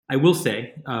I will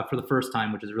say, for the first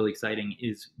time, which is really exciting,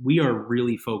 is we are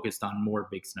really focused on more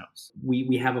big snows.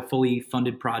 We have a fully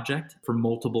funded project for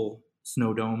multiple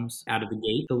snow domes out of the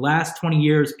gate. The last 20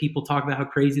 years, people talk about how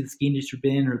crazy the ski industry has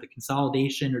been, or the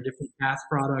consolidation, or different past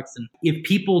products. And if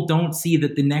people don't see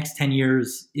that the next 10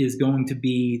 years is going to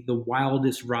be the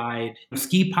wildest ride,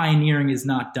 ski pioneering is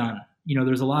not done.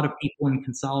 There's a lot of people in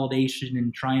consolidation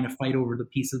and trying to fight over the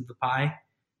piece of the pie.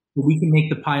 But we can make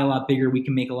the pie a lot bigger. We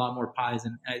can make a lot more pies.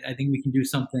 And I think we can do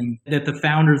something that the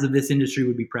founders of this industry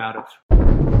would be proud of.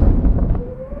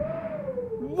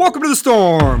 Welcome to the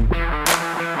Storm.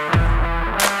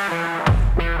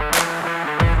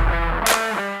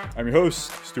 I'm your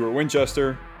host, Stuart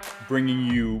Winchester, bringing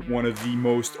you one of the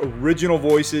most original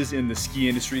voices in the ski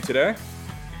industry today.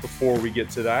 Before we get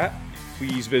to that,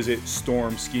 please visit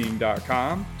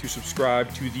stormskiing.com to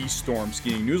subscribe to the Storm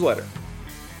Skiing newsletter.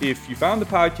 If you found the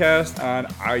podcast on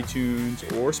iTunes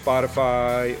or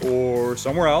Spotify or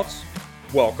somewhere else,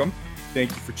 welcome.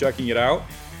 Thank you for checking it out.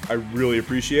 I really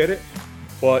appreciate it.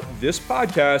 But this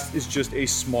podcast is just a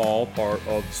small part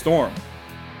of the Storm.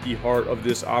 The heart of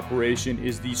this operation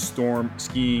is the Storm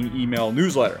Skiing email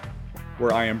newsletter,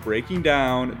 where I am breaking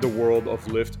down the world of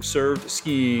lift-served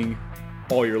skiing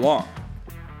all year long.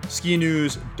 Ski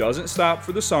news doesn't stop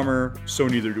for the summer, so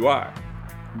neither do I.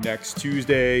 Next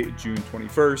Tuesday, June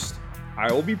 21st,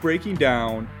 I will be breaking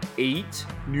down 8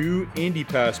 new Indy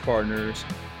Pass partners,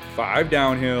 5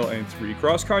 downhill and 3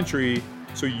 cross country,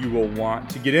 so you will want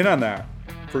to get in on that.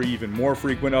 For even more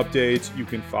frequent updates, you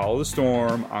can follow the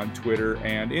Storm on Twitter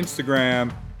and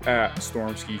Instagram at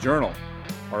Storm Ski Journal.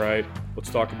 All right, let's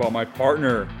talk about my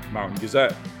partner, Mountain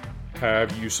Gazette.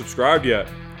 Have you subscribed yet?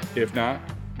 If not,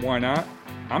 why not?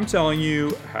 I'm telling you,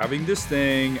 having this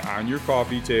thing on your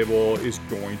coffee table is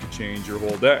going to change your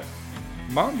whole day.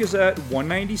 Mountain Gazette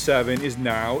 197 is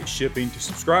now shipping to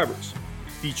subscribers,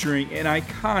 featuring an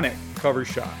iconic cover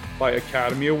shot by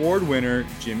Academy Award winner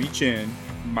Jimmy Chin.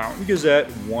 Mountain Gazette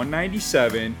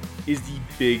 197 is the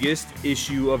biggest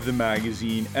issue of the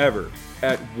magazine ever,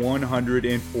 at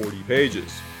 140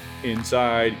 pages.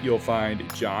 Inside, you'll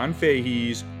find John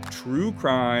Fahey's true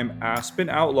crime Aspen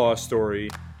outlaw story,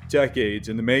 decades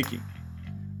in the making.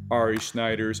 Ari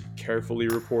Schneider's carefully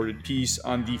reported piece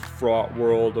on the fraught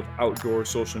world of outdoor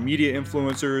social media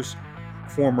influencers,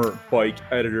 former bike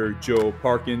editor Joe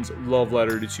Parkin's love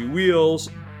letter to two wheels,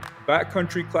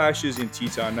 backcountry clashes in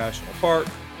Teton National Park,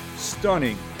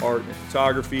 stunning art and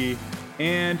photography,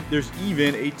 and there's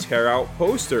even a tear-out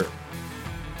poster.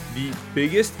 The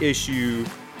biggest issue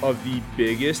of the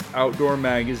biggest outdoor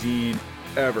magazine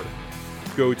ever.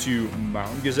 Go to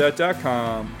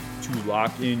mountaingazette.com to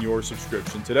lock in your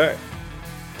subscription today.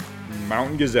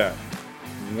 Mountain Gazette.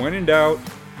 When in doubt,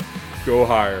 go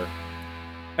higher.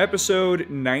 Episode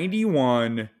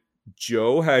 91,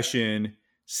 Joe Hession,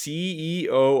 CEO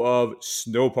of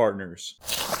Snow Partners.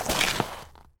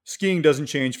 Skiing doesn't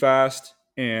change fast,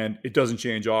 and it doesn't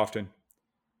change often.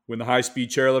 When the high-speed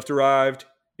chairlift arrived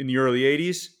in the early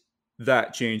 80s,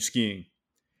 that changed skiing.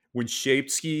 When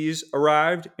shaped skis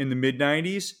arrived in the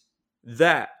mid-90s,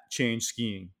 that changed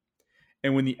skiing.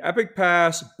 And when the Epic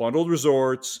Pass bundled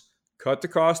resorts, cut the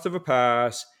cost of a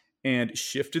pass, and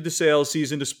shifted the sales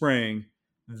season to spring,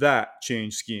 that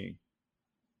changed skiing.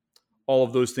 All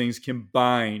of those things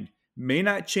combined may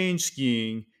not change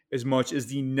skiing as much as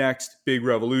the next big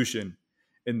revolution.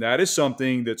 And that is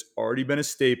something that's already been a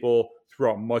staple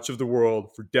throughout much of the world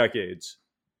for decades.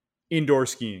 Indoor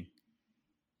skiing.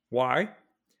 Why?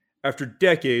 After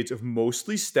decades of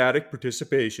mostly static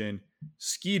participation,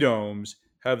 ski domes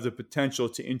have the potential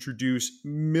to introduce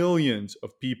millions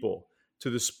of people to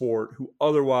the sport who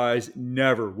otherwise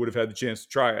never would have had the chance to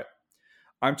try it.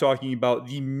 I'm talking about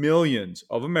the millions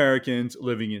of Americans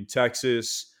living in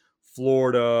Texas,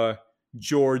 Florida,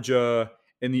 Georgia,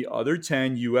 and the other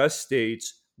 10 U.S.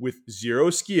 states with 0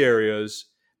 ski areas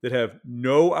that have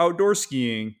no outdoor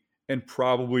skiing and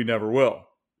probably never will.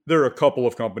 There are a couple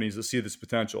of companies that see this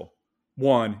potential.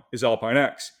 One is Alpine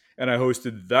X, and I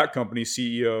hosted that company's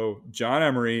CEO, John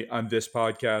Emery, on this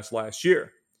podcast last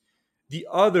year. The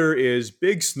other is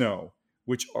Big Snow,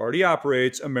 which already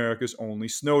operates America's only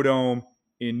snow dome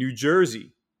in New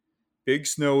Jersey. Big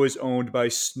Snow is owned by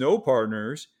Snow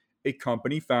Partners, a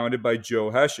company founded by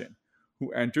Joe Hession,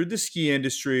 who entered the ski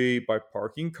industry by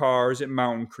parking cars at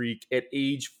Mountain Creek at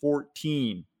age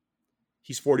 14.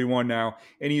 He's 41 now,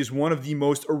 and he is one of the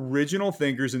most original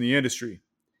thinkers in the industry.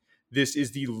 This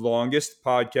is the longest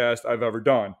podcast I've ever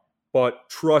done, but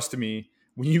trust me,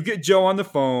 when you get Joe on the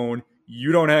phone,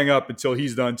 you don't hang up until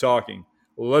he's done talking.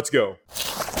 Let's go.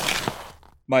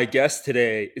 My guest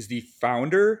today is the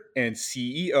founder and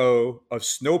CEO of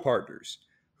Snow Partners,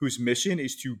 whose mission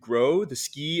is to grow the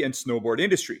ski and snowboard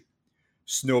industry.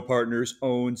 Snow Partners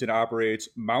owns and operates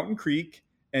Mountain Creek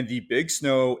and the Big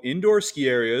Snow indoor ski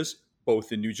areas,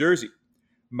 both in New Jersey.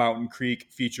 Mountain Creek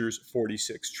features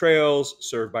 46 trails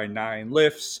served by 9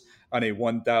 lifts on a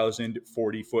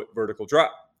 1,040-foot vertical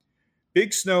drop.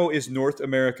 Big Snow is North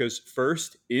America's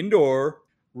first indoor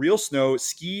real snow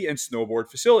ski and snowboard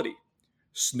facility.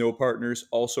 Snow Partners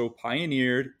also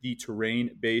pioneered the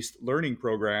terrain-based learning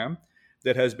program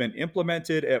that has been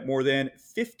implemented at more than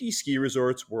 50 ski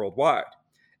resorts worldwide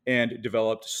and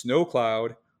developed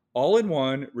SnowCloud,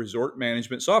 all-in-one resort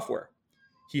management software.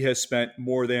 He has spent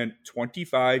more than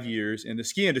 25 years in the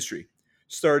ski industry,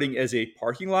 starting as a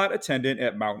parking lot attendant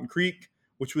at Mountain Creek,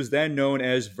 which was then known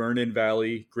as Vernon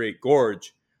Valley Great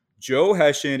Gorge. Joe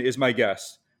Hession is my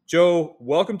guest. Joe,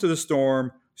 welcome to the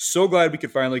Storm. So glad we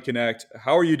could finally connect.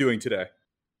 How are you doing today?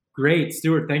 Great,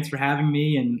 Stuart. Thanks for having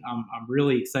me, and I'm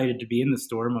really excited to be in the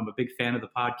Storm. I'm a big fan of the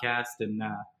podcast, and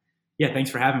yeah, thanks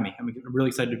for having me. I'm really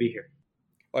excited to be here.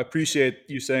 I appreciate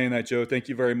you saying that, Joe. Thank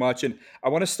you very much. And I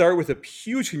want to start with a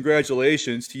huge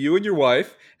congratulations to you and your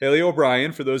wife, Haley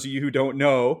O'Brien, for those of you who don't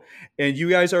know. And you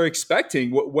guys are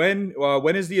expecting. When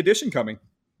is the addition coming?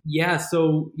 Yeah,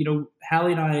 so,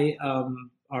 Hallie and I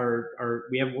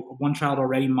we have one child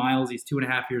already, Miles. He's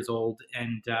 2.5 years old.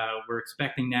 And we're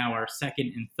expecting now our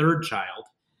second and third child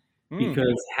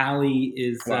because Hallie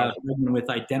is pregnant with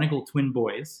identical twin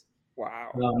boys.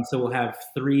 Wow. So we'll have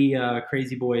 3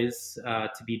 crazy boys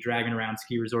to be dragging around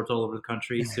ski resorts all over the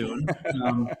country soon.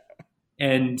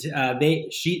 And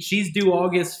she's due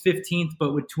August 15th,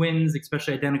 but with twins,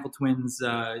 especially identical twins,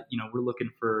 we're looking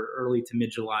for early to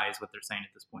mid-July is what they're saying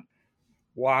at this point.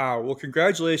 Wow. Well,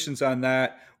 congratulations on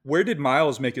that. Where did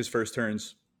Miles make his first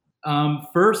turns?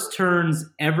 First turns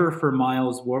ever for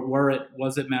Miles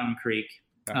was at Mountain Creek.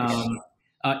 Nice.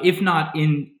 If not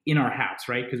in our house,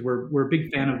 right? Because we're a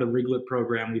big fan of the Riglet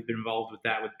program. We've been involved with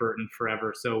that with Burton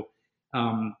forever. So,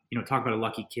 talk about a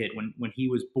lucky kid. When he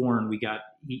was born,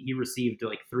 he received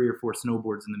like 3 or 4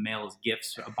 snowboards in the mail as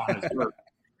gifts upon his birth.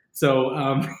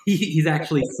 So he's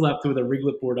actually slept with a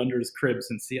Riglet board under his crib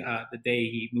since the day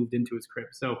he moved into his crib.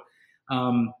 So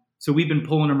we've been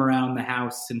pulling him around the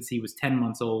house since he was 10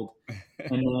 months old,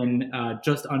 and then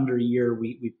just under a year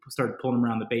we started pulling him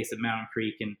around the base at Mountain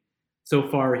Creek. And so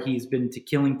far, he's been to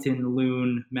Killington,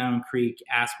 Loon, Mountain Creek,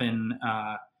 Aspen,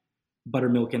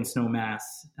 Buttermilk, and Snowmass,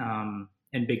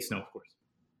 and Big Snow, of course.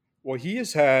 Well, he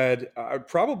has had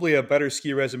probably a better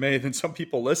ski resume than some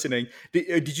people listening.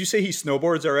 Did you say he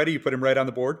snowboards already? You put him right on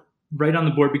the board? Right on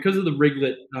the board because of the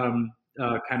Riglet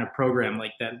kind of program,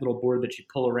 like that little board that you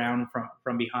pull around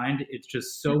from behind. It's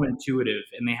just so intuitive,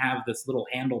 and they have this little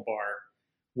handlebar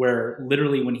where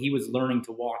literally when he was learning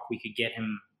to walk, we could get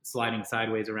him sliding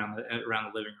sideways around the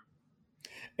living room.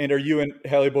 And are you and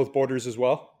Hallie both boarders as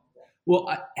well?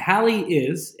 Well, Hallie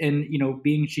is, and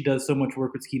being she does so much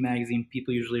work with Ski Magazine,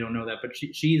 people usually don't know that, but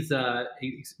she's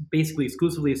basically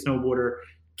exclusively a snowboarder.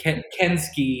 Can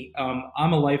ski.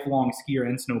 I'm a lifelong skier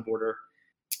and snowboarder.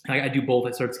 I do both.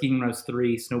 I started skiing when I was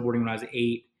 3, snowboarding when I was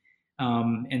 8,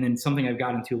 and then something I've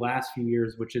got into last few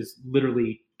years, which has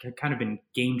literally kind of been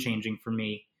game changing for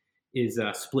me, is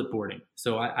split boarding.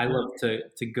 So I love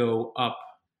to go up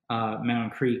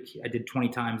Mountain Creek. I did 20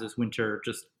 times this winter,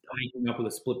 just hiking up with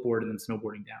a split board and then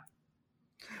snowboarding down.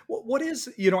 What is,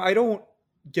 I don't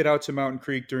get out to Mountain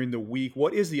Creek during the week.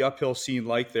 What is the uphill scene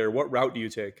like there? What route do you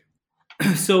take?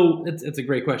 So it's a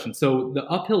great question. So the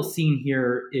uphill scene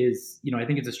here is, I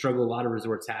think it's a struggle a lot of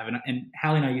resorts have. And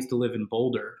Hallie and I used to live in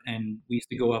Boulder, and we used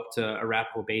to go up to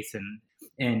Arapahoe Basin.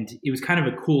 And it was kind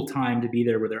of a cool time to be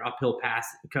there where their uphill pass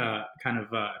kind of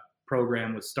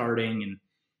program was starting.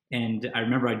 And I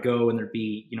remember I'd go and there'd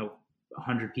be,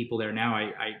 100 people there. Now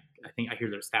I think I hear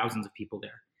there's thousands of people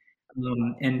there.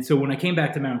 And so when I came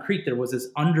back to Mountain Creek, there was this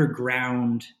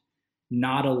underground,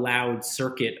 not allowed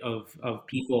circuit of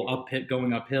people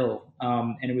going uphill.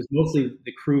 And it was mostly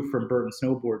the crew from Burton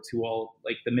Snowboards who all,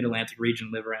 like the Mid-Atlantic region,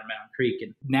 live around Mountain Creek.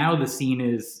 And now the scene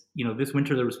is, this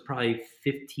winter there was probably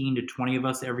 15 to 20 of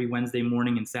us every Wednesday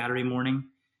morning and Saturday morning,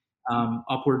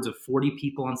 upwards of 40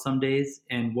 people on some days.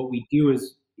 And what we do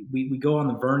is we go on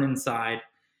the Vernon side.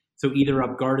 So either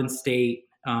up Garden State,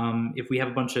 if we have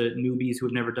a bunch of newbies who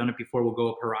have never done it before, we'll go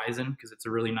up Horizon because it's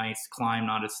a really nice climb,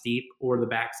 not as steep, or the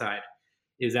backside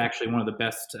is actually one of the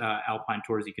best alpine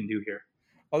tours you can do here.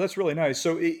 Oh, that's really nice.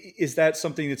 So is that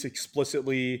something that's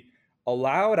explicitly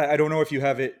allowed? I don't know if you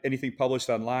have anything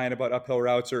published online about uphill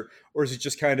routes, or is it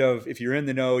just kind of, if you're in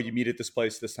the know, you meet at this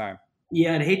place this time?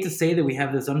 Yeah, I'd hate to say that we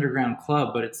have this underground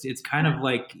club, but it's kind of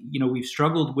like, we've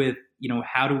struggled with,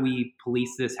 how do we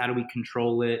police this? How do we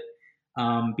control it?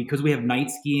 Because we have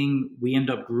night skiing, we end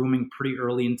up grooming pretty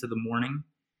early into the morning.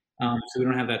 So we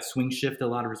don't have that swing shift a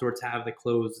lot of resorts have that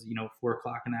close, 4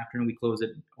 o'clock in the afternoon. We close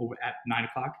it over at 9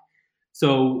 o'clock.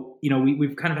 So,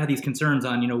 we've kind of had these concerns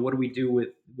on, what do we do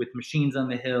with machines on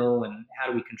the hill and how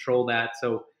do we control that?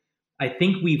 So I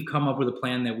think we've come up with a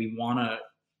plan that we want to,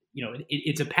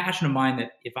 it's a passion of mine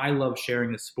that if I love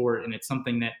sharing the sport, and it's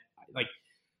something that like,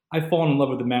 I've fallen in love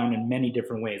with the mountain in many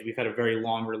different ways. We've had a very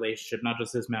long relationship, not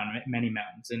just this mountain, many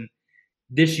mountains. And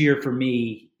this year for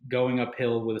me, going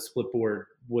uphill with a split board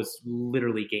was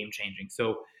literally game changing.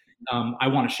 So I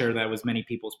want to share that with as many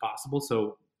people as possible.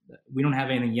 So we don't have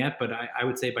anything yet, but I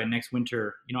would say by next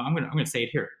winter, I'm gonna say it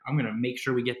here. I'm gonna make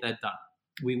sure we get that done.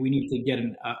 We need to get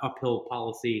an uphill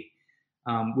policy,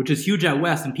 which is huge out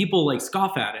west, and people like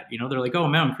scoff at it. They're like, "Oh,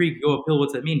 Mountain Creek, go uphill.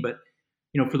 What's that mean?" But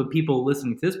for the people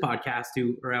listening to this podcast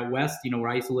who are out west, where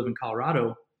I used to live in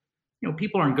Colorado,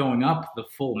 people aren't going up the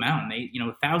full mountain. They,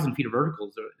 1,000 feet of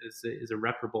verticals is a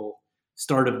reputable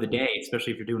start of the day,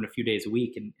 especially if you're doing a few days a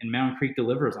week. And Mountain Creek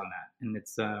delivers on that. And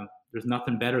it's there's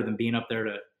nothing better than being up there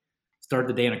to start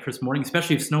the day on a crisp morning,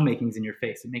 especially if snowmaking's in your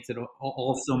face. It makes it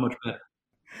all so much better.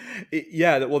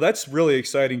 Yeah, well, that's really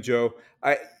exciting, Joe.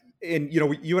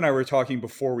 You and I were talking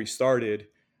before we started.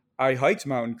 I hiked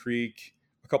Mountain Creek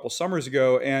a couple summers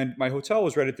ago, and my hotel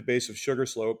was right at the base of Sugar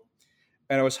Slope.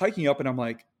 And I was hiking up, and I'm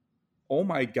like, "Oh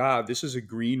my God, this is a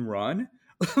green run!"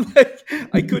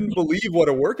 I couldn't believe what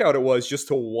a workout it was just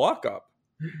to walk up.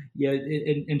 Yeah,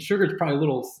 and Sugar's probably a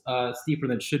little steeper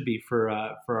than it should be for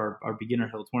our beginner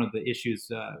hill. It's one of the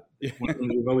issues. One thing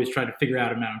we've always tried to figure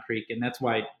out at Mountain Creek, and that's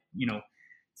why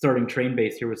starting train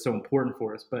base here was so important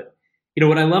for us. But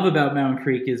what I love about Mountain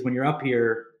Creek is when you're up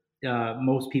here,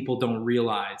 most people don't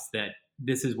realize that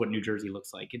this is what New Jersey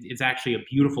looks like. It's actually a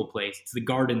beautiful place. It's the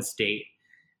Garden State.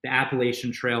 The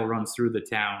Appalachian Trail runs through the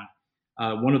town.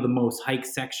 One of the most hiked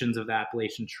sections of the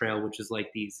Appalachian Trail, which is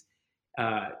like these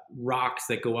rocks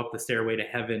that go up the stairway to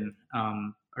heaven.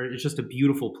 It's just a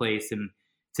beautiful place. And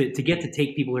to get to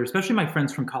take people here, especially my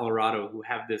friends from Colorado who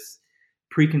have this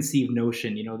preconceived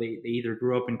notion, they either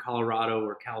grew up in Colorado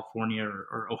or California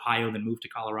or Ohio, then moved to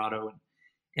Colorado.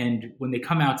 And when they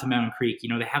come out to Mountain Creek,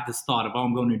 they have this thought of, oh,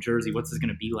 I'm going to New Jersey. What's this going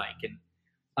to be like? And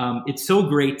it's so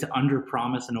great to under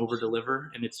promise and over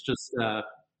deliver. And it's just,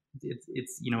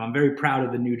 I'm very proud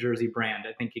of the New Jersey brand.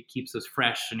 I think it keeps us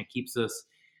fresh and it keeps us,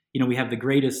 we have the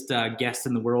greatest guests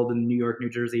in the world in the New York, New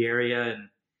Jersey area. And,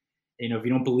 if you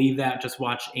don't believe that, just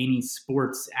watch any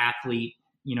sports athlete,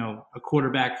 a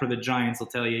quarterback for the Giants will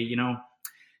tell you,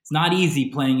 it's not easy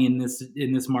playing in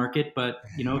this market, but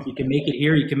if you can make it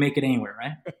here, you can make it anywhere,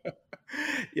 right?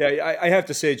 Yeah, I have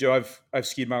to say, Joe, I've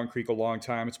skied Mountain Creek a long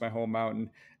time. It's my home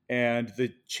mountain, and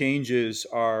the changes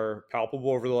are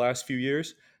palpable over the last few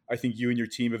years. I think you and your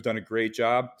team have done a great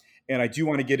job, and I do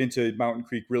want to get into Mountain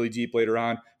Creek really deep later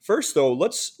on. First, though,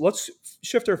 let's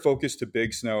shift our focus to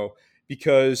Big Snow,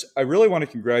 because I really want to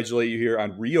congratulate you here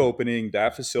on reopening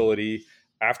that facility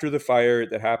after the fire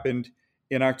that happened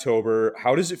in October.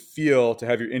 How does it feel to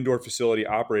have your indoor facility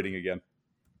operating again?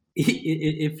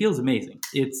 It feels amazing.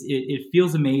 It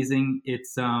feels amazing.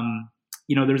 It's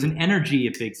there's an energy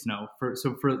at Big Snow. For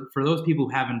those people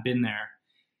who haven't been there,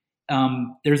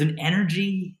 there's an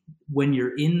energy when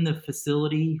you're in the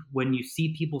facility, when you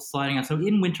see people sliding out. So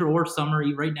in winter or summer,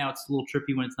 right now it's a little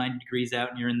trippy when it's 90 degrees out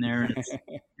and you're in there and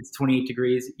it's 28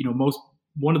 degrees.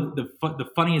 One of the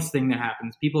funniest thing that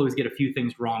happens, people always get a few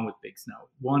things wrong with Big Snow.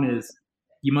 One is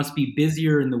you must be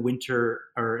busier in the winter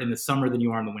or in the summer than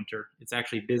you are in the winter. It's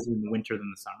actually busier in the winter than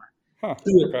the summer. Huh,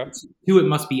 Two, it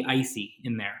must be icy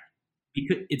in there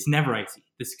because it's never icy.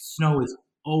 The snow is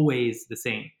always the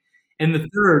same. And the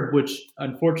third, which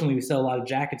unfortunately we sell a lot of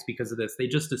jackets because of this, they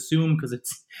just assume because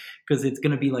it's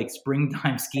going to be like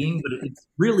springtime skiing, but it's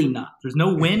really not. There's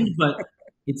no wind, but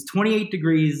it's 28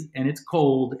 degrees and it's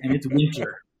cold and it's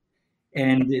winter.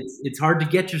 And it's hard to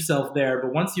get yourself there.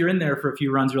 But once you're in there for a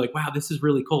few runs, you're like, wow, this is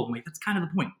really cold. I'm like, that's kind of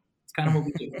the point. It's kind of what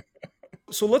we do.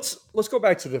 So let's go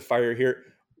back to the fire here.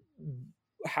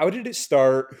 How did it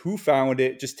start? Who found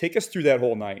it? Just take us through that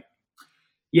whole night.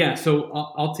 Yeah, so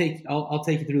I'll take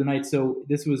you through the night. So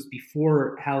this was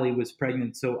before Hallie was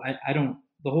pregnant. So I don't,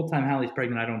 the whole time Hallie's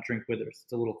pregnant, I don't drink with her. It's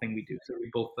a little thing we do. So we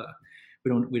both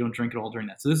we don't drink at all during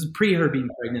that. So this is pre her being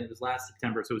pregnant. It was last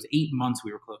September. So it was 8 months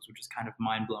we were close, which is kind of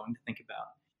mind blowing to think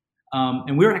about.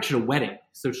 And we were actually at a wedding.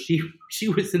 So she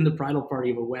was in the bridal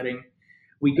party of a wedding.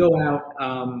 We go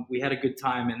out, we had a good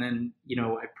time. And then,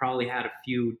 I probably had a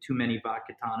few too many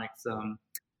vodka tonics.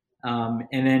 And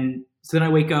then I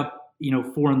wake up,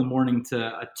 4 a.m. to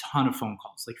a ton of phone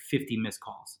calls, like 50 missed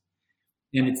calls.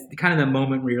 And it's kind of that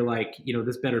moment where you're like,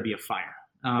 this better be a fire.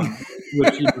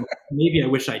 which maybe I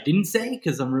wish I didn't say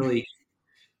because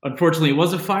unfortunately it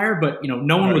was a fire, but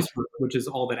no one was hurt, which is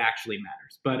all that actually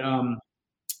matters. But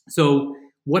so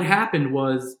what happened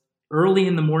was early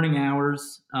in the morning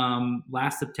hours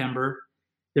last September,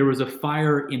 there was a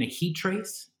fire in a heat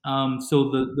trace.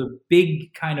 So the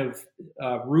big kind of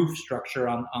roof structure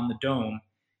on the dome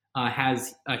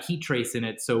has a heat trace in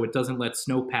it, so it doesn't let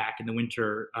snowpack in the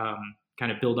winter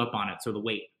kind of build up on it, so the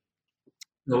weight.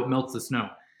 So it melts the snow.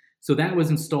 So that was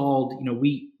installed.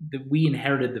 We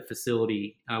inherited the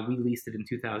facility. We leased it in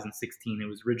 2016. It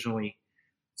was originally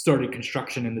started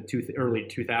construction in the early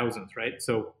 2000s, right?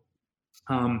 So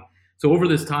over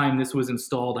this time, this was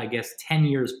installed, I guess, 10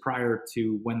 years prior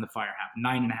to when the fire happened,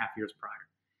 9.5 years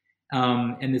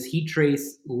prior. And this heat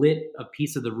trace lit a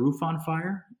piece of the roof on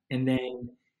fire, and then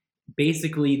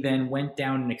basically then went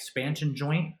down an expansion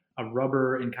joint, a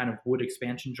rubber and kind of wood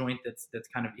expansion joint that's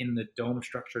kind of in the dome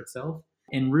structure itself,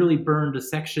 and really burned a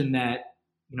section that,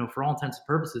 for all intents and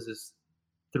purposes, is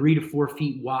 3 to 4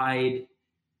 feet wide,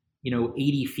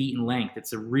 80 feet in length.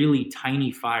 It's a really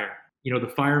tiny fire.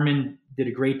 The firemen did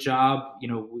a great job.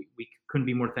 We couldn't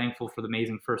be more thankful for the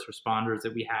amazing first responders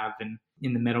that we have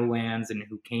in the Meadowlands and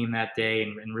who came that day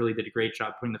and really did a great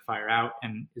job putting the fire out.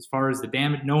 And as far as the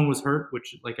damage, no one was hurt,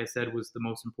 which, like I said, was the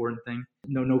most important thing.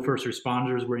 No first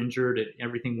responders were injured.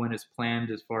 Everything went as planned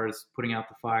as far as putting out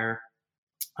the fire.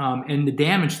 And the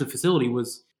damage to the facility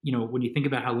was, when you think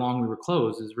about how long we were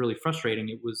closed, is really frustrating.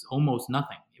 It was almost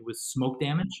nothing. It was smoke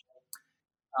damage.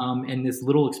 And this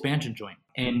little expansion joint.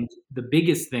 And the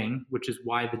biggest thing, which is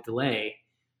why the delay,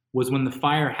 was when the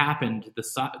fire happened,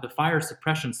 the fire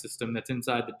suppression system that's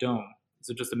inside the dome.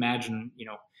 So just imagine,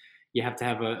 you have to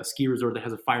have a ski resort that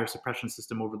has a fire suppression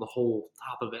system over the whole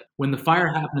top of it. When the fire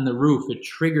happened in the roof,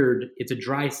 it's a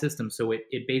dry system, so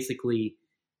it basically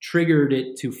triggered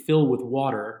it to fill with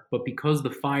water. But because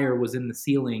the fire was in the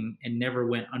ceiling and never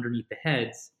went underneath the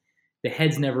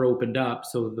heads never opened up,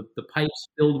 so the pipes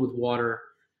filled with water.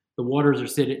 The waters are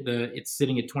it's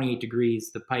sitting at 28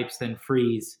 degrees. The pipes then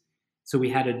freeze. So we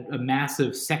had a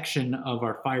massive section of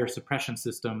our fire suppression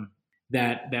system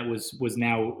that was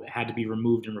now had to be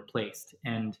removed and replaced.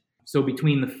 And so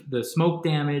between the smoke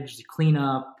damage, the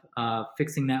cleanup,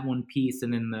 fixing that one piece,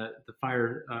 and then the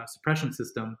fire suppression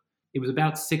system, it was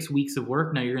about 6 weeks of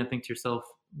work. Now you're going to think to yourself,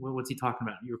 well, what's he talking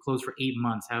about? You were closed for 8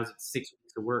 months. How is it 6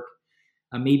 weeks of work?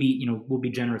 Maybe, we'll be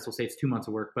generous. We'll say it's 2 months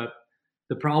of work, but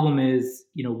the problem is,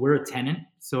 we're a tenant,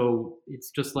 so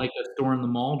it's just like a store in the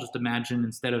mall. Just imagine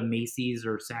instead of Macy's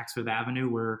or Saks Fifth Avenue,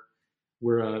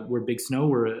 we're Big Snow.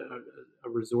 We're a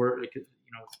resort,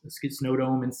 a snow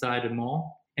dome inside a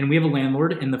mall, and we have a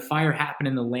landlord. And the fire happened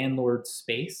in the landlord's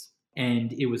space,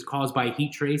 and it was caused by a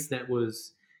heat trace that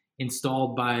was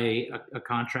installed by a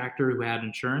contractor who had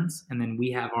insurance, and then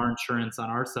we have our insurance on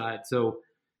our side. So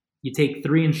you take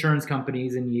 3 insurance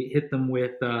companies and you hit them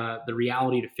with the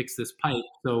reality to fix this pipe.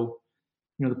 So,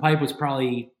 the pipe was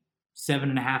probably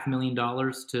 $7.5 million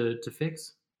to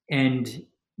fix. And,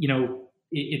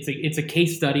 it's a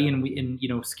case study,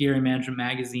 and Scary Management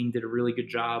Magazine did a really good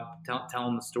job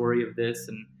telling the story of this.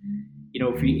 And,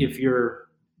 if you're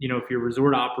a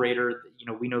resort operator,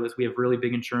 we know this, we have really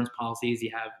big insurance policies.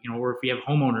 You have, or if you have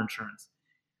homeowner insurance.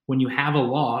 When you have a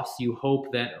loss, you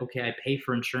hope that, okay, I pay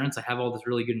for insurance. I have all this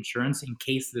really good insurance in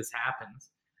case this happens.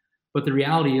 But the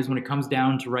reality is when it comes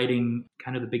down to writing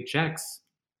kind of the big checks,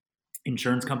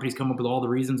 insurance companies come up with all the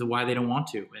reasons of why they don't want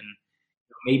to. And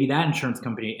maybe that insurance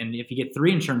company, and if you get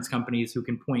 3 insurance companies who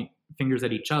can point fingers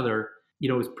at each other,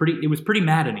 it was pretty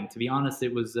maddening, to be honest.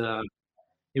 It was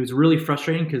really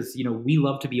frustrating because, we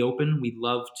love to be open. We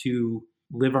love to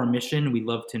live our mission. We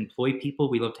love to employ people.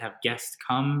 We love to have guests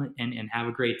come and have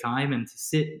a great time. And to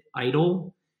sit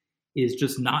idle is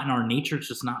just not in our nature. It's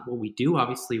just not what we do.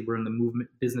 Obviously, we're in the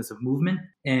business of movement.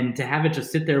 And to have it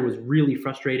just sit there was really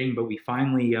frustrating. But we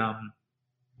finally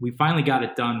got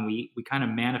it done. We kind of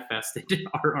manifested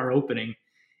our opening.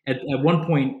 At one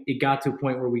point, it got to a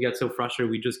point where we got so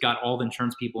frustrated, we just got all the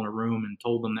insurance people in a room and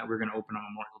told them that we're going to open on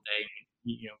Memorial Day.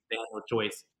 And, they had no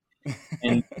choice.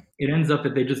 And it ends up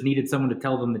that they just needed someone to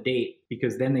tell them the date,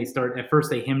 because then at first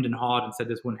they hemmed and hawed and said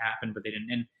this wouldn't happen, but they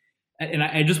didn't. And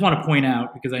I just want to point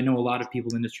out, because I know a lot of people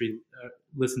in the industry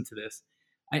listen to this,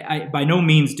 I by no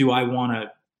means do I want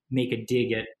to make a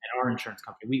dig at our insurance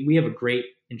company. We have a great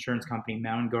insurance company,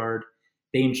 Mountain Guard.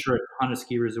 They insure a ton of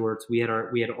ski resorts. We had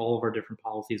all of our different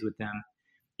policies with them.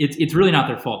 It's really not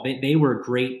their fault. They were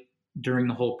great during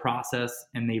the whole process,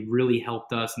 and they really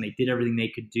helped us, and they did everything they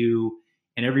could do.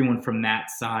 And everyone from that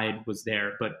side was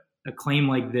there. But a claim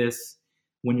like this,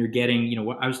 when you're getting,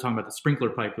 what I was talking about, the sprinkler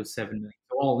pipe was $7 million.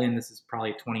 So all in, this is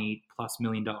probably a $20+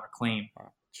 million claim.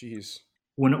 Wow. Jeez.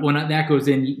 When that goes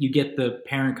in, you get the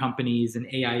parent companies and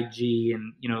AIG,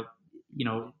 and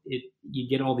you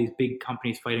get all these big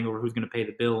companies fighting over who's going to pay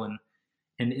the bill, and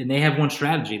they have one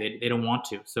strategy. They don't want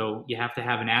to. So you have to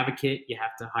have an advocate. You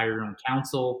have to hire your own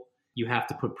counsel. You have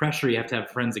to put pressure. You have to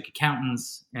have forensic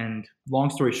accountants. And long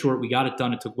story short, we got it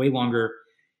done. It took way longer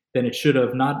than it should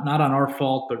have. Not on our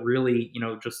fault, but really,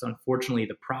 just unfortunately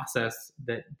the process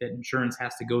that insurance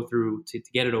has to go through to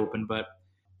get it open.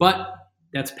 But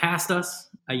that's past us.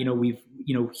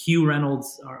 Hugh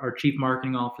Reynolds, our chief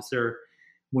marketing officer,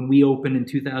 when we opened in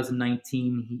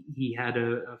 2019, he had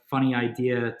a funny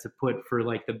idea to put for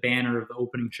like the banner of the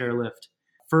opening chairlift,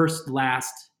 first,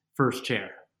 last, first chair,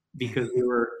 because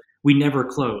we never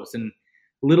closed. And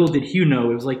little did Hugh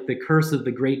know, it was like the curse of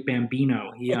the great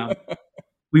Bambino.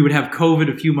 We would have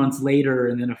COVID a few months later,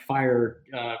 and then a fire.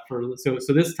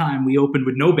 So this time we opened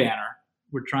with no banner.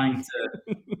 We're trying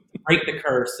to break the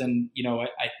curse, and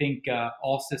I think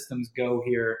all systems go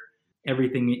here.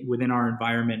 Everything within our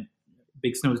environment,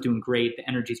 Big Snow's doing great. The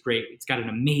energy's great. It's got an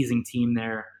amazing team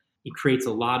there. It creates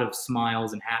a lot of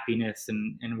smiles and happiness,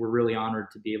 and we're really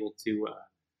honored to be able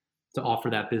to offer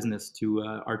that business to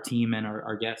our team and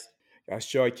our guests. Gosh,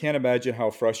 Joe, I can't imagine how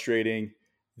frustrating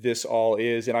this all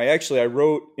is. And I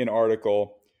wrote an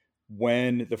article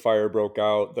when the fire broke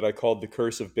out that I called The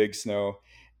Curse of Big Snow.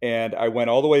 And I went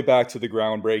all the way back to the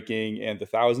groundbreaking and the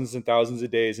thousands and thousands of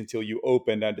days until you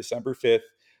opened on December 5th,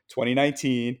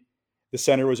 2019. The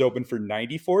center was open for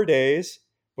 94 days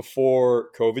before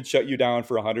COVID shut you down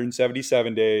for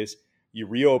 177 days. You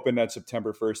reopened on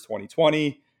September 1st,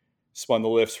 2020, spun the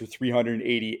lifts for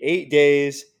 388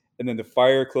 days. And then the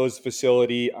fire closed the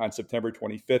facility on September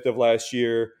 25th of last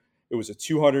year. It was a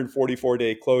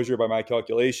 244-day closure by my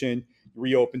calculation.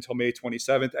 Reopened till May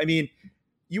 27th. I mean,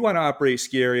 you want to operate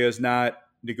ski areas, not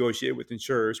negotiate with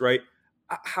insurers, right?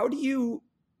 How do you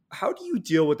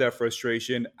deal with that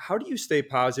frustration? How do you stay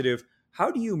positive?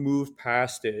 How do you move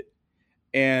past it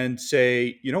and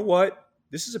say, you know what?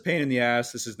 This is a pain in the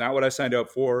ass. This is not what I signed up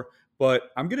for,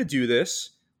 but I'm going to do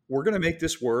this. We're going to make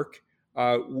this work.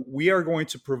 We are going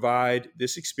to provide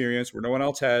this experience where no one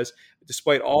else has,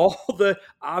 despite all the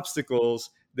obstacles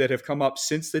that have come up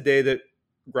since the day that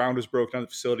ground was broken on the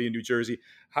facility in New Jersey.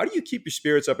 How do you keep your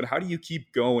spirits up, and how do you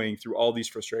keep going through all these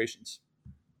frustrations?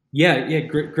 Yeah,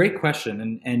 great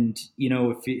question. And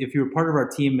if you were part of our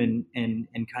team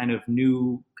and kind of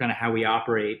knew kind of how we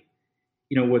operate,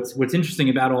 what's interesting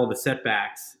about all the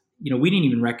setbacks, we didn't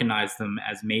even recognize them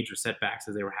as major setbacks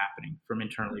as they were happening from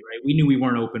internally, right? We knew we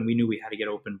weren't open. We knew we had to get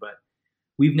open, but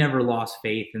we've never lost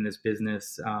faith in this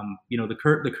business.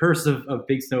 The curse of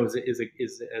Big Snow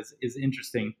is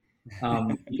interesting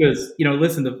because,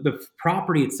 listen, the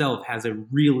property itself has a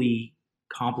really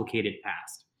complicated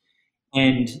past.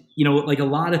 And, like a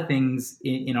lot of things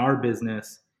in our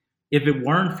business, if it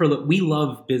weren't for we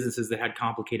love businesses that had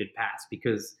complicated pasts,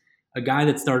 because a guy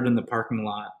that started in the parking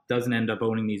lot doesn't end up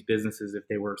owning these businesses if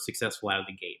they were successful out of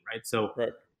the gate, right? So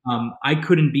right. I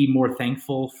couldn't be more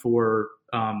thankful for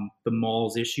the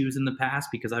mall's issues in the past,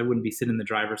 because I wouldn't be sitting in the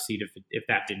driver's seat if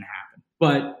that didn't happen.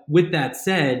 But with that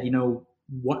said,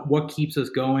 what keeps us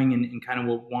going and kind of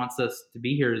what wants us to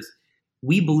be here is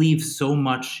we believe so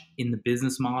much in the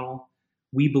business model.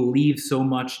 We believe so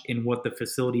much in what the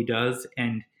facility does.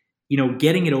 And,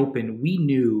 getting it open, we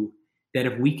knew that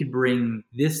if we could bring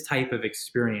this type of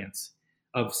experience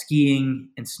of skiing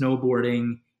and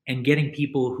snowboarding and getting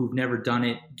people who've never done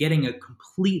it, getting a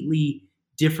completely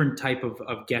different type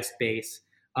of guest base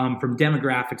from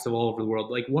demographics of all over the world.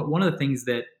 Like one of the things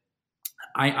that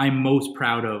I'm most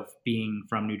proud of being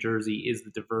from New Jersey is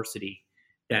the diversity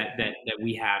that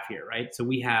we have here, right? So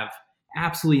we have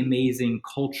absolutely amazing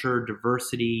culture,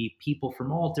 diversity, people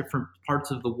from all different parts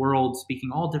of the world,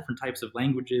 speaking all different types of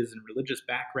languages and religious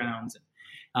backgrounds.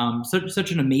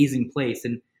 Such an amazing place.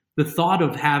 And the thought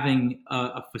of having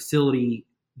a facility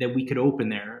that we could open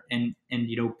there, and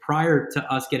prior to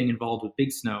us getting involved with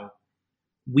Big Snow,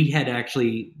 we had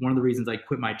actually, one of the reasons I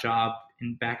quit my job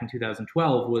back in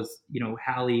 2012 was,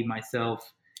 Hallie,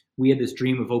 myself, we had this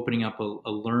dream of opening up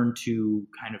a learn-to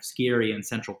kind of ski area in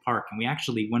Central Park. And we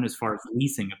actually went as far as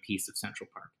leasing a piece of Central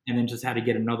Park, and then just had to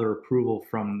get another approval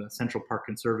from the Central Park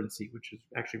Conservancy, which is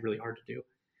actually really hard to do.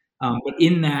 But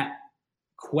in that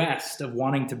quest of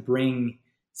wanting to bring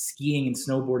skiing and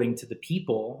snowboarding to the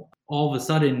people, all of a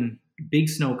sudden, Big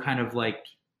Snow kind of like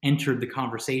entered the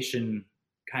conversation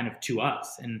kind of to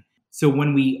us. And so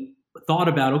when we thought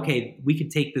about, okay, we could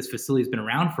take this facility that's been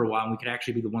around for a while and we could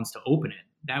actually be the ones to open it,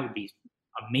 that would be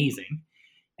amazing.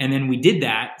 And then we did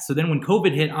that. So then when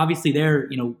COVID hit, obviously there,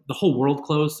 the whole world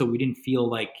closed. So we didn't feel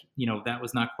like, that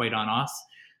was not quite on us.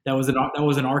 That was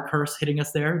an our curse hitting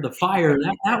us there. The fire,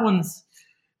 that one's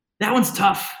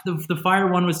tough. The fire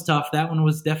one was tough. That one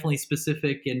was definitely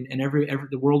specific, and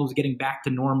the world was getting back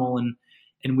to normal,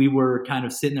 and we were kind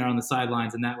of sitting there on the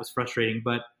sidelines, and that was frustrating.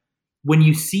 But when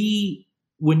you see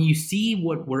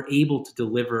what we're able to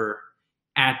deliver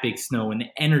at Big Snow and the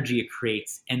energy it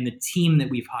creates and the team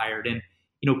that we've hired, and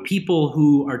people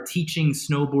who are teaching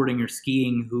snowboarding or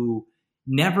skiing who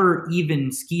never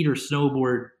even skied or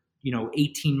snowboard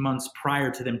 18 months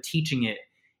prior to them teaching it,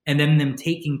 and then them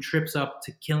taking trips up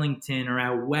to Killington or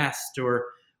out west or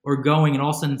going, and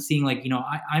all of a sudden seeing like,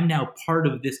 I'm now part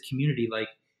of this community. Like,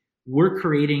 we're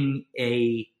creating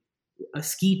a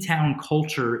ski town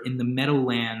culture in the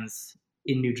Meadowlands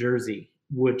in New Jersey,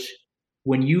 which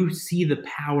when you see the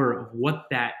power of what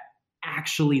that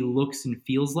actually looks and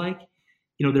feels like,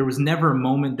 there was never a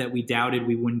moment that we doubted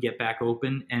we wouldn't get back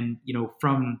open. And,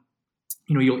 from,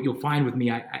 you'll find with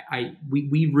me,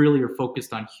 we really are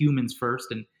focused on humans first.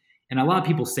 And a lot of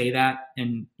people say that,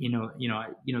 and,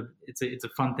 it's a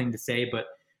fun thing to say, but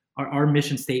our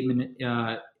mission statement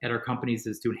at our companies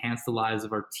is to enhance the lives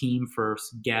of our team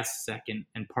first, guests second,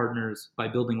 and partners by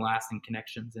building lasting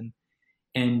connections.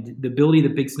 And the ability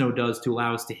that Big Snow does to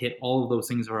allow us to hit all of those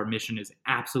things of our mission is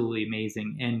absolutely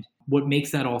amazing. And what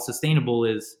makes that all sustainable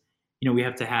is, we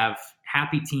have to have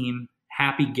happy team,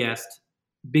 happy guest.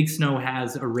 Big Snow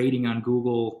has a rating on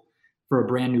Google for a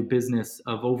brand new business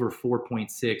of over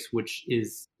 4.6, which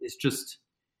is just,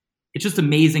 it's just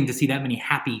amazing to see that many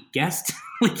happy guests.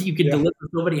 Like, you can deliver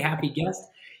so many happy guests.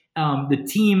 The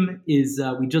team is,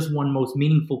 we just won most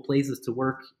meaningful places to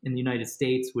work in the United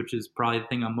States, which is probably the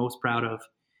thing I'm most proud of.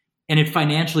 And it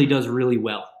financially does really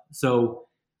well. So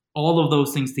all of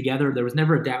those things together, there was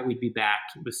never a doubt we'd be back.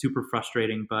 It was super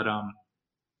frustrating, but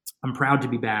I'm proud to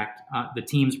be back. The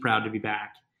team's proud to be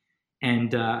back.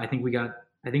 And I think we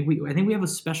have a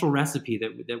special recipe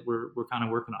that we're kind of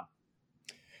working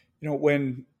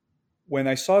on. When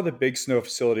I saw the Big Snow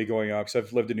facility going up, because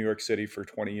I've lived in New York City for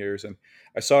 20 years, and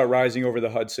I saw it rising over the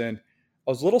Hudson,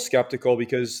 I was a little skeptical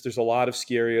because there's a lot of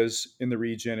ski areas in the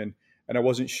region, and I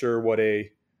wasn't sure what a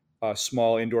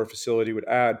small indoor facility would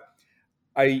add.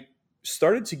 I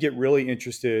started to get really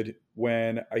interested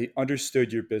when I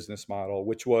understood your business model,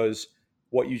 which was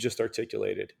what you just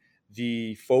articulated.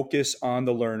 The focus on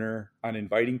the learner, on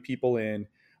inviting people in,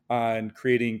 on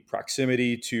creating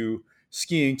proximity to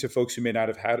skiing to folks who may not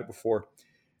have had it before.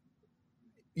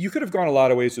 You could have gone a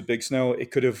lot of ways with Big Snow.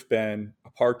 It could have been a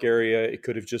park area. It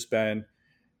could have just been,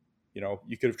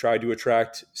 you could have tried to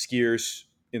attract skiers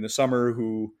in the summer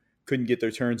who couldn't get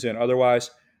their turns in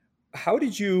otherwise. How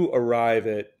did you arrive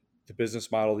at the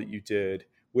business model that you did,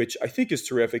 which I think is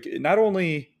terrific, not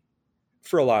only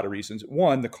for a lot of reasons.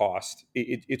 One, the cost.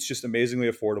 It's just amazingly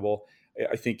affordable.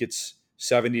 I think it's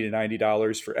 $70 to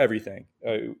 $90 for everything.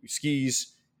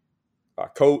 Skis,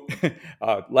 coat,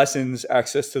 lessons,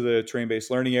 access to the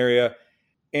train-based learning area.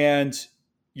 And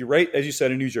you're right, as you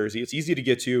said, in New Jersey, it's easy to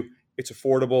get to. It's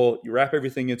affordable. You wrap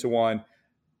everything into one.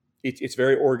 It's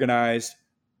very organized.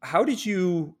 How did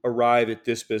you arrive at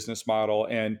this business model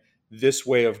and this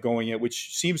way of going it,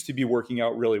 which seems to be working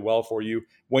out really well for you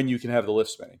when you can have the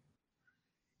lift spinning?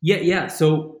 Yeah.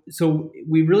 So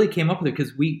we really came up with it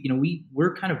because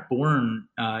we're kind of born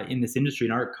in this industry,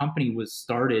 and our company was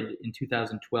started in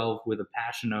 2012 with a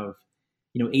passion of,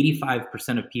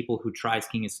 85% of people who try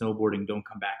skiing and snowboarding don't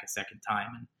come back a second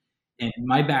time. And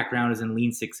my background is in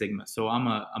Lean Six Sigma, so I'm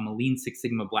a Lean Six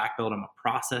Sigma black belt. I'm a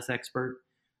process expert.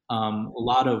 A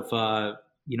lot of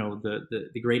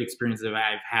the great experience that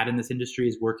I've had in this industry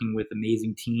is working with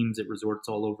amazing teams at resorts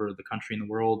all over the country and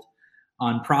the world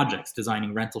on projects,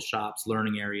 designing rental shops,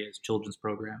 learning areas, children's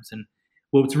programs. And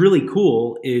what's really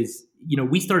cool is,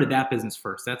 we started that business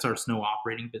first. That's our snow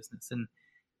operating business.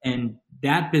 And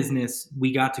that business,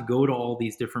 we got to go to all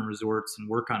these different resorts and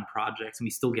work on projects, and we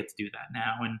still get to do that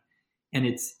now. And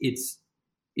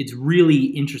it's really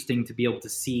interesting to be able to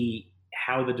see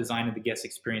how the design of the guest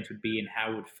experience would be and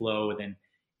how it would flow.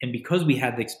 And because we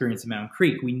had the experience of Mountain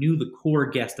Creek, we knew the core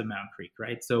guest of Mountain Creek,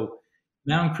 right? So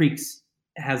Mountain Creek's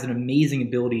has an amazing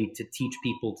ability to teach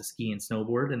people to ski and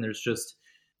snowboard. And there's just,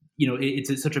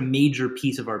 it's such a major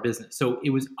piece of our business. So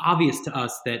it was obvious to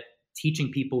us that teaching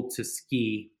people to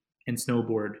ski and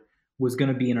snowboard was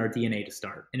going to be in our DNA to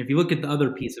start. And if you look at the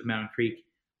other piece of Mountain Creek,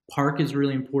 park is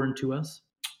really important to us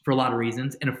for a lot of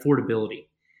reasons, and affordability.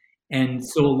 And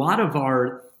so a lot of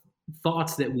our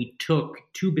thoughts that we took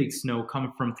to Big Snow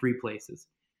come from three places: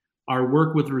 our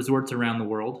work with resorts around the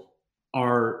world,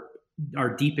 our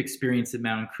our deep experience at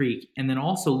Mountain Creek, and then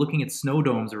also looking at snow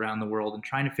domes around the world and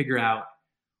trying to figure out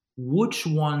which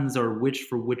ones are which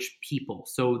for which people.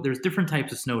 So there's different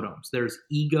types of snow domes. There's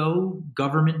ego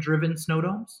government-driven snow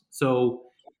domes. So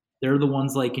they're the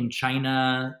ones like in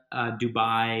China,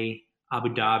 Dubai, Abu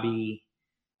Dhabi,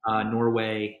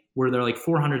 Norway, where they're like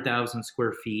 400,000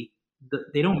 square feet.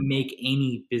 They don't make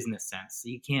any business sense.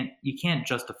 You can't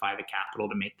justify the capital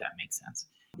to make that make sense.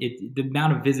 The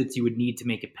amount of visits you would need to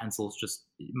make it pencil is just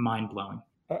mind blowing.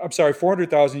 I'm sorry,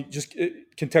 400,000. Just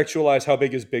contextualize how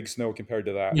big is Big Snow compared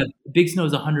to that. Yeah, Big Snow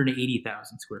is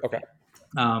 180,000 square feet.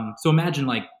 Okay. So imagine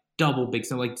like double Big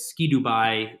Snow. Like Ski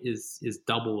Dubai is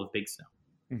double of Big Snow.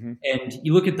 Mm-hmm. And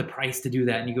you look at the price to do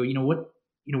that, and you go,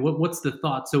 what's the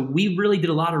thought? So we really did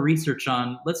a lot of research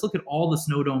on, let's look at all the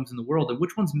snow domes in the world and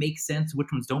which ones make sense,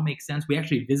 which ones don't make sense. We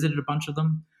actually visited a bunch of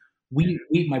them.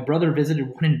 My brother visited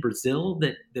one in Brazil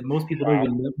that most people don't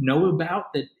even know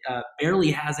about, that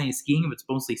barely has any skiing, but it's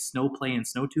mostly snow play and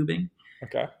snow tubing.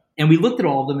 Okay. And we looked at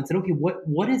all of them and said, okay,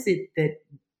 what is it that,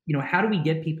 how do we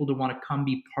get people to want to come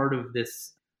be part of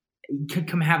this,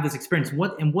 come have this experience?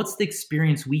 What's the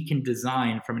experience we can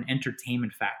design from an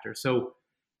entertainment factor? So,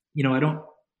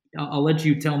 I'll let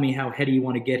you tell me how heady you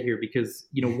want to get here, because,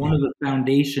 one of the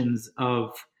foundations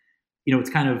of, it's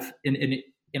kind of,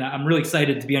 and I'm really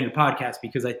excited to be on your podcast,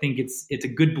 because I think it's a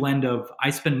good blend of, I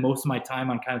spend most of my time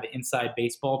on kind of the inside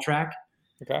baseball track.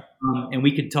 Okay. And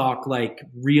we could talk like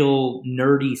real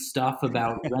nerdy stuff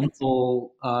about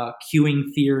rental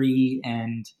queuing theory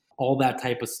and all that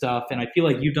type of stuff. And I feel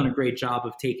like you've done a great job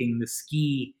of taking the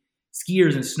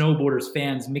skiers and snowboarders,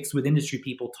 fans mixed with industry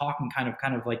people, talking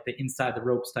kind of like the inside the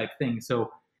ropes type thing. So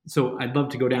I'd love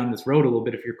to go down this road a little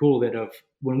bit, if you're cool with it. Of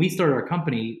when we started our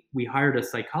company, we hired a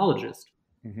psychologist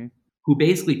who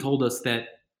basically told us that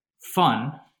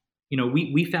fun,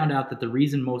 we found out that the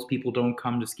reason most people don't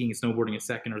come to skiing and snowboarding a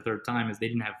second or third time is they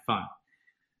didn't have fun.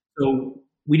 So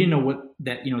we didn't know what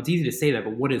that, it's easy to say that,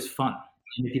 but what is fun?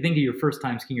 And if you think of your first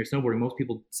time skiing or snowboarding, most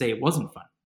people say it wasn't fun.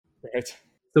 Right.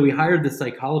 So we hired this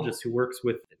psychologist who works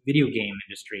with the video game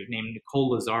industry named Nicole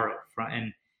Lazaro,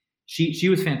 and she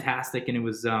was fantastic. And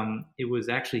it was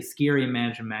actually Ski Area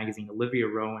Management Magazine. Olivia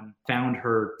Rowan found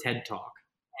her TED Talk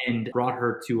and brought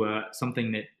her to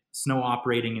something that Snow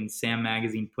Operating and Sam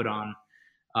Magazine put on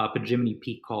up at Jiminy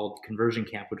Peak called Conversion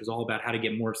Camp, which is all about how to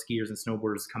get more skiers and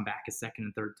snowboarders to come back a second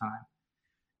and third time.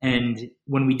 And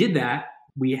when we did that,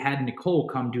 we had Nicole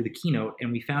come do the keynote,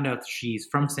 and we found out she's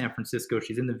from San Francisco.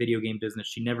 She's in the video game business.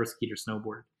 She never skied or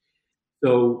snowboarded.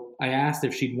 So I asked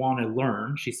if she'd want to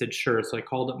learn. She said, sure. So I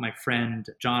called up my friend,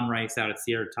 John Rice, out at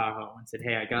Sierra Tahoe and said,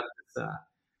 hey, I got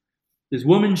this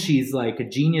woman. She's like a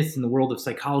genius in the world of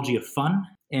psychology of fun,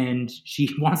 and she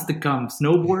wants to come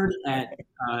snowboard at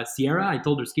Sierra. I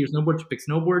told her ski or snowboard. She picked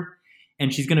snowboard,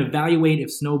 and she's going to evaluate if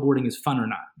snowboarding is fun or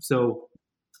not. So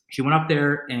she went up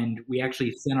there, and we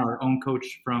actually sent our own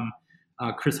coach from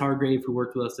Chris Hargrave, who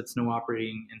worked with us at Snow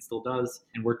Operating and still does,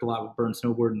 and worked a lot with Burn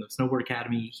Snowboard and the Snowboard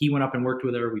Academy. He went up and worked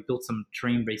with her. We built some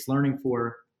terrain-based learning for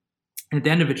her. And at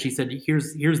the end of it, she said,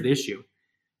 here's the issue.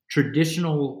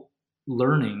 Traditional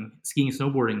learning, skiing and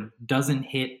snowboarding, doesn't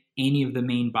hit any of the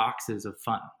main boxes of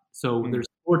fun. So there's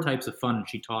 4 types of fun, and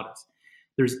she taught us.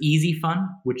 There's easy fun,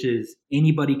 which is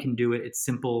anybody can do it. It's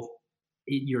simple.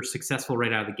 You're successful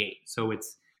right out of the gate. So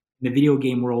it's, in the video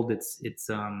game world, it's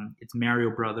Mario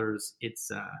Brothers,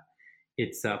 it's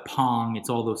Pong, it's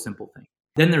all those simple things.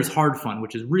 Then there's hard fun,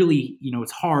 which is really,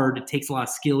 it's hard. It takes a lot of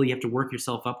skill. You have to work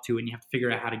yourself up to it, and you have to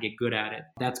figure out how to get good at it.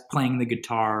 That's playing the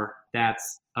guitar.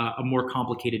 That's a more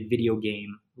complicated video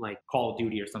game like Call of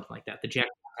Duty or something like that you have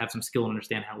to have some skill and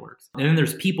understand how it works. And then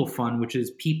there's people fun, which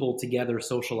is people together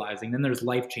socializing. Then there's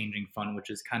life-changing fun, which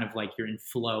is kind of like you're in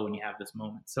flow and you have this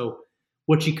moment. So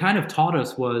what she kind of taught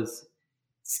us was,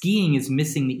 skiing is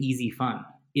missing the easy fun.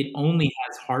 It only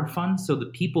has hard fun. So the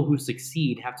people who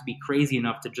succeed have to be crazy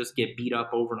enough to just get beat up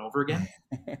over and over again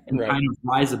and right. kind of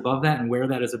rise above that and wear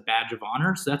that as a badge of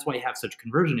honor. So that's why you have such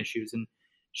conversion issues. And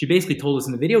she basically told us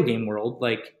in the video game world,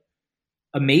 like,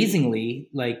 amazingly,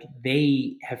 like,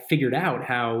 they have figured out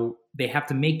how they have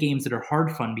to make games that are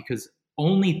hard fun, because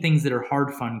only things that are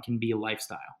hard fun can be a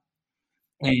lifestyle.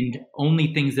 And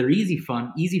only things that are easy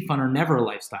fun are never a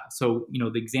lifestyle. So,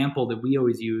 the example that we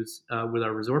always use with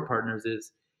our resort partners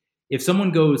is, if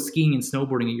someone goes skiing and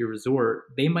snowboarding at your resort,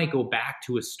 they might go back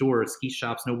to a store, a ski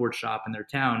shop, snowboard shop in their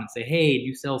town and say, hey, do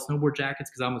you sell snowboard jackets?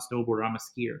 Because I'm a snowboarder, I'm a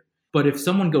skier. But if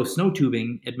someone goes snow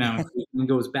tubing at Mountain Creek and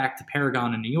goes back to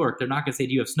Paragon in New York, they're not going to say,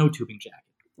 do you have snow tubing jacket?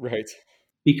 Right.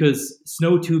 Because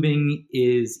snow tubing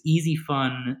is easy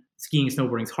fun, skiing and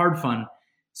snowboarding is hard fun.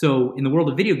 So in the world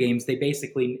of video games, they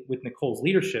basically, with Nicole's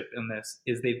leadership in this,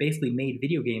 is they basically made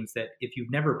video games that if you've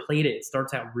never played it, it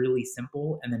starts out really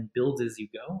simple and then builds as you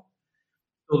go.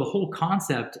 So the whole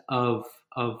concept of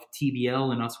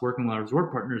TBL and us working with our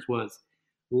resort partners was,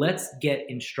 let's get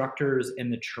instructors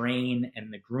and the terrain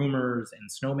and the groomers and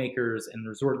snowmakers and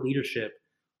resort leadership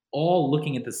all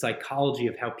looking at the psychology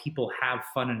of how people have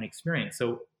fun and experience.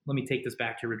 So let me take this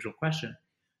back to your original question.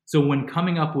 So when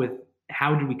coming up with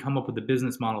how did we come up with the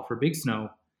business model for Big Snow,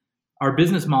 our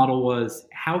business model was,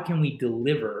 how can we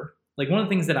deliver? Like, one of the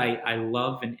things that I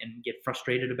love and get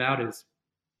frustrated about is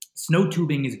snow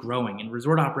tubing is growing, and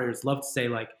resort operators love to say,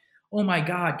 like, oh my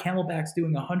God, Camelback's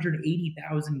doing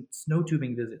 180,000 snow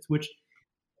tubing visits, which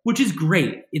is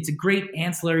great. It's a great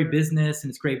ancillary business and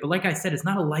it's great. But like I said, it's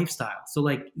not a lifestyle. So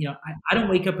like, I don't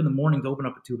wake up in the morning to open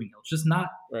up a tubing hill. It's just not,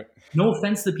 right. No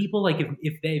offense to people. Like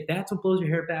if that's what blows your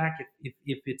hair back,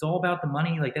 if it's all about the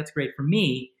money, like that's great. For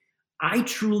me, I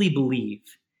truly believe,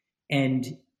 and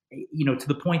to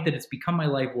the point that it's become my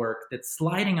life work, that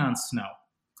sliding on snow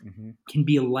can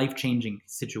be a life-changing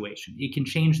situation. It can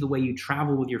change the way you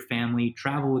travel with your family,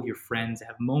 travel with your friends,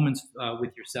 have moments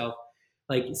with yourself.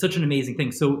 Like, such an amazing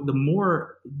thing. So the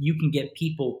more you can get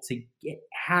people to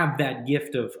have that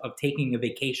gift of taking a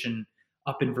vacation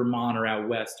up in Vermont or out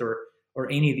west or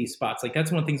any of these spots, like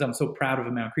that's one of the things I'm so proud of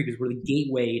in Mountain Creek, is we're the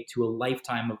gateway to a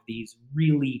lifetime of these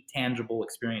really tangible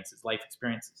experiences, life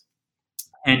experiences.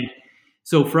 And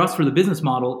so for us, for the business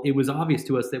model, it was obvious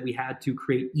to us that we had to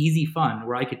create easy fun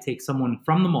where I could take someone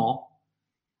from the mall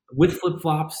with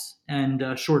flip-flops and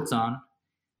shorts on,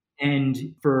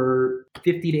 and for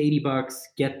 $50 to $80,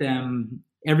 get them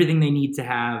everything they need to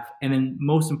have. And then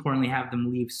most importantly, have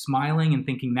them leave smiling and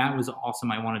thinking, that was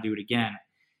awesome, I want to do it again.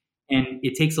 And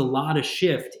it takes a lot of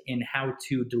shift in how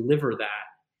to deliver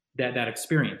that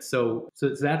experience. So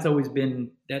that's always been,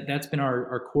 that's been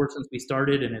our core since we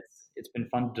started. And it's been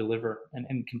fun to deliver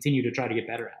and continue to try to get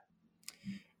better at.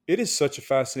 It is such a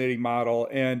fascinating model.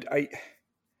 And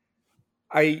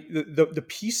the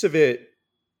piece of it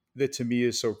that to me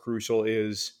is so crucial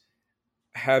is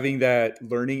having that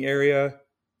learning area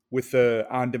with the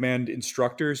on-demand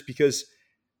instructors, because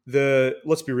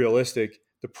let's be realistic,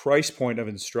 the price point of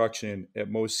instruction at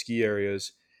most ski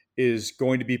areas is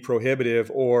going to be prohibitive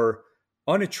or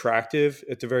unattractive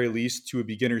at the very least to a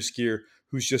beginner skier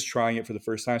who's just trying it for the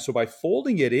first time. So by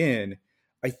folding it in,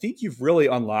 I think you've really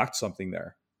unlocked something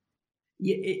there.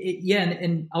 Yeah,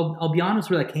 and I'll be honest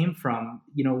where that came from.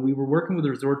 We were working with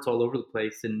resorts all over the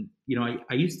place, and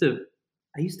I used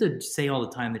to say all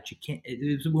the time that you can't.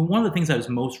 It was one of the things I was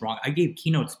most wrong. I gave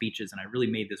keynote speeches, and I really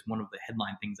made this one of the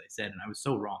headline things I said, and I was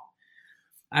so wrong.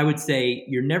 I would say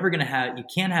you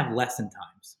can't have lesson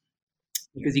times,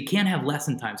 because you can't have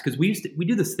lesson times, because we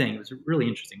do this thing. It was really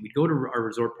interesting. We'd go to our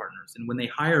resort partners, and when they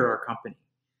hire our company,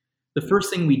 the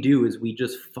first thing we do is we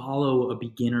just follow a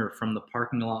beginner from the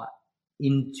parking lot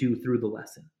through the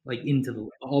lesson,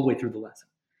 all the way through the lesson.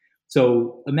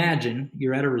 So imagine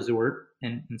you're at a resort,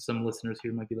 and some listeners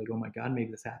here might be like, oh my God, maybe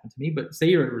this happened to me. But say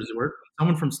you're at a resort,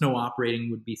 someone from snow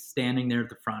operating would be standing there at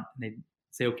the front, and they'd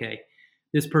say, okay,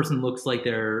 this person looks like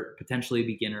they're potentially a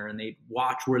beginner, and they'd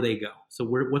watch where they go. So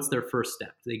what's their first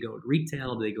step? Do they go to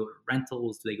retail? Do they go to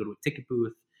rentals? Do they go to a ticket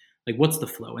booth? Like, what's the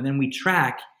flow? And then we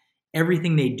track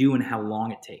everything they do and how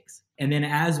long it takes. And then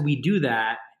as we do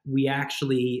that, we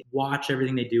actually watch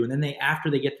everything they do. And then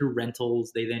after they get through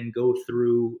rentals, they then go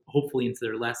through, hopefully, into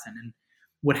their lesson. And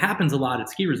what happens a lot at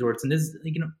ski resorts, and this,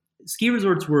 ski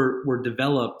resorts were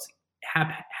developed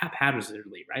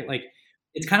haphazardly, right? Like,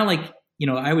 it's kind of like,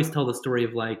 I always tell the story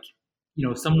of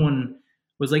someone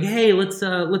was like, hey, let's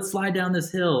slide down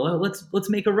this hill. Oh, let's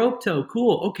make a rope tow.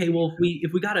 Cool. Okay. Well,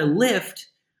 if we got a lift,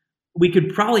 we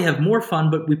could probably have more fun,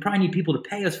 but we probably need people to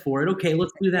pay us for it. Okay,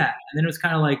 let's do that. And then it was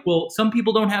kind of like, well, some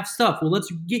people don't have stuff. Well,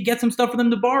 let's get some stuff for them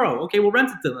to borrow. Okay, we'll rent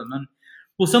it to them. And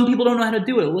well, some people don't know how to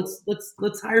do it.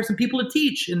 Let's hire some people to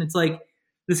teach. And it's like,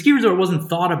 the ski resort wasn't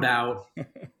thought about,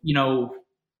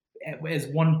 as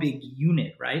one big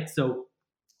unit, right? So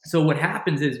what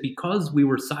happens is, because we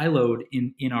were siloed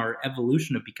in our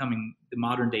evolution of becoming the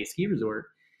modern day ski resort,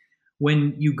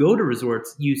 when you go to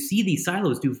resorts, you see these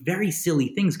silos do very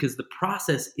silly things because the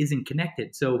process isn't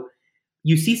connected. So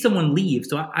you see someone leave.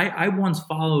 So I once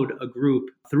followed a group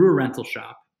through a rental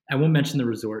shop. I won't mention the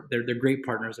resort. They're great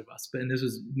partners of us, and this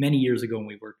was many years ago when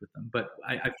we worked with them. But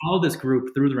I followed this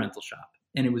group through the rental shop,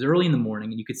 and it was early in the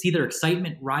morning, and you could see their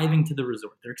excitement arriving to the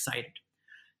resort. They're excited.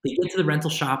 They get to the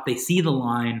rental shop. They see the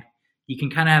line. You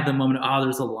can kind of have the moment,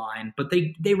 there's a line, but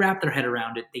they wrap their head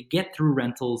around it. They get through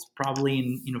rentals probably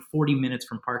in 40 minutes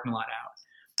from parking lot out.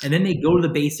 And then they go to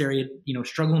the base area,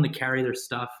 struggling to carry their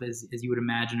stuff as you would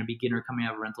imagine a beginner coming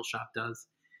out of a rental shop does.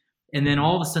 And then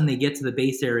all of a sudden they get to the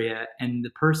base area and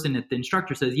the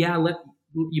instructor says, yeah,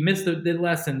 you missed the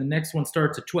lesson. The next one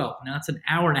starts at 12. Now it's an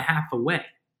hour and a half away.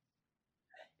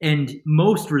 And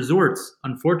most resorts,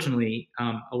 unfortunately,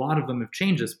 a lot of them have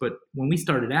changed this. But when we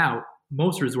started out,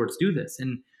 most resorts do this.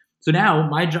 And so now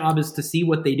my job is to see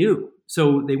what they do.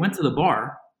 So they went to the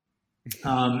bar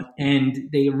and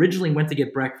they originally went to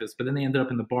get breakfast, but then they ended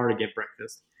up in the bar to get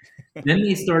breakfast. Then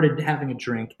they started having a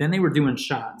drink. Then they were doing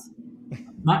shots.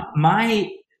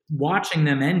 My watching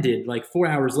them ended like 4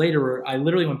 hours later, where I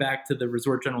literally went back to the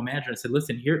resort general manager and said,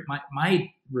 listen, here,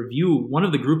 my review, one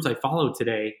of the groups I followed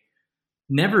today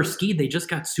never skied. They just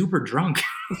got super drunk.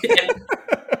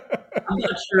 I'm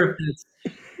not sure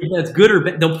if that's good or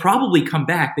bad. They'll probably come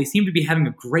back. They seem to be having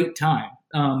a great time.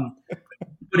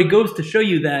 But it goes to show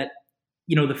you that,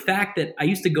 the fact that I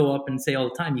used to go up and say all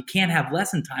the time, you can't have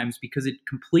lesson times because it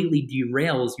completely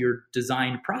derails your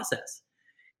design process.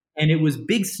 And it was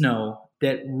Big Snow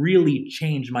that really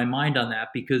changed my mind on that,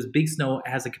 because Big Snow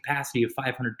has a capacity of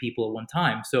 500 people at one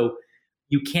time. So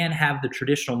you can't have the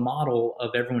traditional model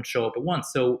of everyone show up at once.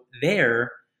 So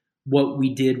there, what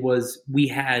we did was we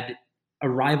had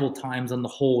arrival times on the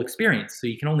whole experience. So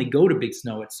you can only go to Big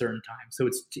Snow at certain times. So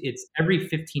it's every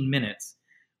 15 minutes,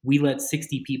 we let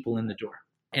 60 people in the door.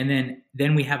 And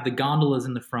then we have the gondolas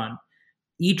in the front.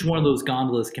 Each one of those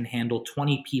gondolas can handle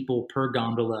 20 people per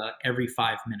gondola every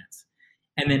 5 minutes.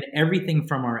 And then everything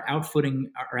from our outfitting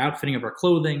of our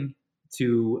clothing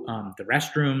to the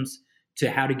restrooms to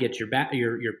how to get your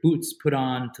boots put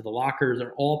on to the lockers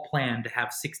are all planned to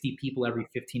have 60 people every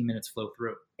 15 minutes flow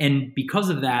through. And because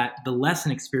of that, the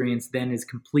lesson experience then is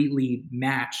completely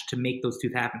matched to make those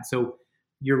two happen. So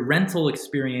your rental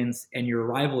experience and your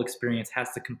arrival experience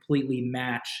has to completely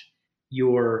match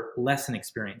your lesson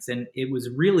experience. And it was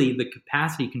really the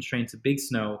capacity constraints of Big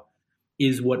Snow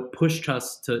is what pushed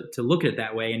us to look at it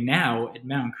that way. And now at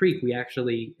Mountain Creek, we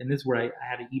actually, and this is where I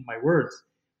had to eat my words,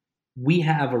 we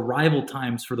have arrival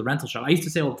times for the rental shop. I used to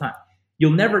say all the time, you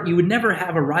would never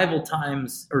have arrival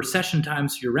times or session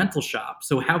times for your rental shop.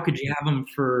 So how could you have them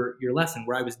for your lesson?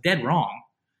 Where I was dead wrong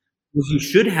was you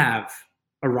should have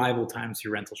arrival times for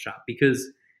your rental shop,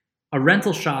 because a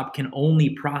rental shop can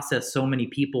only process so many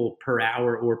people per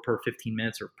hour or per 15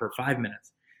 minutes or per 5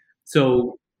 minutes.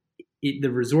 So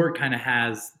the resort kind of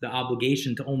has the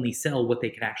obligation to only sell what they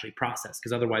can actually process,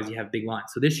 because otherwise you have big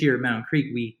lines. So this year at Mountain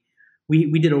Creek, we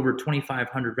did over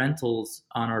 2,500 rentals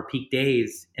on our peak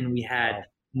days, and we had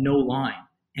no line.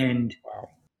 And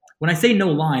when I say no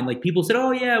line, like people said, oh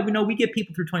yeah, we get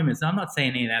people through 20 minutes. Now, I'm not saying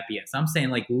any of that BS. I'm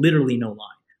saying like literally no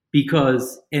line.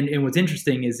 Because, and what's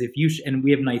interesting is and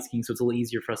we have night skiing, so it's a little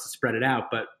easier for us to spread it out.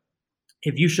 But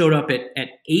if you showed up at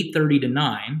 8:30 to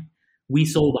 9, we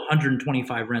sold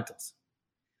 125 rentals.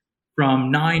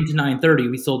 From 9 to 9:30,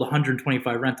 we sold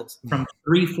 125 rentals. From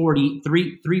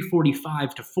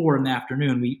 3:45 to 4 in the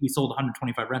afternoon, we sold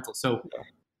 125 rentals. So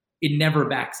it never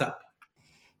backs up.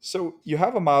 So you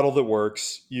have a model that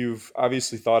works. You've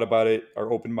obviously thought about it,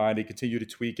 are open-minded, continue to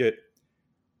tweak it.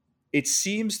 It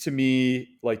seems to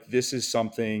me like this is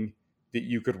something that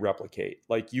you could replicate.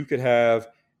 Like you could have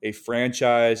a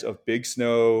franchise of Big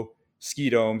Snow ski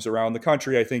domes around the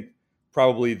country. I think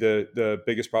probably the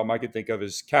biggest problem I could think of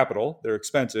is capital. They're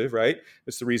expensive, right?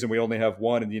 That's the reason we only have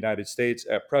one in the United States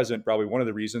at present, probably one of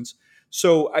the reasons.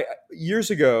 So years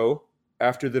ago,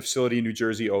 after the facility in New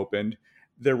Jersey opened,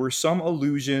 there were some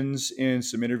allusions in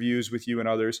some interviews with you and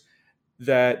others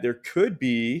that there could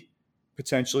be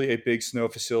potentially a Big Snow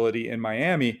facility in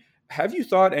Miami. Have you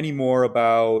thought any more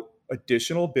about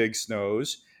additional Big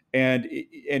Snows? And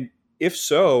if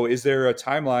so, is there a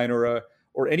timeline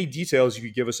or any details you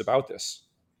could give us about this?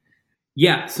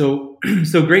 Yeah, so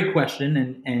great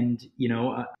question, and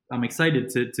I'm excited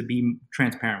to be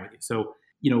transparent with you. So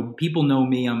people know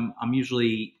me. I'm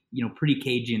usually pretty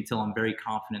cagey until I'm very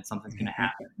confident something's going to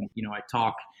happen. I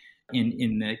talk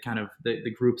in the kind of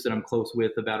the groups that I'm close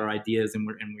with about our ideas, and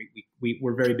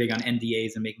we're very big on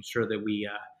NDAs and making sure that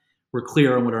we're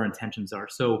clear on what our intentions are.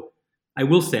 So I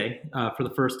will say for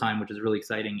the first time, which is really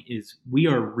exciting, is we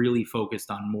are really focused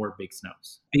on more Big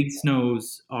Snows. Big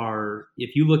Snows are,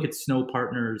 if you look at Snow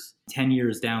Partners 10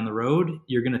 years down the road,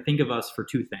 you're going to think of us for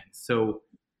two things. So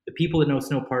the people that know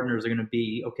Snow Partners are going to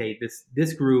be, okay,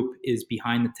 this group is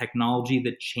behind the technology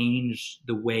that changed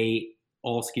the way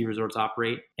all ski resorts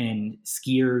operate and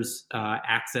skiers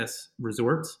access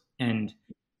resorts. And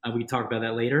we can talk about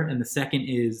that later. And the second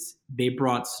is they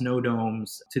brought snow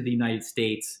domes to the United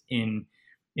States in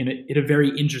a very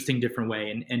interesting, different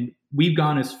way. And we've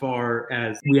gone as far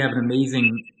as we have an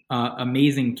amazing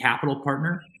amazing capital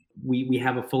partner. We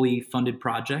have a fully funded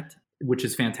project, which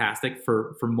is fantastic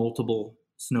for multiple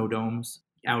snow domes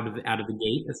out of the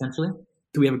gate, essentially.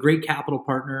 So we have a great capital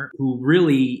partner who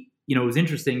really, is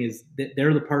interesting is that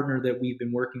they're the partner that we've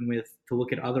been working with to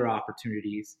look at other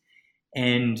opportunities.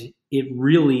 And it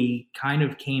really kind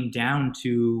of came down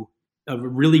to a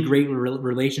really great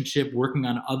relationship, working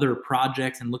on other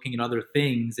projects and looking at other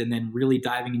things, and then really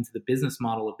diving into the business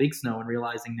model of Big Snow and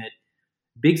realizing that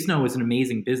Big Snow is an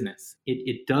amazing business.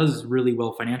 It does really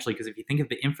well financially because if you think of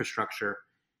the infrastructure,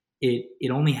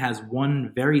 it only has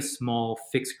one very small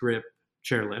fixed grip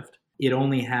chairlift. It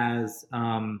only has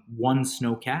one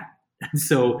snowcat.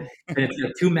 So it's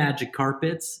got two magic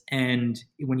carpets. And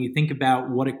when you think about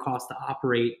what it costs to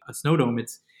operate a snow dome,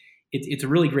 it's a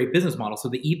really great business model. So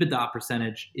the EBITDA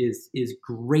percentage is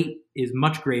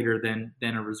much greater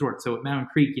than a resort. So at Mountain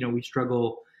Creek, we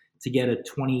struggle to get a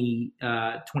 28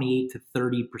 to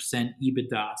 30%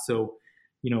 EBITDA. So,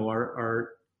 our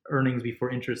earnings before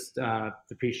interest,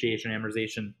 depreciation,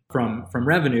 amortization from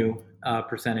revenue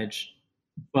percentage.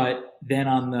 But then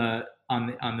on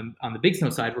the Big Snow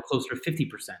side, we're closer to 50%.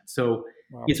 So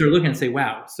wow. You start looking and say,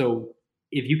 wow. So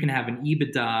if you can have an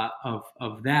EBITDA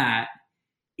of that,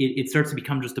 it starts to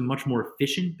become just a much more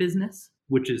efficient business,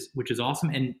 which is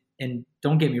awesome. And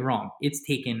don't get me wrong, it's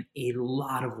taken a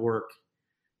lot of work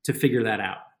to figure that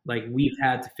out. Like we've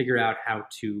had to figure out how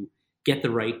to get the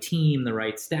right team, the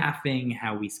right staffing,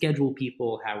 how we schedule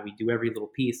people, how we do every little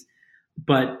piece.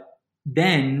 But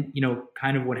then,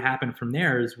 kind of what happened from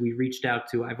there is we reached out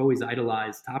to, I've always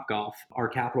idolized Topgolf. Our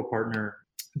capital partner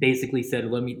basically said,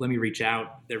 let me reach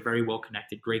out. They're very well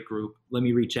connected, great group. Let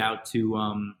me reach out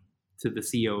to the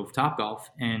CEO of Topgolf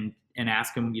and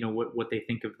ask them, what they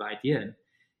think of the idea.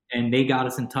 And they got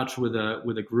us in touch with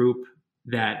a group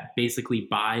that basically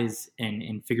buys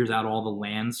and figures out all the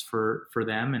lands for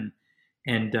them.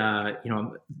 And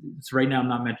so right now I'm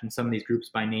not mentioning some of these groups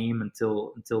by name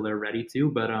until they're ready to,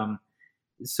 but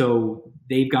so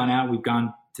they've gone out, we've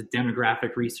gone to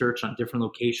demographic research on different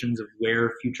locations of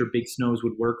where future Big Snows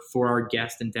would work for our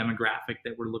guest and demographic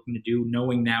that we're looking to do,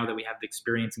 knowing now that we have the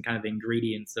experience and kind of the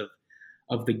ingredients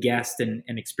of the guest and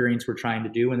experience we're trying to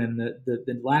do. And then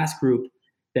the last group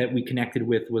that we connected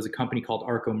with was a company called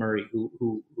Arco Murray,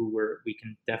 who we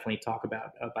can definitely talk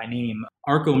about by name.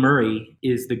 Arco Murray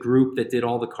is the group that did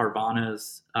all the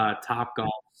Carvanas,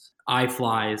 Topgolfs,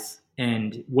 iFlies,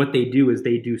 and what they do is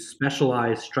they do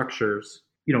specialized structures,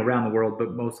 around the world,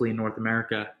 but mostly in North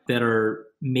America, that are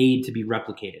made to be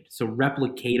replicated. So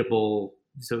replicatable.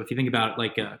 So if you think about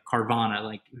like a Carvana,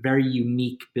 like very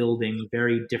unique building,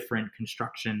 very different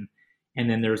construction, and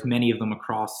then there's many of them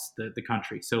across the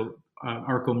country. So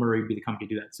Arco Murray would be the company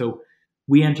to do that. So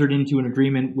we entered into an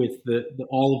agreement with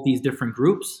all of these different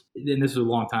groups. And this was a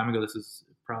long time ago. This is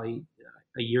probably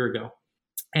a year ago.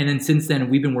 And then since then,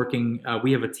 we've been working.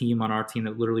 We have a team on our team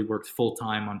that literally works full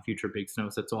time on future Big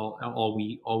Snows. That's all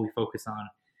we focus on.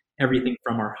 Everything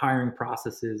from our hiring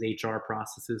processes, HR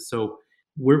processes. So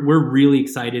we're really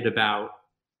excited about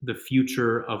the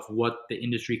future of what the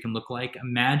industry can look like.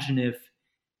 Imagine if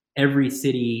every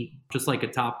city, just like a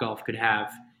Topgolf, could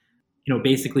have,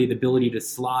 basically the ability to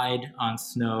slide on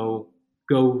snow,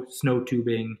 go snow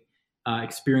tubing,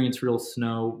 experience real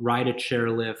snow, ride a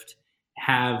chairlift,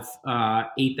 have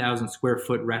 8,000 square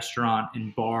foot restaurant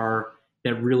and bar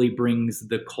that really brings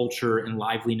the culture and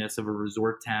liveliness of a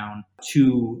resort town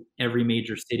to every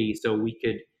major city. So we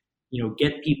could,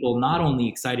 get people not only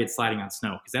excited sliding on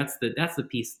snow, because that's the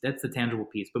piece, that's the tangible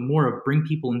piece, but more of bring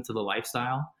people into the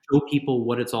lifestyle, show people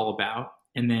what it's all about,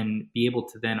 and then be able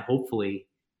to then hopefully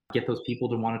get those people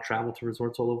to want to travel to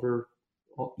resorts all over,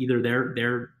 either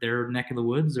their neck of the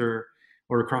woods or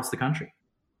across the country.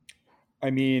 I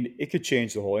mean, it could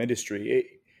change the whole industry.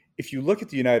 If you look at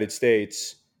the United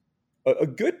States, a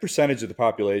good percentage of the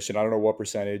population, I don't know what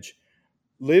percentage,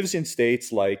 lives in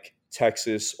states like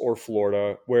Texas or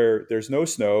Florida where there's no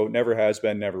snow, never has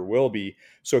been, never will be.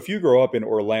 So if you grow up in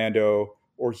Orlando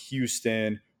or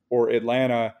Houston or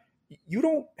Atlanta, you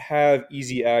don't have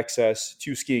easy access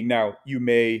to skiing. Now, you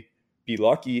may be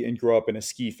lucky and grow up in a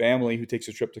ski family who takes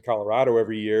a trip to Colorado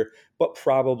every year, but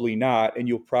probably not, and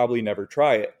you'll probably never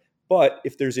try it. But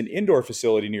if there's an indoor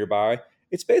facility nearby,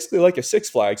 it's basically like a Six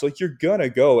Flags. Like you're going to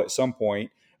go at some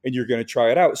point and you're going to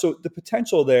try it out. So the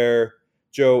potential there,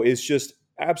 Joe, is just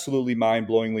absolutely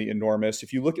mind-blowingly enormous.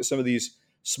 If you look at some of these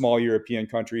small European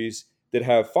countries that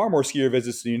have far more skier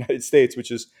visits to the United States,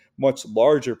 which is much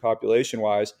larger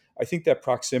population-wise, I think that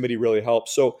proximity really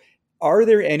helps. So are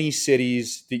there any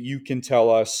cities that you can tell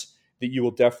us that you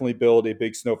will definitely build a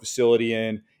Big Snow facility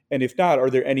in? And if not, are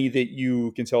there any that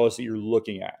you can tell us that you're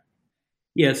looking at?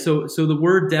 Yeah, so the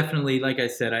word definitely, like I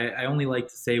said, I only like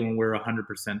to say when we're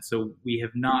 100%. So we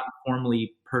have not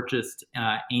formally purchased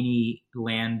any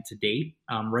land to date.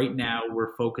 Right now,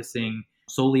 we're focusing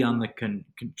solely on the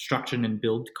construction and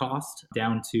build cost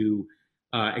down to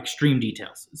extreme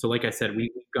details. So, like I said, we've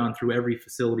gone through every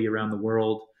facility around the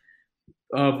world.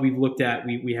 We've looked at,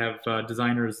 we have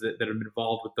designers that have been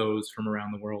involved with those from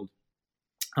around the world.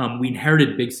 We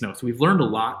inherited Big Snow, so we've learned a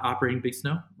lot operating Big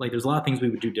Snow. Like, there's a lot of things we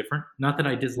would do different. Not that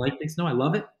I dislike Big Snow, I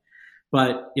love it,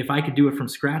 but if I could do it from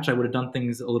scratch, I would have done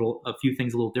a few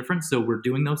things a little different. So we're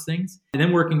doing those things, and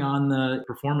then working on the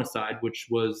performance side, which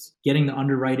was getting the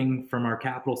underwriting from our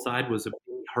capital side, was a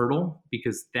big hurdle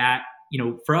because that,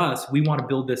 for us, we want to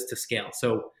build this to scale.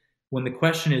 So when the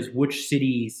question is which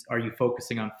cities are you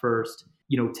focusing on first,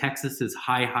 Texas is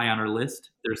high on our list.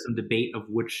 There's some debate of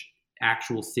which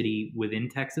actual city within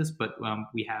Texas, but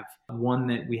we have one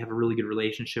that we have a really good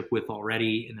relationship with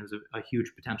already, and there's a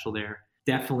huge potential there.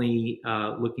 Definitely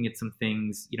looking at some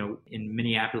things, in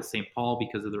Minneapolis, St. Paul,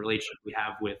 because of the relationship we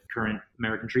have with current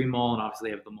American Dream Mall, and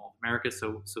obviously they have the Mall of America.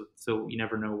 So you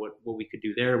never know what we could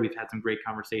do there. We've had some great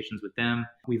conversations with them.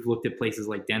 We've looked at places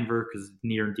like Denver because it's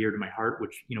near and dear to my heart.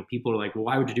 Which people are like, well,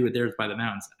 why would you do it there? It's by the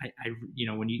mountains.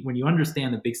 When you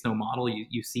understand the Big Snow model,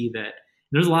 you see that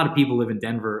there's a lot of people live in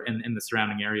Denver and the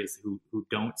surrounding areas who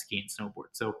don't ski and snowboard.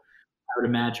 So I would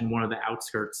imagine one of the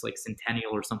outskirts, like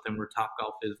Centennial or something where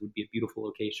Topgolf is, would be a beautiful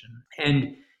location.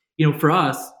 And, for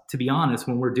us, to be honest,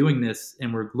 when we're doing this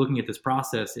and we're looking at this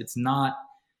process, it's not,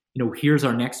 here's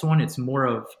our next one. It's more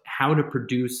of how to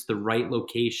produce the right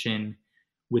location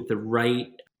with the right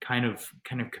kind of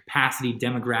capacity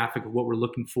demographic of what we're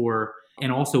looking for, and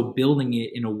also building it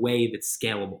in a way that's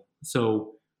scalable.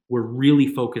 So we're really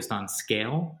focused on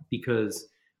scale because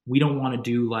we don't want to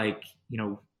do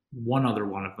one other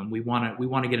one of them. We want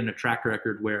to get in a track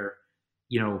record where,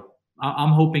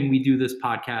 I'm hoping we do this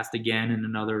podcast again in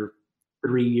another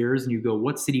 3 years and you go,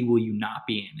 what city will you not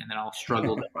be in? And then I'll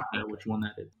struggle to find out which one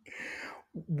that is.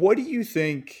 What do you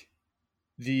think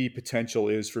the potential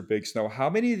is for Big Snow? How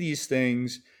many of these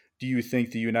things do you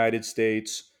think the United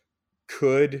States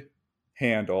could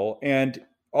handle? And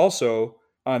also,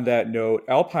 on that note,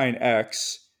 Alpine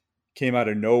X came out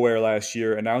of nowhere last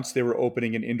year, announced they were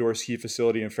opening an indoor ski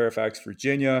facility in Fairfax,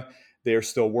 Virginia. They are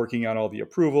still working on all the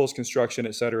approvals, construction,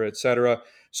 et cetera, et cetera.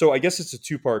 So I guess it's a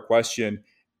two-part question.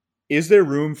 Is there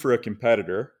room for a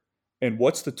competitor? And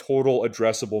what's the total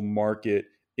addressable market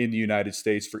in the United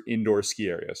States for indoor ski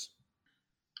areas?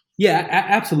 Yeah,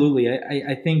 absolutely.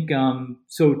 I think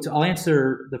I'll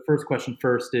answer the first question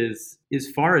first. Is as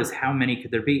far as how many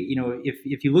could there be?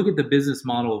 If you look at the business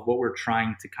model of what we're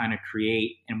trying to kind of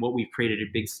create and what we've created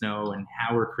at Big Snow and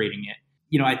how we're creating it,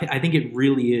 I think it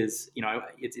really is.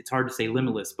 It's hard to say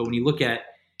limitless, but when you look at,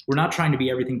 we're not trying to be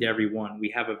everything to everyone.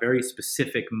 We have a very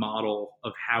specific model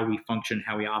of how we function,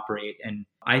 how we operate, and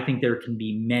I think there can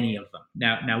be many of them.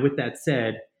 Now, with that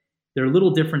said, they're a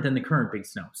little different than the current Big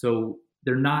Snow. So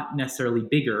they're not necessarily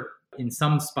bigger. In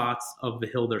some spots of the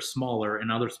hill, they're smaller. In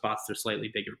other spots, they're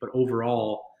slightly bigger. But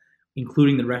overall,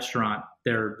 including the restaurant,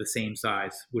 they're the same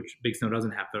size, which Big Snow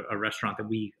doesn't have a restaurant that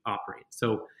we operate.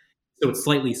 So it's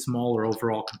slightly smaller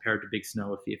overall compared to Big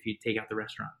Snow if you take out the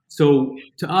restaurant. So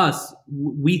to us,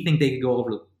 we think they could go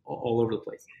all over the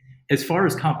place. As far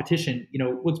as competition,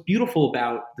 what's beautiful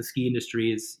about the ski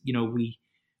industry is,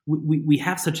 we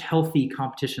have such healthy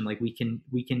competition. Like we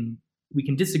can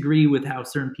disagree with how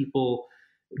certain people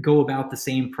go about the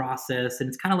same process. And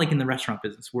it's kind of like in the restaurant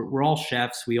business. We're all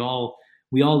chefs. We all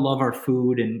love our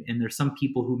food. And there's some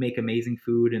people who make amazing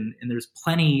food. And there's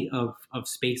plenty of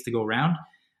space to go around.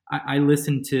 I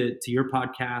listened to your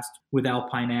podcast with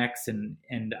Alpine X, and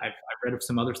I've read of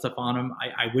some other stuff on them.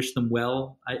 I wish them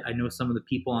well. I know some of the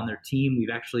people on their team. We've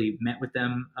actually met with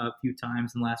them a few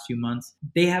times in the last few months.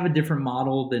 They have a different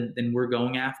model than we're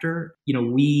going after.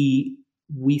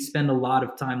 We spend a lot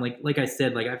of time, like I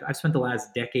said, I've spent the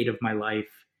last decade of my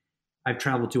life. I've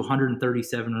traveled to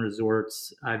 137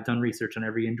 resorts. I've done research on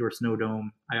every indoor snow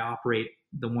dome. I operate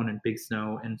the one in Big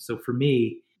Snow. And so for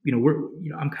me,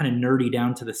 I'm kind of nerdy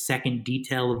down to the second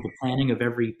detail of the planning of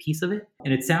every piece of it.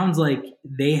 And it sounds like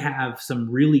they have some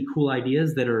really cool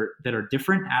ideas that are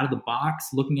different, out of the box,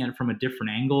 looking at it from a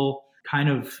different angle, kind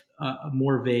of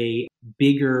more of a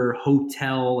bigger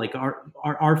hotel. Like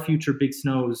our future Big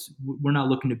Snows, we're not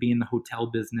looking to be in the hotel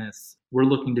business. We're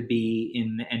looking to be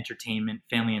in the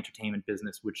family entertainment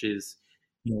business, which is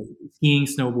skiing,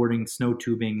 snowboarding, snow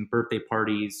tubing, birthday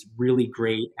parties, really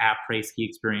great après ski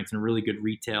experience, and really good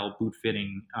retail, boot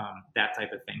fitting, that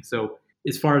type of thing. So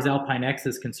as far as Alpine X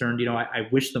is concerned, I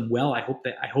wish them well. I hope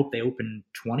they open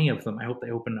 20 of them. I hope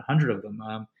they open 100 of them.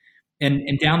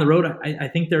 And down the road, I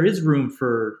think there is room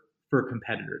for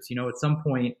competitors. At some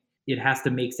point, it has to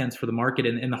make sense for the market,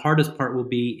 and the hardest part will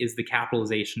be is the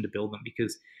capitalization to build them,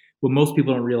 because what most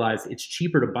people don't realize, it's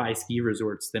cheaper to buy ski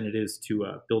resorts than it is to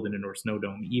build an indoor snow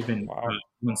dome, even Wow.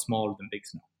 one smaller than Big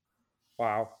Snow.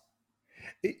 Wow.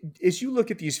 As you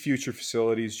look at these future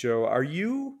facilities, Joe, are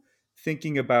you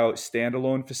thinking about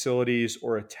standalone facilities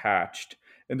or attached?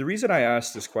 And the reason I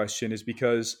ask this question is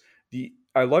because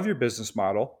I love your business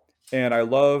model and I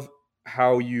love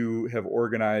how you have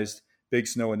organized Big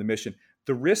Snow and the mission.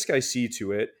 The risk I see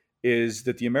to it is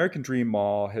that the American Dream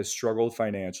Mall has struggled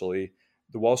financially.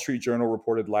 The Wall Street Journal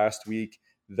reported last week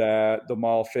that the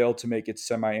mall failed to make its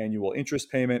semi-annual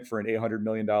interest payment for an $800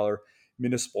 million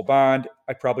municipal bond.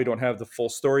 I probably don't have the full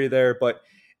story there, but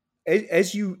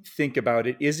as you think about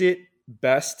it, is it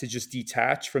best to just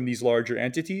detach from these larger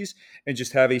entities and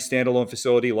just have a standalone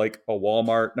facility like a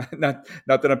Walmart? Not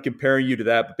that I'm comparing you to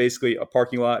that, but basically a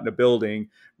parking lot and a building,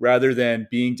 rather than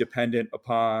being dependent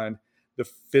upon the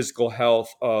physical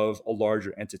health of a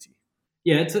larger entity?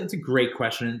 Yeah, it's a great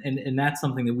question, and that's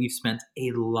something that we've spent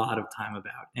a lot of time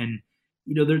about. And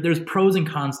there's pros and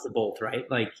cons to both, right?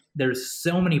 Like there's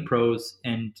so many pros,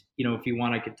 and if you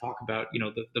want, I could talk about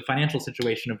the financial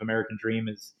situation of American Dream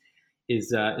is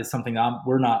something that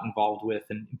we're not involved with.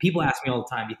 And people ask me all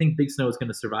the time, do you think Big Snow is going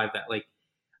to survive that? Like,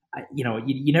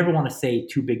 you never want to say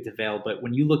too big to fail, but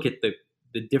when you look at the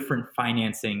different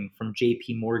financing from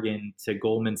JP Morgan to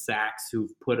Goldman Sachs,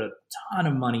 who've put a ton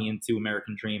of money into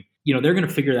American Dream, they're going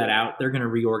to figure that out. They're going to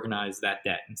reorganize that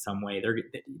debt in some way.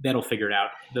 That'll figure it out.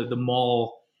 The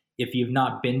mall, if you've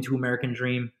not been to American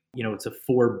Dream, it's a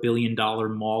 $4 billion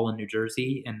mall in New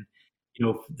Jersey. And,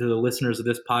 to the listeners of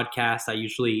this podcast, I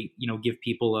usually, give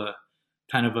people a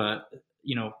kind of a,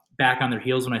 back on their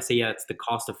heels when I say, yeah, it's the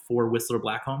cost of 4 Whistler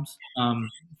Black homes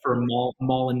for a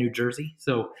mall in New Jersey.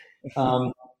 So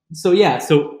yeah,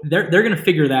 so they're going to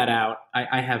figure that out.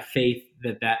 I have faith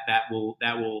that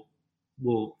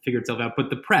will figure itself out. But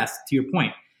the press, to your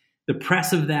point, the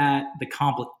press of that, the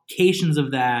complications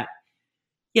of that,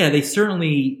 yeah, they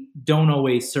certainly don't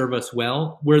always serve us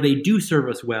well. Where they do serve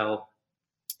us well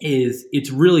is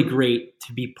it's really great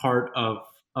to be part of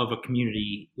a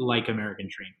community like American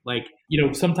Dream. Like,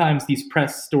 sometimes these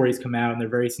press stories come out and they're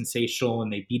very sensational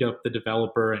and they beat up the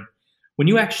developer. And when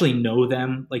you actually know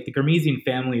them, like the Garmezian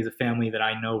family is a family that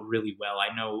I know really well.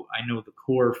 I know the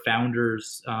core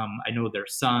founders. I know their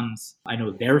sons. I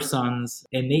know their sons,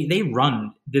 and they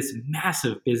run this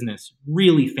massive business,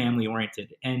 really family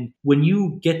oriented. And when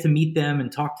you get to meet them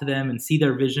and talk to them and see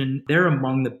their vision, they're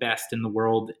among the best in the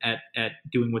world at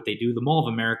doing what they do. The Mall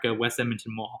of America, West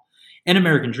Edmonton Mall, and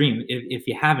American Dream, if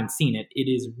you haven't seen it, it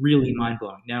is really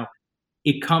mind-blowing. Now,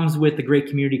 it comes with a great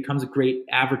community, it comes with great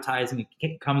advertising,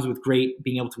 it comes with great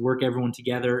being able to work everyone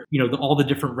together. All the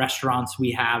different restaurants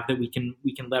we have that we can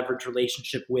leverage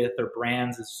relationship with, or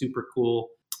brands, is super cool.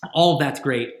 All of that's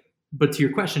great. But to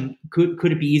your question,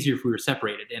 could it be easier if we were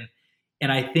separated?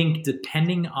 And I think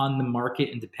depending on the market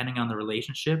and depending on the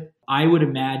relationship, I would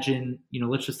imagine,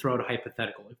 let's just throw out a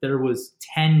hypothetical. If there was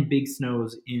 10 Big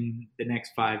Snows in the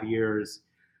next 5 years,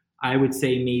 I would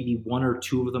say maybe 1 or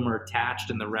 2 of them are attached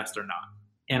and the rest are not.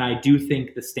 And I do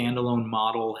think the standalone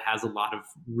model has a lot of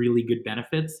really good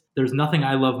benefits. There's nothing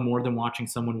I love more than watching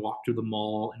someone walk through the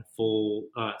mall in full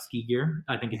ski gear.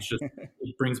 I think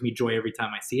it brings me joy every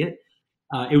time I see it.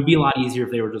 It would be a lot easier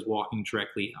if they were just walking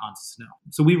directly onto snow.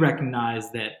 So we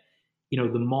recognize that,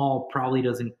 the mall probably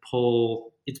doesn't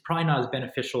pull. It's probably not as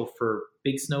beneficial for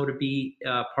Big Snow to be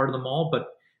part of the mall, but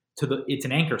it's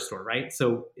an anchor store, right?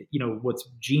 So, what's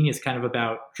genius kind of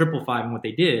about 555 and what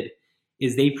they did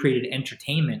is they created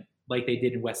entertainment like they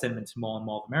did in West Edmonton Mall and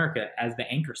Mall of America as the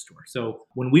anchor store. So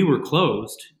when we were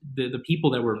closed, the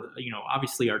people that were,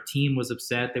 obviously our team was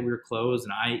upset that we were closed,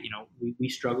 and we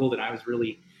struggled, and I was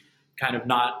really kind of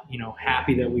not,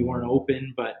 happy that we weren't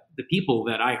open. But the people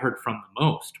that I heard from the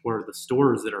most were the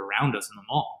stores that are around us in the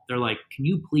mall. They're like, can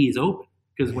you please open?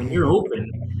 Because when you're open,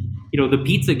 the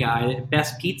pizza guy,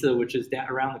 Best Pizza, which is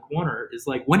around the corner, is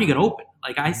like, when are you going to open?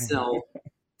 Like, I sell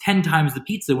 10 times the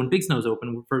pizza when Big Snow's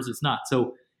open versus not.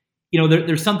 So,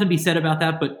 there's something to be said about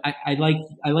that, but I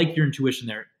like your intuition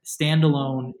there.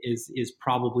 Standalone is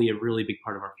probably a really big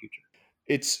part of our future.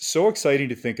 It's so exciting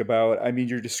to think about. I mean,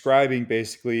 you're describing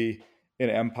basically an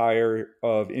empire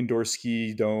of indoor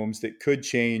ski domes that could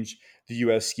change the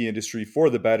U.S. ski industry for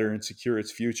the better and secure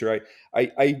its future.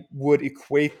 I would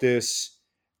equate this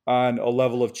on a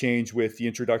level of change with the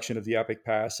introduction of the Epic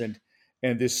Pass and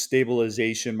this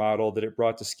stabilization model that it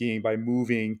brought to skiing by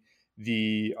moving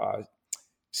the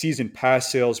season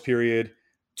pass sales period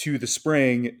to the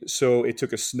spring. So it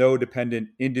took a snow dependent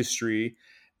industry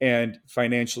and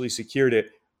financially secured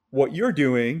it. What you're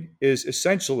doing is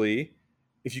essentially,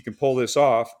 if you can pull this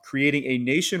off, creating a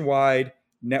nationwide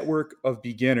network of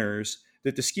beginners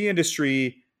that the ski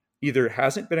industry either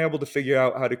hasn't been able to figure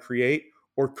out how to create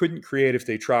or couldn't create if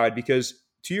they tried. Because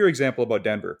to your example about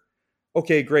Denver,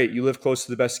 okay, great, you live close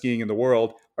to the best skiing in the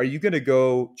world. Are you going to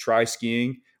go try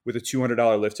skiing with a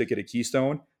 $200 lift ticket at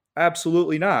Keystone?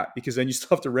 Absolutely not, because then you still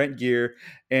have to rent gear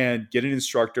and get an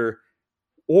instructor.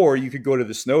 Or you could go to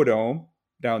the Snow Dome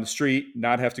down the street,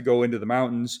 not have to go into the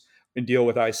mountains and deal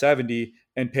with I-70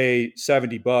 and pay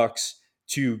 $70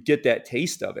 to get that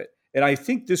taste of it. And I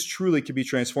think this truly could be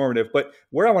transformative. But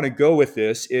where I want to go with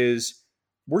this is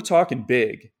we're talking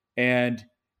big. And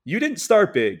you didn't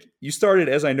start big. You started,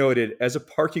 as I noted, as a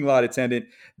parking lot attendant.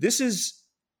 This is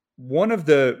one of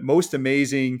the most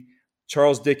amazing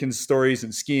Charles Dickens stories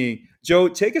in skiing. Joe,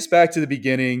 take us back to the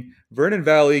beginning. Vernon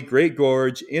Valley, Great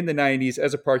Gorge in the 90s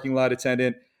as a parking lot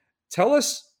attendant. Tell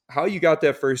us how you got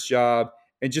that first job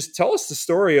and just tell us the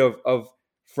story of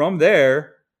from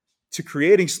there to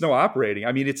creating Snow Operating.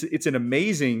 I mean, it's an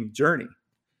amazing journey.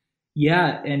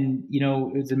 Yeah, and it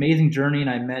was an amazing journey, and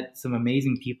I met some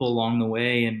amazing people along the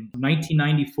way. In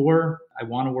 1994, I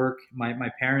want to work. My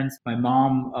parents, my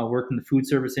mom worked in the food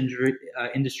service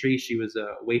industry. She was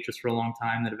a waitress for a long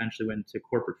time that eventually went to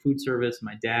corporate food service.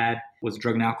 My dad was a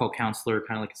drug and alcohol counselor,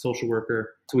 kind of like a social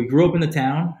worker. So we grew up in the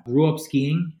town, grew up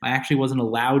skiing. I actually wasn't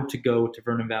allowed to go to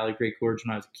Vernon Valley, Great Gorge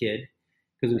when I was a kid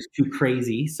because it was too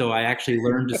crazy. So I actually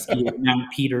learned to ski at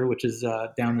Mount Peter, which is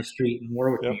down the street in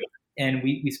Warwick, New York. And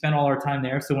we spent all our time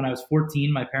there. So when I was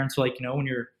 14, my parents were like,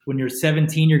 when you're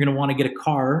 17, you're going to want to get a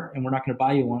car and we're not going to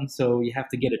buy you one. So you have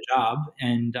to get a job.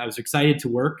 And I was excited to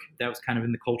work. That was kind of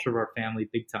in the culture of our family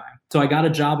big time. So I got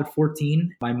a job at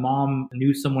 14. My mom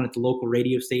knew someone at the local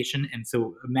radio station. And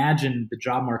so imagine the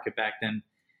job market back then.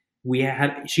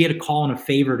 She had to call in a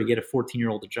favor to get a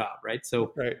 14-year-old a job, right?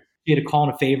 So right. She had to call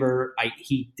in a favor.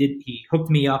 He hooked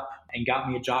me up and got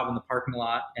me a job in the parking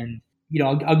lot. And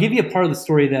I'll give you a part of the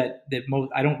story that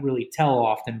most I don't really tell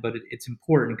often, but it's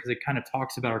important because it kind of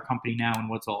talks about our company now and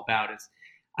what it's all about. Is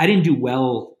I didn't do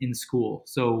well in school,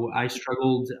 so I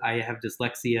struggled. I have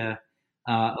dyslexia,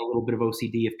 a little bit of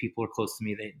OCD. If people are close to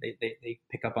me, they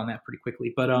pick up on that pretty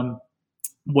quickly.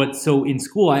 But so in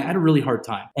school, I had a really hard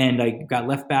time, and I got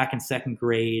left back in second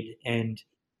grade, and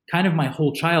kind of my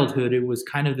whole childhood, it was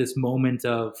kind of this moment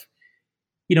of,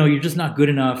 you're just not good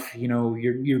enough.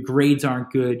 Your grades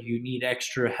aren't good. You need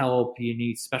extra help. You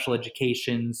need special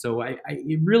education. So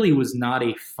it really was not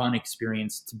a fun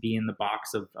experience to be in the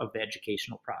box of the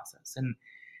educational process. And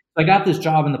I got this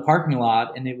job in the parking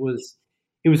lot, and it was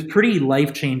pretty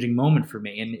life-changing moment for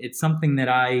me. And it's something that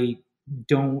I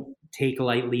don't take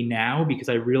lightly now because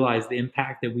I realize the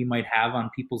impact that we might have on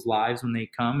people's lives when they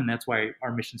come. And that's why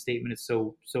our mission statement is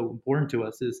so important to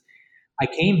us. Is I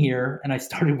came here and I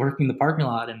started working the parking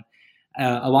lot, and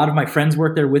a lot of my friends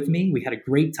worked there with me. We had a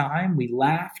great time. We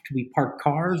laughed. We parked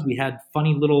cars. We had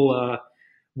funny little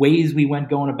ways we went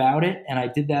going about it. And I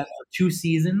did that for 2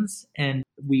 seasons. And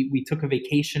we took a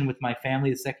vacation with my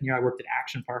family. The second year I worked at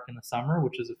Action Park in the summer,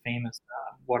 which is a famous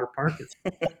water park. It's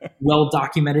well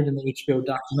documented in the HBO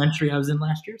documentary I was in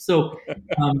last year. So,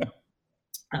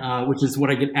 which is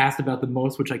what I get asked about the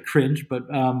most, which I cringe, but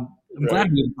I'm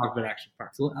glad we didn't talk about Action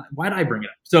Park. So why did I bring it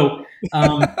up? So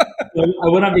I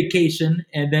went on vacation,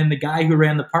 and then the guy who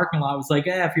ran the parking lot was like,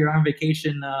 if you're on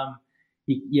vacation,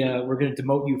 we're going to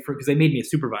demote you because they made me a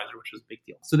supervisor, which was a big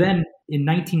deal. So then in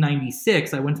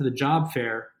 1996, I went to the job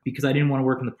fair because I didn't want to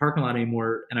work in the parking lot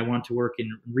anymore, and I wanted to work in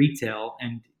retail.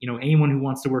 And, anyone who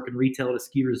wants to work in retail at a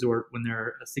ski resort when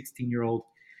they're a 16-year-old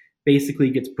basically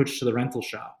gets pushed to the rental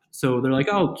shop. So they're like,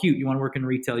 oh, cute, you want to work in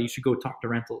retail, you should go talk to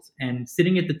rentals. And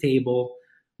sitting at the table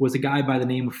was a guy by the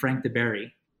name of Frank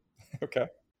DeBerry. Okay.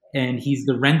 And he's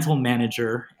the rental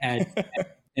manager at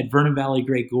Vernon Valley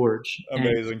Great Gorge.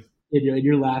 Amazing. And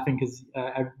you're laughing because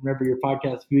I remember your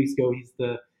podcast a few weeks ago. He's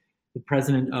the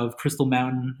president of Crystal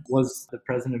Mountain, was the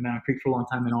president of Mountain Creek for a long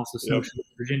time, and also Snowshoe,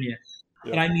 Virginia.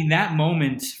 Yep. And I mean, that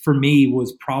moment for me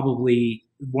was probably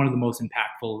one of the most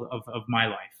impactful of my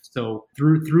life. So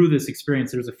through this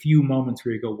experience, there's a few moments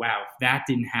where you go, wow, if that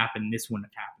didn't happen, this wouldn't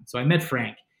have happened. So I met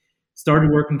Frank, started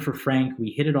working for Frank.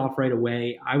 We hit it off right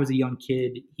away. I was a young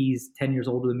kid. He's 10 years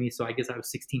older than me. So I guess I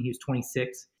was 16. He was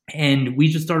 26. And we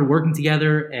just started working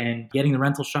together and getting the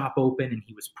rental shop open. And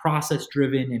he was process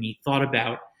driven, and he thought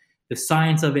about the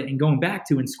science of it. And going back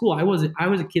to in school, I was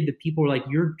a kid that people were like,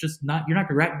 you're not going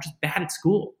to you're just bad at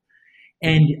school.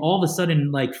 And all of a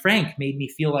sudden, like, Frank made me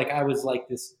feel like I was like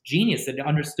this genius that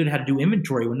understood how to do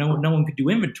inventory when no one could do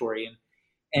inventory. And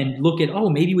and look at, oh,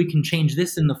 maybe we can change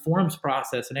this in the forms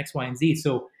process and X, Y, and Z.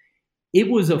 So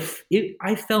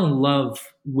I fell in love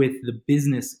with the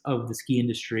business of the ski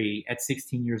industry at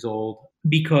 16 years old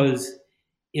because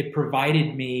it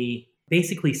provided me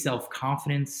basically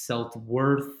self-confidence,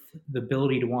 self-worth, the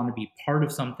ability to want to be part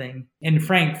of something. And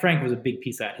Frank was a big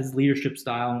piece of that. His leadership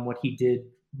style and what he did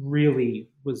really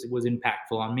was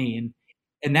impactful on me.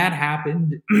 And that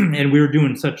happened, and we were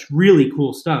doing such really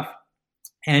cool stuff.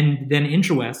 And then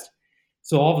Intrawest,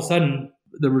 so all of a sudden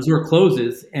the resort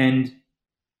closes, and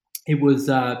it was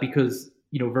because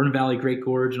Vernon Valley, Great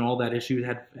Gorge, and all that issues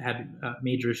had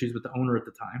major issues with the owner at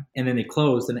the time, and then they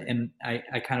closed, and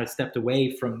I kind of stepped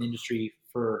away from the industry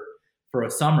for a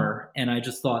summer, and I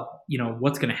just thought,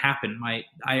 what's going to happen?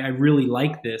 I really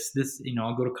like this.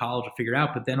 I'll go to college to figure it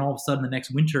out, but then all of a sudden the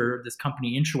next winter, this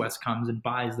company Intrawest comes and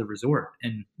buys the resort,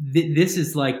 and this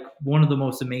is like one of the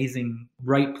most amazing,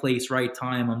 right place, right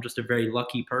time. I'm just a very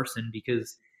lucky person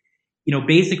because,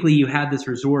 basically you had this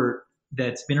resort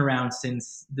that's been around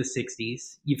since the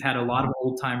 60s. You've had a lot of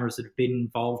old timers that have been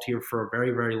involved here for a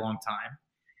very, very long time.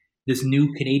 This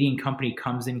new Canadian company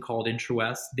comes in called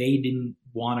Intrawest. They didn't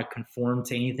want to conform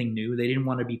to anything new. They didn't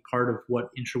want to be part of what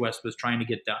Intrawest was trying to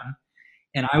get done.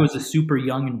 And I was a super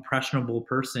young, impressionable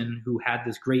person who had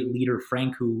this great leader,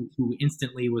 Frank, who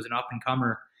instantly was an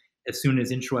up-and-comer. As soon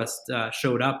as Intrawest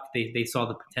showed up, they saw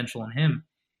the potential in him.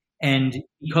 And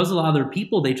because a lot of their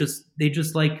people, they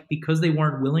just like, because they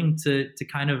weren't willing to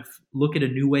kind of look at a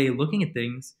new way of looking at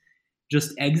things,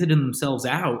 just exited themselves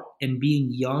out. And being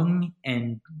young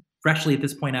and freshly at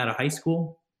this point out of high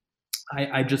school,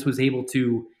 I just was able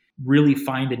to really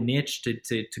find a niche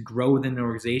to grow within the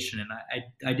organization. And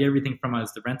I did everything from, I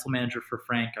was the rental manager for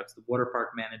Frank, I was the water park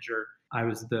manager, I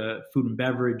was the food and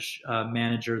beverage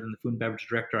manager, then the food and beverage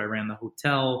director, I ran the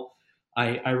hotel,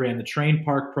 I ran the train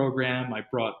park program. I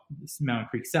brought Mountain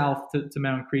Creek South to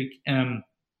Mountain Creek. And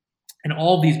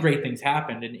all these great things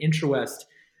happened. And Intrawest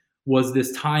was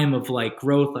this time of like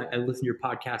growth. I listened to your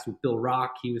podcast with Bill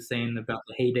Rock. He was saying about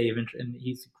the heyday of and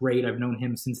he's great. I've known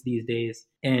him since these days.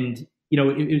 And,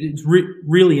 it's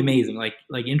really amazing. Like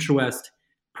Intrawest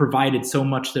provided so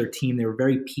much to their team. They were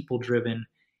very people driven.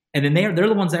 And then they're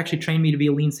the ones that actually trained me to be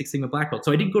a Lean Six Sigma black belt.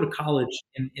 So I did go to college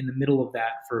in the middle of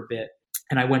that for a bit.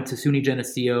 And I went to SUNY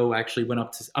Geneseo. I actually went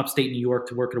up to upstate New York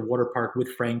to work at a water park with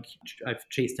Frank. I've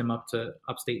chased him up to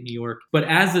upstate New York. But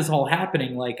as this all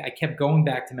happening, like I kept going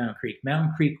back to Mountain Creek.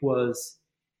 Mountain Creek was,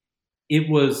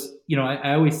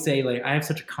 I always say, like, I have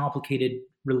such a complicated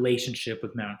relationship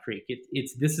with Mountain Creek.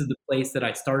 This is the place that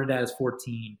I started at as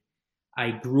 14.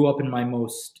 I grew up in my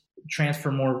most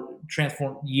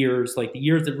transformed years, like the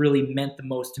years that really meant the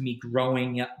most to me,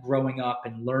 growing up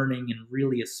and learning and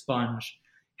really a sponge,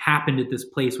 happened at this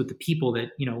place with the people that,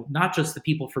 not just the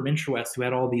people from Intrawest who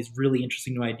had all these really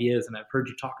interesting new ideas. And I've heard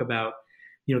you talk about,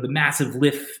 the massive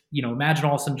lift, imagine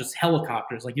all of a sudden just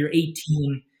helicopters, like you're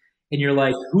 18 and you're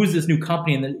like, who's this new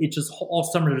company? And then it just all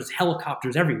summer there's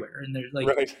helicopters everywhere. And there's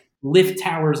like lift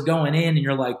towers going in and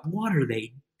you're like, what are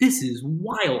they? This is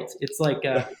wild. It's like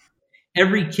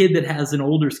every kid that has an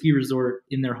older ski resort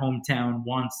in their hometown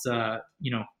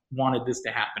wanted this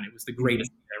to happen. It was the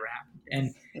greatest thing that ever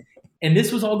happened. And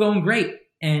this was all going great.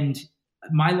 And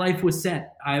my life was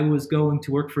set. I was going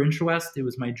to work for Intrawest. It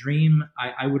was my dream.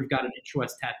 I would have got an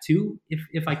Intrawest tattoo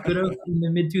if I could have in the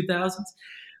mid 2000s.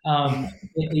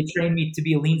 They trained me to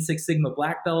be a Lean Six Sigma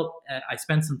black belt. I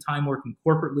spent some time working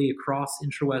corporately across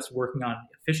Intrawest, working on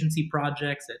efficiency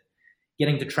projects,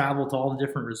 getting to travel to all the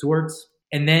different resorts.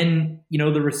 And then,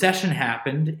 the recession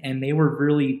happened and they were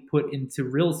really put into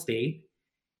real estate.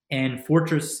 And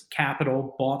Fortress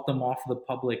Capital bought them off of the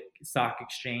public stock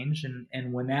exchange.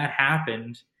 And when that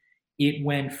happened, it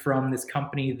went from this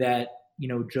company that,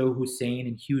 Joe Hussein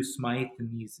and Hugh Smythe and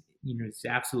these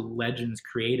absolute legends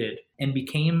created, and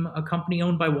became a company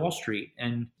owned by Wall Street.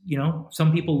 And,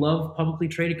 some people love publicly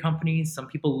traded companies. Some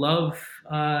people love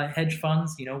hedge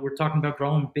funds. We're talking about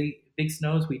growing big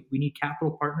snows. We need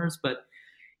capital partners. But,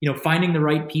 finding the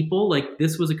right people, like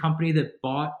this was a company that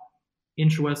bought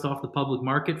Intrawest off the public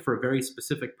market for a very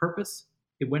specific purpose.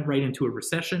 It went right into a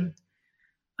recession.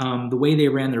 The way they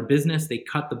ran their business, they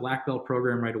cut the black belt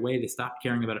program right away. They stopped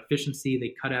caring about efficiency.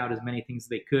 They cut out as many things as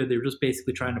they could. They were just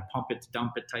basically trying to pump it to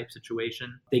dump it type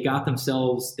situation. They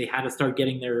had to start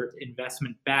getting their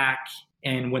investment back.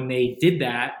 And when they did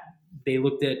that, they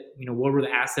looked at, what were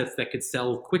the assets that could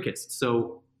sell quickest.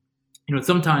 So,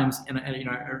 sometimes, and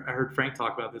I heard Frank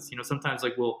talk about this, sometimes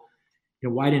like we'll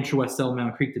why didn't Introwest sell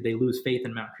Mountain Creek? Did they lose faith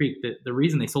in Mountain Creek? The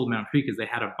reason they sold Mountain Creek is they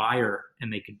had a buyer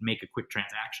and they could make a quick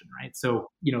transaction, right?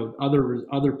 So,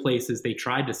 other places they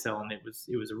tried to sell, and it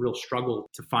was a real struggle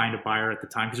to find a buyer at the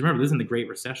time. Because remember, this is in the Great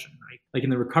Recession, right? Like in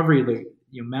the recovery,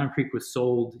 Mountain Creek was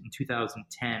sold in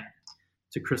 2010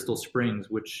 to Crystal Springs,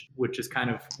 which is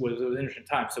was an interesting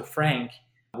time. So Frank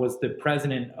was the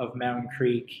president of Mountain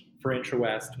Creek for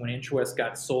Introwest. When Introwest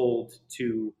got sold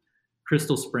to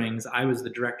Crystal Springs, I was the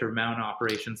director of mountain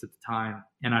operations at the time.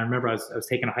 And I remember I was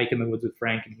taking a hike in the woods with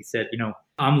Frank, and he said,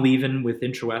 I'm leaving with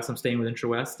Introwest. I'm staying with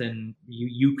Introwest, and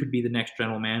you could be the next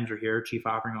general manager here, chief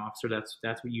operating officer.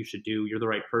 That's what you should do. You're the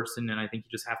right person. And I think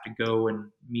you just have to go and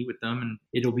meet with them, and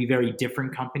it'll be a very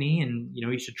different company. And,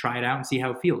 you should try it out and see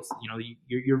how it feels.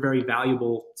 You're very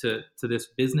valuable to this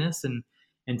business and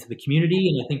to the community.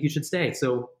 And I think you should stay.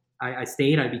 So I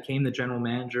stayed. I became the general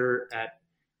manager at,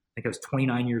 I think I was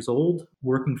 29 years old,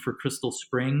 working for Crystal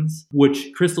Springs,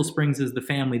 which Crystal Springs is the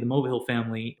Mulvihill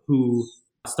family, who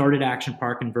started Action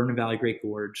Park in Vernon Valley, Great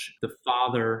Gorge. The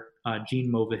father, Gene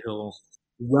Mulvihill,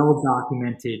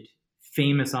 well-documented,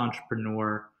 famous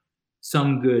entrepreneur,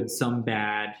 some good, some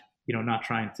bad, not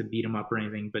trying to beat him up or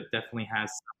anything, but definitely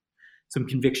has some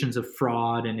convictions of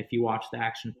fraud. And if you watch the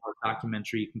Action Park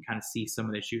documentary, you can kind of see some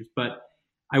of the issues. But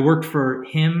I worked for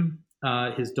him,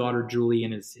 his daughter Julie,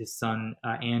 and his son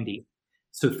Andy.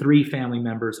 So 3 family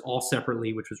members, all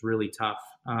separately, which was really tough.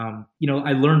 I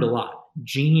learned a lot.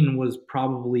 Gene was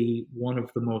probably one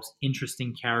of the most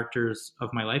interesting characters of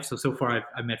my life. So far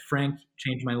I met Frank,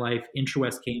 changed my life.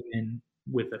 Introwest came in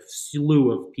with a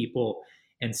slew of people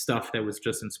and stuff that was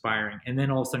just inspiring. And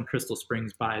then all of a sudden Crystal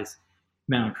Springs buys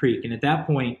Mountain Creek. And at that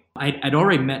point, I'd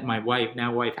already met my wife,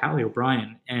 now wife, Hallie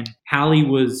O'Brien. And Hallie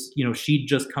was, she'd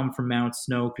just come from Mount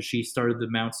Snow because she started the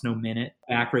Mount Snow Minute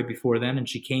back right before then. And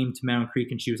she came to Mountain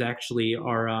Creek, and she was actually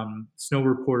our snow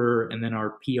reporter and then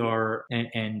our PR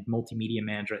and multimedia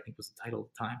manager, I think was the title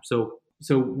at the time.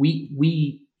 So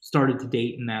we started to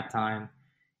date in that time.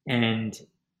 And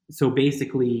so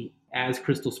basically, as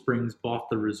Crystal Springs bought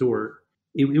the resort,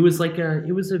 it was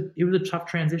a tough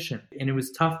transition. And it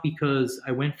was tough because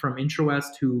I went from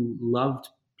Introwest, who loved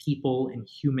people and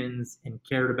humans and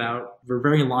were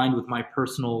very aligned with my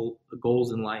personal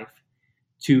goals in life,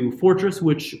 to Fortress,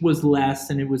 which was less,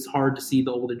 and it was hard to see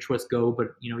the old Introwest go, but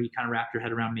you kind of wrapped your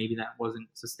head around maybe that wasn't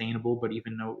sustainable, but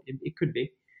even though it could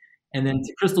be. And then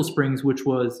to Crystal Springs, which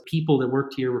was people that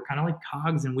worked here were kind of like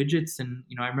cogs and widgets. And,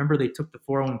 I remember they took the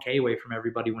 401k away from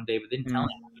everybody one day, but didn't tell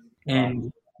anyone.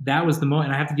 And that was the moment.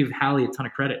 And I have to give Hallie a ton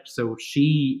of credit. So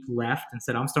she left and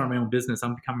said, I'm starting my own business.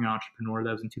 I'm becoming an entrepreneur.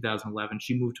 That was in 2011.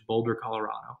 She moved to Boulder,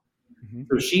 Colorado. Mm-hmm.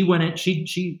 So she went out,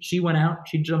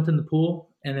 she jumped in the pool.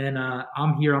 And then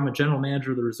I'm here. I'm a general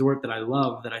manager of the resort that I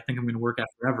love, that I think I'm going to work at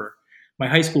forever. My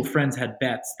high school friends had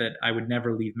bets that I would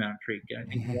never leave Mountain Creek. I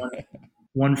think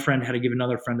one friend had to give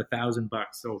another friend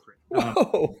 $1,000 over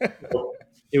it. So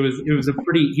he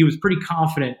was pretty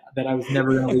confident that I was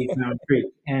never going to leave Mountain Creek.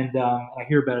 And I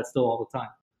hear about it still all the time.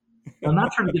 I'm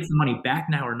not trying to get some money back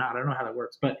now or not. I don't know how that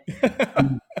works. But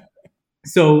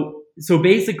so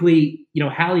basically,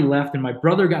 Hallie left, and my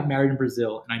brother got married in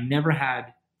Brazil, and I never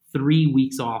had 3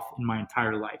 weeks off in my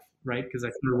entire life, right? Because I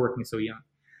started working so young.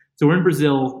 So we're in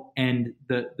Brazil, and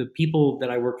the people that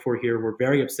I work for here were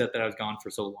very upset that I was gone for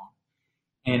so long.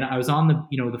 And I was on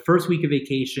the first week of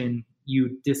vacation,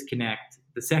 you disconnect.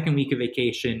 The second week of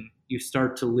vacation, you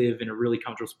start to live in a really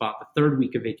comfortable spot. The third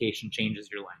week of vacation changes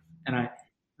your life. And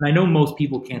I know most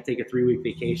people can't take a 3-week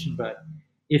vacation, but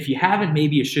if you haven't,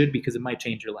 maybe you should, because it might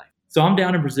change your life. So I'm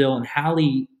down in Brazil, and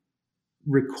Hallie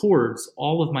records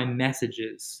all of my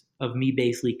messages of me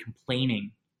basically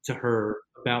complaining to her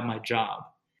about my job.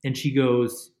 And she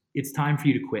goes, it's time for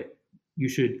you to quit. You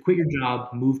should quit your job,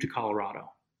 move to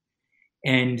Colorado.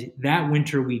 And that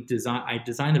winter, I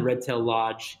designed the Red Tail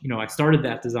Lodge. I started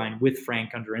that design with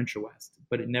Frank under Introwest,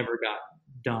 but it never got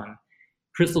done.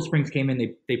 Crystal Springs came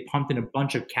in, they pumped in a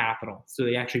bunch of capital. So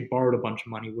they actually borrowed a bunch of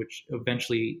money, which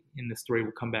eventually in the story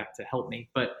will come back to help me.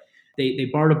 But they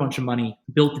borrowed a bunch of money,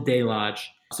 built the day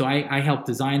lodge. So I helped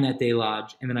design that day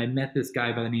lodge. And then I met this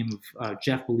guy by the name of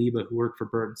Jeff Baliba, who worked for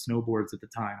Burton Snowboards at the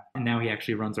time. And now he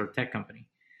actually runs our tech company.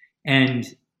 And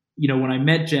when I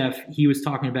met Jeff, he was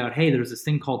talking about, hey, there's this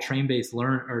thing called train-based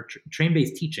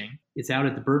teaching. It's out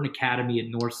at the Burton Academy at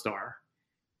North Star.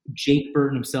 Jake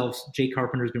Burton himself, Jake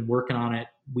Carpenter's been working on it.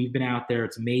 We've been out there.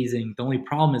 It's amazing. The only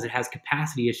problem is it has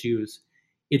capacity issues.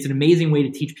 It's an amazing way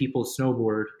to teach people to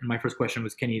snowboard. And my first question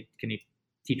was, can you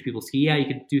teach people ski? Yeah, you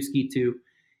can do ski too.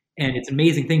 And it's an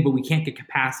amazing thing, but we can't get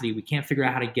capacity. We can't figure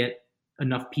out how to get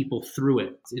enough people through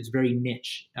it. It's very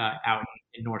niche out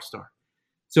in North Star.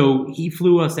 So he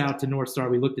flew us out to North Star.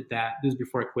 We looked at that. This was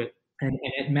before I quit. And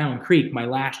at Mountain Creek, my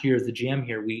last year as the GM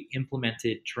here, we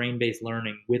implemented terrain-based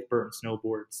learning with Burton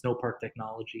Snowboard, Snow Park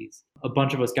Technologies. A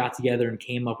bunch of us got together and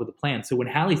came up with a plan. So when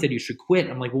Hallie said you should quit,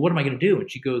 I'm like, well, what am I going to do?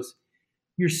 And she goes,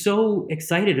 you're so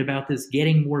excited about this,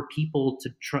 getting more people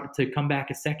to come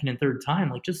back a second and third time.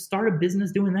 Like, just start a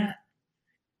business doing that.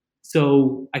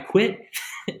 So I quit.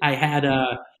 I had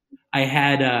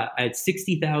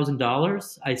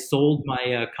 $60,000. I sold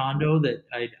my condo that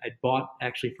I'd bought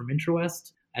actually from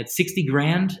Intrawest. I had 60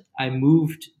 grand. I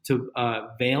moved to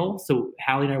Vail. So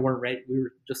Hallie and I weren't ready. We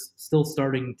were just still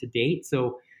starting to date.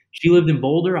 So she lived in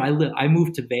Boulder. I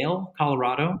moved to Vail,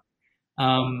 Colorado.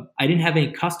 I didn't have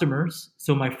any customers.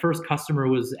 So my first customer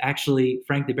was actually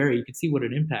Frank DeBerry. You can see what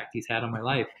an impact he's had on my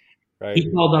life. Right. He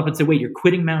called up and said, wait, you're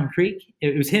quitting Mountain Creek?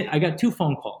 It was him. I got two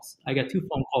phone calls. The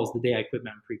day I quit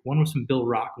Mountain Creek. One was from Bill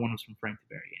Rock. One was from Frank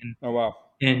DeBerry. And oh, wow.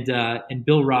 And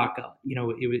Bill Rock,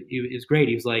 it was great.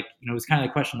 He was like, it was kind of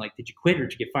like a question, like, did you quit or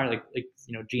did you get fired? Like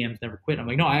GMs never quit. I'm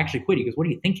like, no, I actually quit. He goes, what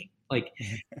are you thinking? Like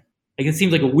it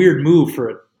seems like a weird move for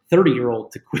a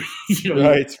 30-year-old to quit.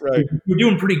 Right. You're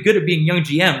doing pretty good at being a young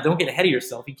GM. Don't get ahead of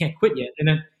yourself. You can't quit yet. And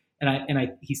then,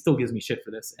 he still gives me shit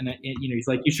for this. And he's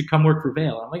like, you should come work for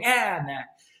Vail. I'm like, nah.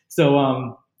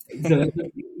 So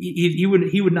he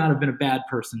would not have been a bad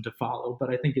person to follow, but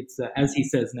I think it's as he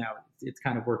says now, it's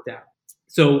kind of worked out.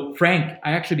 So Frank,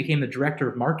 I actually became the director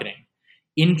of marketing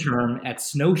intern at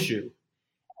Snowshoe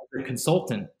as a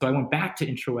consultant. So I went back to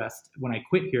Intrawest when I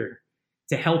quit here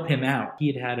to help him out.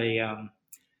 He had a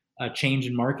change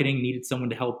in marketing, needed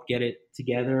someone to help get it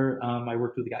together. I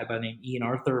worked with a guy by the name Ian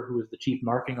Arthur, who was the chief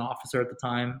marketing officer at the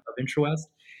time of Intrawest.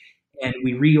 And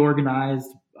we reorganized,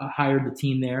 hired the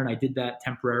team there, and I did that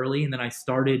temporarily. And then I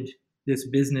started this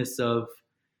business of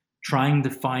trying to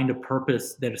find a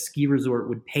purpose that a ski resort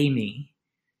would pay me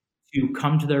to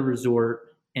come to their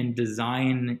resort and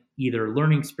design either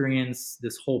learning experience,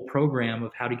 this whole program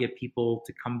of how to get people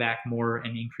to come back more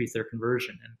and increase their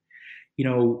conversion. And,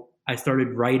 I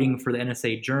started writing for the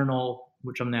NSA Journal,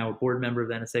 which I'm now a board member of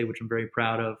the NSA, which I'm very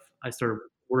proud of. I started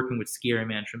working with Ski Area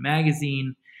Management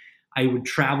Magazine. I would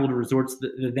travel to resorts.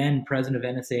 The then president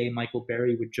of NSA, Michael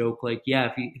Berry, would joke like,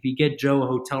 yeah, if you get Joe a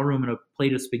hotel room and a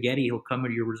plate of spaghetti, he'll come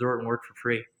to your resort and work for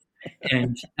free.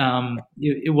 And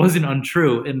it wasn't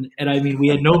untrue. And I mean, we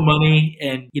had no money.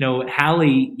 And,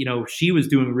 Hallie, she was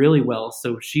doing really well.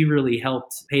 So she really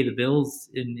helped pay the bills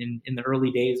in the early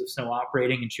days of snow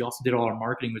operating. And she also did all our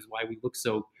marketing, was why we looked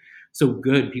so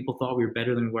good. People thought we were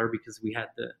better than we were because we had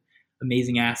the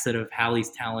amazing asset of Hallie's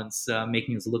talents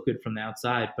making us look good from the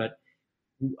outside. But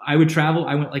I would travel.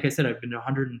 Like I said, I've been to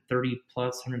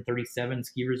 137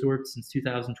 ski resorts since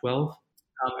 2012.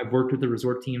 I've worked with the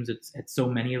resort teams at so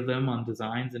many of them on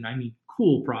designs, and I mean,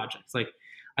 cool projects. Like,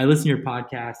 I listen to your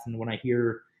podcast, and when I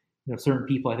hear, certain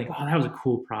people, I think, oh, that was a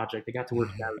cool project. I got to work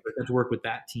with that. I got to work with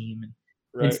that team,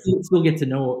 and still get to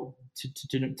know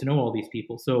all these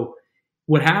people. So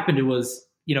what happened was,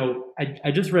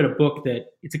 I just read a book that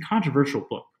it's a controversial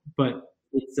book, but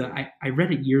it's I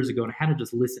read it years ago, and I had to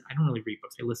just listen. I don't really read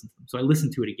books. I listen to them, so I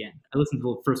listened to it again. I listened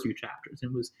to the first few chapters,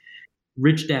 and it was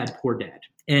Rich Dad, Poor Dad,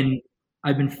 and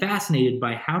I've been fascinated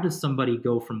by how does somebody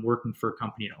go from working for a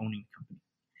company to owning a company.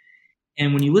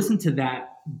 And when you listen to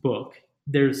that book,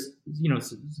 there's,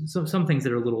 some things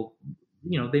that are a little,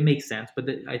 they make sense, but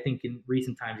I think in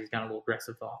recent times he's gotten a little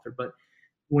aggressive author. But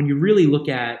when you really look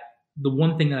at the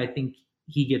one thing that I think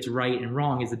he gets right and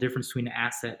wrong is the difference between an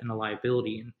asset and a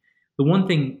liability. And the one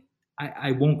thing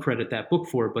I won't credit that book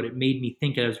for, but it made me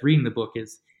think as I was reading the book,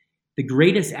 is the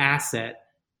greatest asset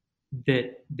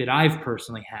that I've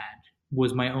personally had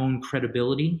was my own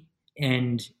credibility,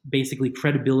 and basically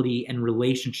credibility and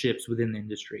relationships within the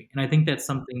industry. And I think that's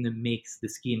something that makes the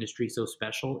ski industry so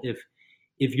special.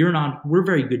 If you're not, we're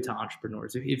very good to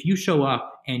entrepreneurs. If you show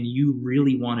up and you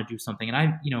really want to do something,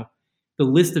 and the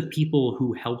list of people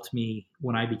who helped me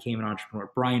when I became an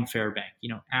entrepreneur, Brian Fairbank,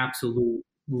 absolute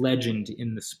legend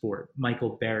in the sport,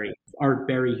 Michael Berry, Art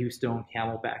Berry, Houston,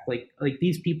 Camelback, like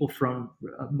these people from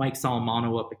Mike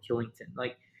Solomano up at Killington,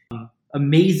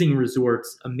 amazing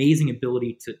resorts, amazing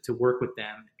ability to work with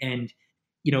them. And,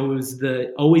 it was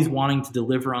the always wanting to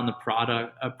deliver on the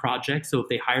project. So if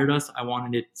they hired us, I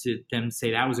wanted it to them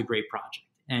say that was a great project.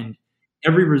 And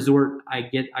every resort I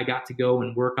got to go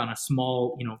and work on a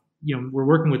small, we're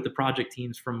working with the project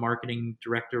teams from marketing,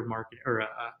 director of market, or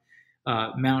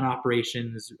mountain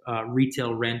operations,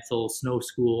 retail, rental, snow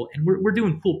school. And we're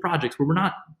doing cool projects where we're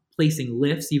not placing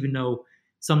lifts, even though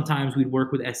sometimes we'd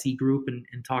work with SE Group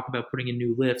and talk about putting in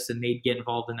new lifts, and they'd get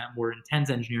involved in that more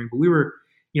intense engineering. But we were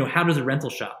how does a rental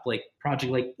shop like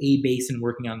project like A Basin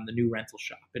working on the new rental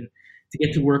shop, and to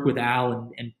get to work with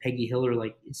Al and Peggy Hiller,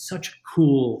 like it's such a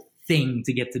cool thing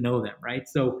to get to know them, right?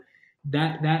 So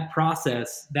that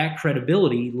process, that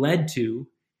credibility led to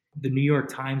the New York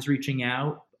Times reaching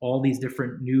out, all these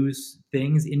different news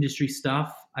things, industry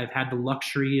stuff. I've had the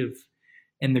luxury of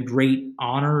and the great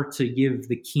honor to give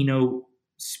the keynote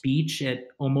speech at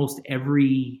almost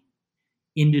every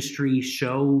industry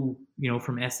show,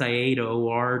 from SIA to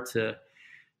OR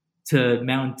to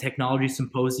Mountain Technology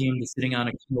Symposium to sitting on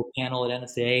a keynote panel at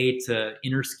NSA to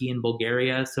Interski in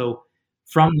Bulgaria. So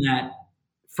from that,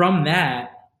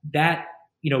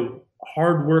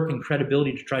 hard work and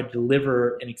credibility to try to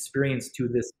deliver an experience to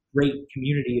this great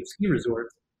community of ski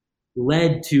resorts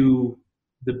led to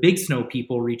the Big Snow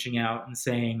people reaching out and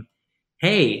saying,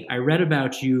 hey, I read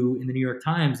about you in the New York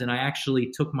Times, and I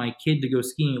actually took my kid to go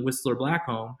skiing at Whistler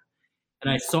Blackcomb,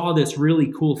 and I saw this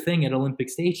really cool thing at Olympic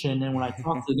Station, and when I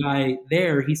talked to the guy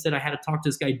there, he said I had to talk to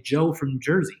this guy, Joe from New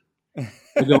Jersey.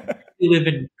 I go, we live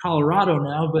in Colorado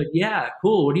now, but yeah,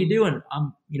 cool. What are you doing?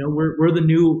 We're the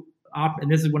new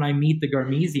and this is when I meet the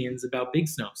Garmesians about Big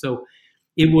Snow. So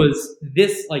it was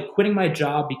this, like, quitting my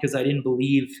job because I didn't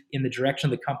believe in the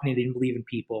direction of the company, I didn't believe in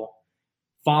people.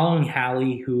 Following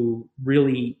Hallie, who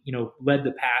really, led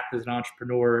the path as an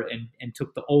entrepreneur and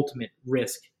took the ultimate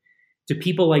risk, to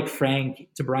people like Frank,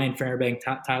 to Brian Fairbank,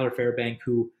 Tyler Fairbank,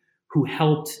 who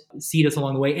helped seed us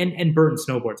along the way, and Burton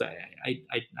Snowboards.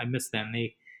 I miss them.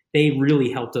 They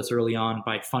really helped us early on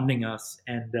by funding us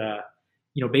and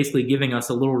basically giving us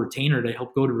a little retainer to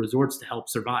help go to resorts to help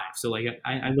survive. So like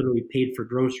I literally paid for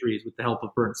groceries with the help of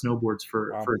Burnt Snowboards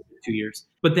for 2 years.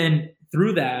 But then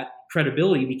through that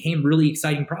credibility became really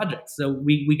exciting projects. So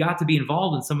we got to be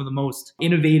involved in some of the most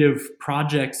innovative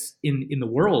projects in the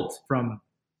world, from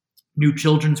new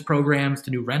children's programs to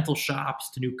new rental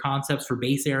shops to new concepts for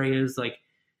base areas.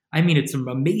 It's some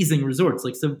amazing resorts,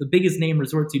 like some of the biggest name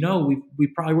resorts, we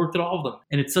probably worked at all of them.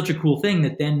 And it's such a cool thing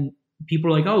that then people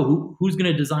are like, oh, who's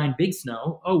going to design Big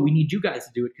Snow? Oh, we need you guys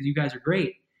to do it because you guys are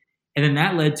great. And then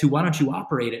that led to, why don't you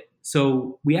operate it?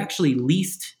 So we actually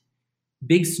leased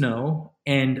Big Snow,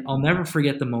 and I'll never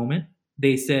forget the moment.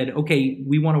 They said, okay,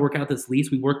 we want to work out this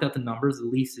lease. We worked out the numbers. The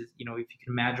lease is, if you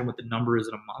can imagine what the number is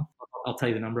in a month, I'll tell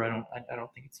you the number. I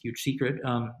don't think it's a huge secret.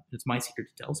 It's my secret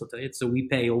to tell, so I'll tell you it. So we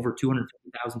pay over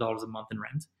 $250,000 a month in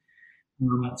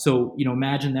rent. So,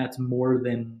 imagine that's more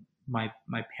than my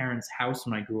parents' house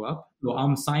when I grew up. So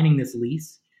I'm signing this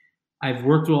lease. I've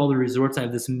worked with all the resorts. I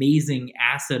have this amazing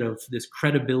asset of this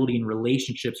credibility and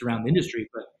relationships around the industry.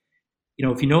 But,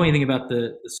 if you know anything about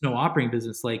the snow operating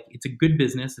business, like, it's a good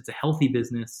business. It's a healthy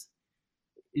business.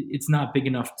 It's not big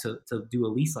enough to do a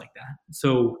lease like that.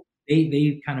 So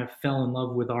they kind of fell in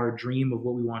love with our dream of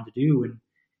what we wanted to do and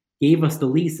gave us the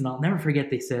lease. And I'll never forget,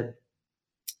 they said,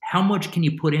 how much can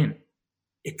you put in?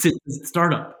 It's a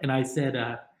startup. And I said,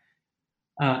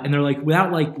 and they're like,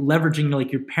 without like leveraging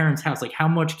like your parents' house, like, how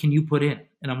much can you put in?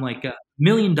 And I'm like, $1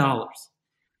 million.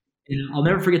 And I'll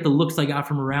never forget the looks I got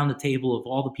from around the table of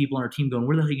all the people on our team going,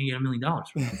 where the hell are you going to get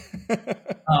 $1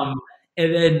 million from?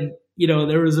 And then,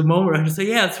 there was a moment where I just say,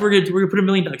 yeah, we're going to put $1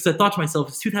 million. Because I thought to myself,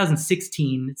 it's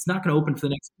 2016. It's not going to open for the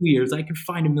next 2 years. I could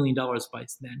find $1 million by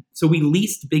then. So we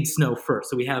leased Big Snow first.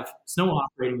 So we have Snow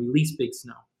operating. We leased Big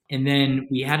Snow. And then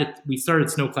we started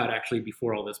SnowCloud actually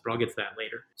before all this, but I'll get to that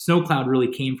later. SnowCloud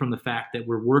really came from the fact that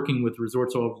we're working with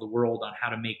resorts all over the world on how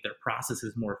to make their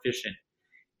processes more efficient.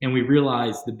 And we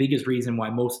realized the biggest reason why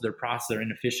most of their processes are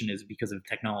inefficient is because of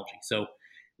technology. So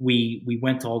we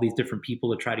went to all these different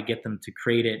people to try to get them to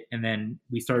create it. And then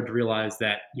we started to realize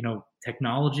that,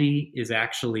 technology is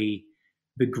actually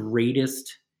the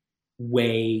greatest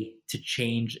way to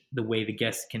change the way the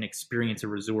guests can experience a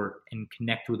resort and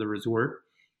connect with a resort.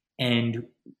 And,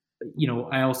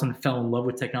 I also fell in love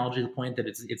with technology to the point that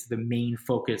it's the main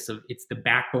focus of, it's the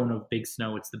backbone of Big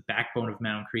Snow. It's the backbone of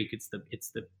Mountain Creek. It's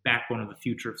the backbone of the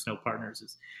future of Snow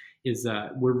Partners is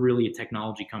we're really a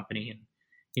technology company. And,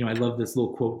 I love this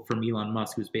little quote from Elon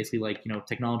Musk, who's basically like,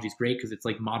 technology is great because it's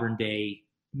like modern day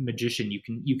magician.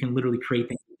 You can literally create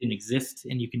things that didn't exist,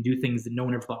 and you can do things that no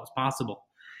one ever thought was possible.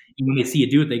 And when they see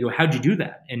you do it, they go, how'd you do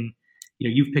that? And,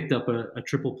 you've picked up a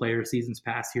triple player seasons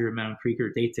pass here at Mountain Creek or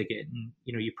a day ticket. And,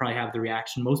 you probably have the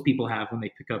reaction most people have when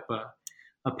they pick up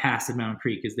a pass at Mountain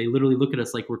Creek, is they literally look at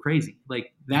us like we're crazy.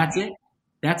 Like, that's it?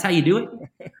 That's how you do it?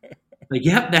 Like,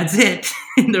 yep, that's it.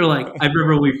 And they're like, I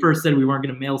remember when we first said we weren't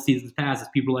going to mail seasons passes,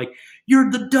 people were like, you're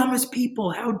the dumbest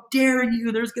people. How dare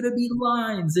you? There's going to be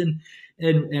lines. And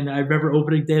I remember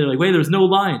opening day, they're like, wait, there's no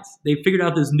lines. They figured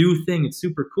out this new thing. It's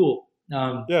super cool.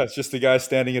 It's just the guy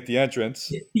standing at the entrance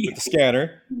with the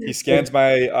scanner. He scans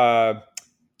my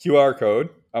QR code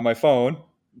on my phone,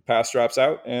 pass drops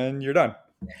out, and you're done.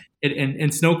 And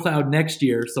Snowcloud next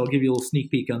year, so I'll give you a little sneak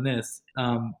peek on this.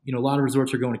 A lot of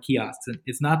resorts are going to kiosks, and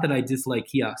it's not that I dislike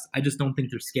kiosks. I just don't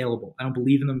think they're scalable. I don't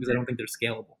believe in them because I don't think they're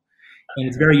scalable. And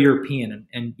it's very European,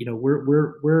 and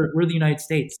we're the United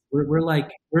States. We're like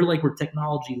where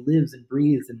technology lives and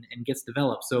breathes and gets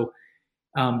developed. So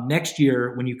next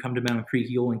year, when you come to Mountain Creek,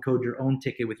 you'll encode your own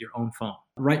ticket with your own phone.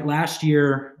 Right, last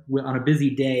year, on a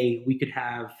busy day, we could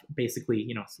have basically,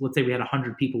 so let's say we had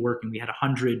 100 people working. We had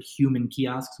 100 human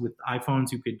kiosks with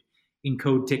iPhones who could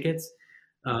encode tickets.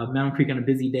 Mountain Creek on a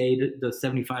busy day, the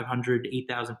 7,500,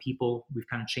 8,000 people, we've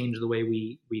kind of changed the way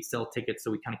we sell tickets,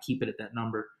 so we kind of keep it at that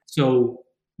number. So,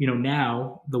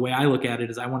 now the way I look at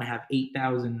it is I want to have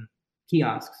 8,000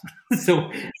 kiosks.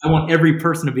 So I want every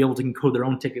person to be able to encode their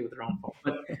own ticket with their own phone.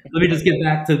 But let me just get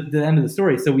back to the end of the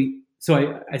story. So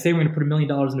I say we're going to put $1 million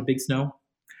into Big Snow.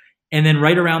 And then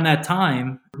right around that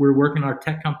time, we're working our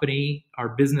tech company, our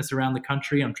business around the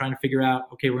country. I'm trying to figure out,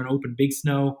 okay, we're going to open Big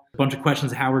Snow, a bunch of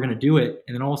questions of how we're going to do it.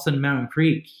 And then all of a sudden, Mountain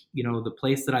Creek, the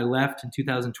place that I left in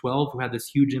 2012, who had this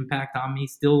huge impact on me,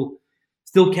 still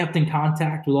kept in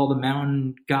contact with all the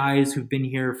mountain guys who've been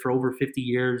here for over 50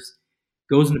 years,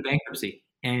 goes into bankruptcy.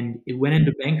 And it went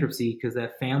into bankruptcy because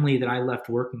that family that I left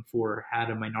working for had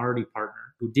a minority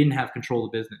partner who didn't have control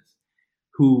of the business,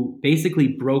 who basically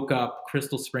broke up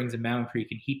Crystal Springs and Mountain Creek,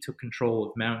 and he took control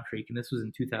of Mountain Creek. And this was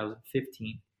in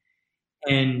 2015.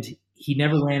 And he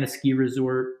never ran a ski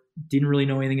resort, didn't really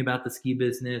know anything about the ski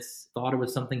business, thought it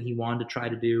was something he wanted to try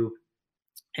to do.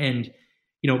 And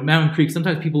Mountain Creek,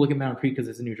 sometimes people look at Mountain Creek because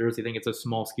it's in New Jersey, think it's a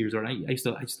small ski resort. I used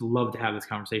to love to have this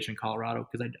conversation in Colorado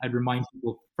because I'd remind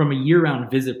people from a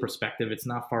year-round visit perspective, it's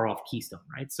not far off Keystone,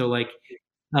 right? So where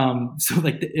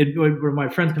my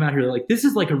friends come out here, they're like, this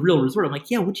is like a real resort. I'm like,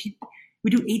 yeah, we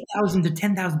do 8,000 to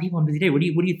 10,000 people on a busy day. What do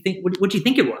you think? What do you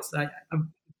think it was?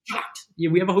 I'm shocked. Yeah,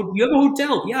 you have a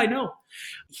hotel. Yeah, I know.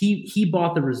 He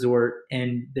bought the resort,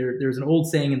 and there's an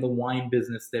old saying in the wine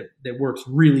business that works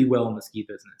really well in the ski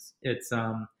business. It's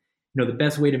the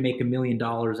best way to make $1 million in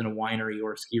a winery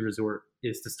or a ski resort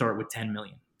is to start with 10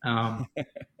 million.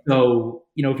 So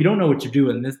if you don't know what you're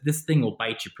doing, this thing will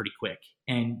bite you pretty quick,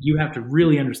 and you have to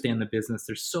really understand the business.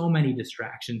 There's so many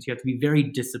distractions. You have to be very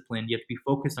disciplined. You have to be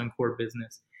focused on core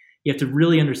business. You have to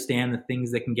really understand the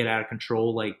things that can get out of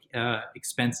control, like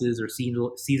expenses or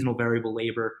seasonal variable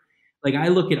labor. Like, I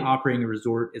look at operating a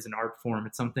resort as an art form.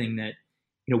 It's something that,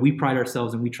 we pride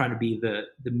ourselves in. We try to be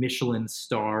the Michelin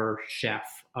star chef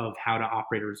of how to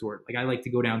operate a resort. Like, I like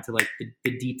to go down to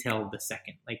the detail of the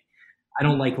second. Like, I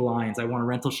don't like lines. I want a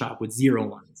rental shop with 0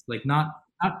 lines, like not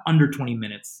under 20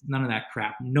 minutes, none of that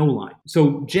crap, no line.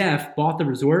 So Jeff bought the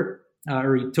resort,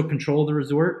 or he took control of the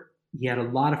resort. He had a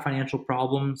lot of financial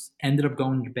problems, ended up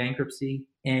going into bankruptcy.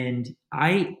 And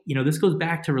this goes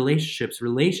back to relationships.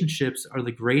 Relationships are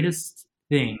the greatest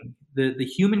thing. The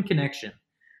human connection,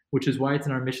 which is why it's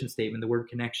in our mission statement, the word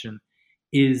connection,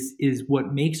 is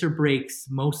what makes or breaks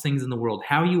most things in the world.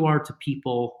 How you are to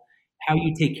people, how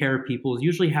you take care of people is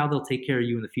usually how they'll take care of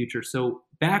you in the future. So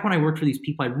back when I worked for these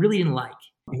people I really didn't like,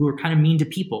 who were kind of mean to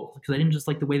people, because I didn't just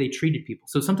like the way they treated people.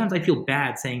 So sometimes I feel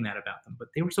bad saying that about them, but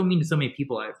they were so mean to so many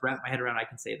people, I wrapped my head around I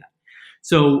can say that.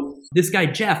 So this guy,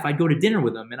 Jeff, I'd go to dinner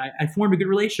with him, and I formed a good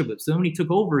relationship with him. So when he took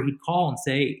over, he'd call and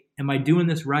say, am I doing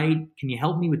this right? Can you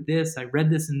help me with this? I read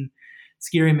this in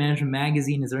Ski Area Management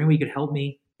Magazine. Is there any way you could help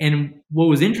me? And what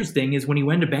was interesting is when he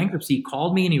went to bankruptcy, he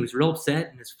called me and he was real upset,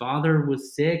 and his father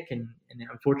was sick and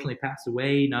unfortunately passed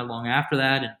away not long after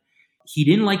that. And he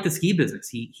didn't like the ski business.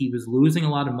 He was losing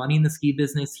a lot of money in the ski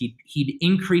business. He'd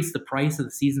increased the price of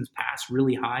the season's pass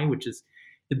really high, which is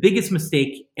the biggest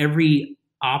mistake every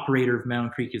operator of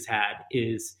Mountain Creek has had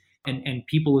is, and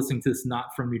people listening to this not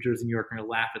from New Jersey, New York are going to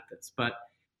laugh at this, but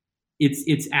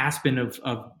it's Aspen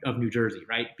of New Jersey,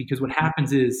 right? Because what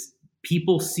happens is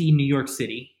people see New York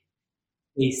City,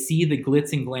 they see the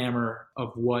glitz and glamour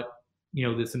of what,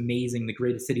 this amazing, the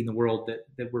greatest city in the world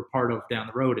that we're part of down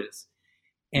the road is.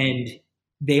 And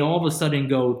they all of a sudden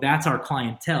go, that's our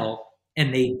clientele.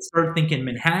 And they start thinking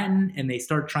Manhattan, and they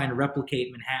start trying to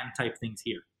replicate Manhattan type things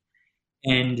here.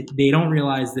 And they don't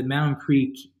realize that Mountain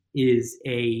Creek is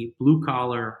a blue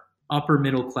collar, upper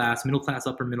middle class,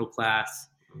 upper middle class.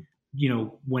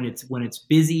 When it's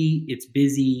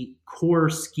busy, core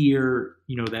skier,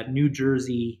 that New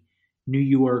Jersey, New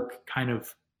York kind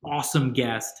of awesome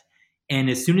guest. And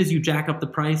as soon as you jack up the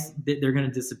price, they're going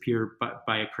to disappear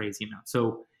by a crazy amount.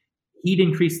 So he'd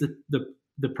increase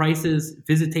the prices.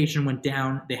 Visitation went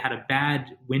down. They had a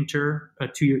bad winter,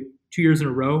 2 years in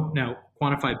a row. Now,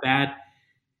 quantify bad.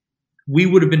 we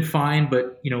would have been fine,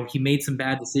 but he made some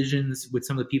bad decisions with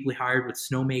some of the people he hired with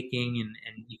snowmaking, and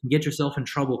you can get yourself in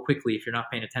trouble quickly if you're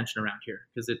not paying attention around here,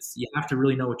 because you have to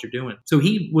really know what you're doing. So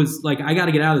he was like, I got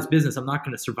to get out of this business. I'm not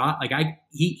going to survive. Like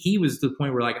he was to the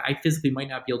point where like I physically might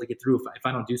not be able to get through if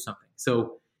I don't do something.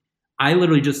 So I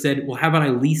literally just said, well, how about I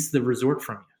lease the resort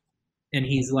from you? And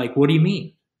he's like, what do you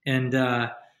mean? And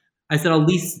I said, I'll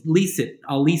lease it.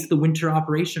 I'll lease the winter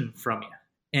operation from you.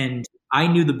 And I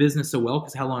knew the business so well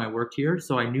because how long I worked here.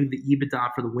 So I knew the EBITDA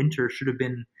for the winter should have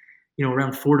been,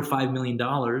 around $4 to $5 million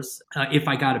if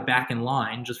I got it back in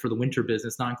line just for the winter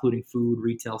business, not including food,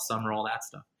 retail, summer, all that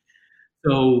stuff.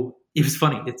 So it was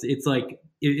funny. It's like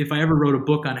if I ever wrote a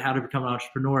book on how to become an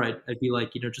entrepreneur, I'd be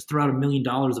like, just throw out $1 million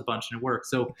a bunch and it works.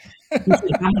 So he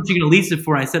said, how much are you going to lease it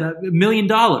for? I said $1 million.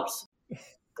 I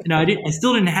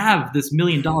still didn't have this $1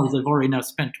 million I've already now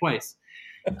spent twice.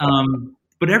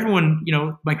 But everyone,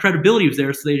 my credibility was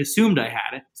there, so they assumed I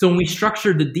had it. So when we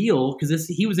structured the deal, because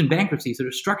he was in bankruptcy, so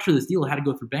to structure this deal, I had to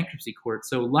go through bankruptcy court.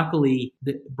 So luckily,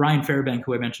 Brian Fairbank,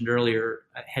 who I mentioned earlier,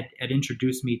 had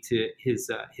introduced me to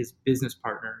his business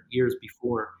partner years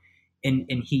before, and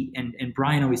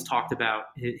Brian always talked about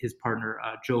his partner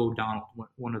Joe O'Donnell,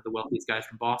 one of the wealthiest guys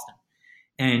from Boston,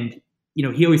 and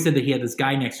he always said that he had this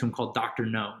guy next to him called Dr.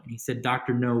 No, and he said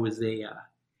Dr. No is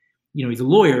he's a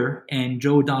lawyer, and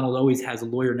Joe O'Donnell always has a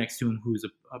lawyer next to him who's a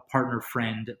partner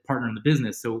in the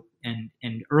business. So, and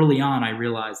early on, I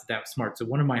realized that was smart. So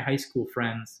one of my high school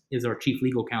friends is our chief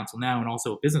legal counsel now, and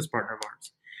also a business partner of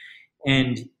ours.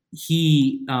 And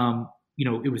he,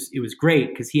 it was great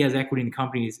because he has equity in the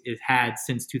company. It had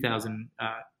since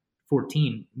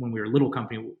 2014 when we were a little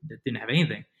company that didn't have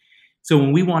anything. So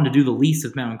when we wanted to do the lease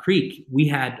of Mountain Creek, we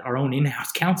had our own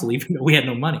in-house counsel, even though we had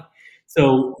no money.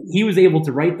 So he was able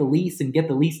to write the lease and get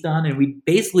the lease done. And we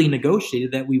basically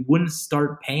negotiated that we wouldn't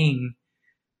start paying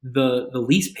the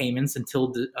lease payments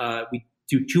until we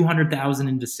do $200,000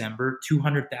 in December,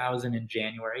 $200,000 in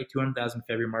January, $200,000 in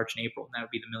February, March, and April. And that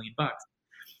would be the $1 million.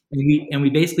 And we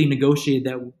basically negotiated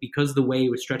that because of the way it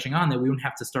was stretching on, that we wouldn't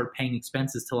have to start paying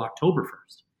expenses till October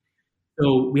 1st.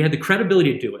 So we had the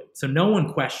credibility to do it. So no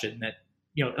one questioned that,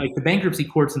 like the bankruptcy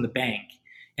courts and the bank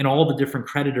and all the different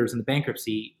creditors in the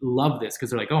bankruptcy love this because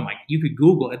they're like, oh my, you could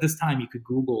Google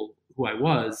who I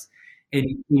was and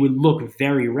it would look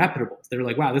very reputable. They were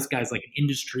like, wow, this guy's like an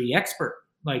industry expert.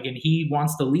 Like, and he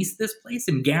wants to lease this place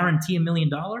and guarantee $1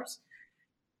 million.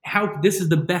 This is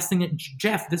the best thing.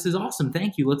 Jeff, this is awesome.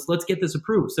 Thank you. Let's get this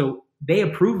approved. So they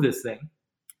approve this thing.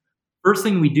 First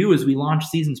thing we do is we launch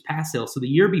Seasons Pass sales. So the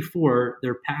year before,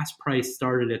 their pass price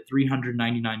started at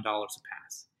 $399 a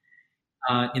pass.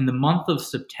 In the month of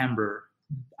September,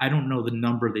 I don't know the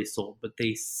number they sold, but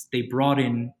they brought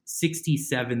in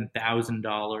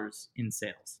 $67,000 in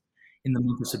sales in the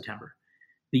month of September.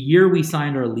 The year we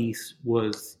signed our lease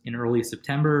was in early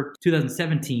September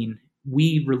 2017.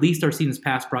 We released our Seasons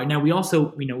Pass product. Now we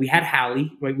also, we had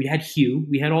Hallie, right? We had Hugh.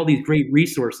 We had all these great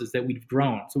resources that we've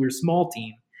grown. So we were a small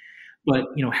team. But,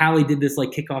 Hallie did this like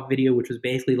kickoff video, which was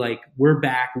basically like, we're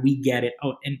back, we get it.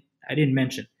 Oh, and I didn't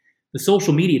mention the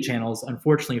social media channels.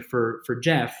 Unfortunately for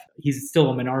Jeff, he's still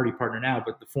a minority partner now,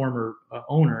 but the former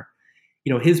owner,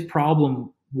 his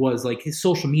problem was like his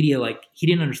social media, like he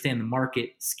didn't understand the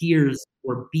market. Skiers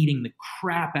were beating the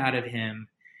crap out of him.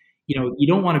 You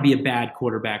don't want to be a bad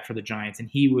quarterback for the Giants. And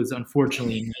he was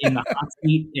unfortunately in the hot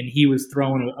seat and he was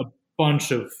throwing a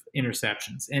bunch of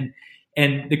interceptions.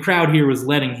 And the crowd here was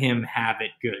letting him have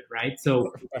it good, right?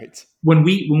 So right. When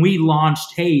we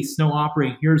launched, hey, Snow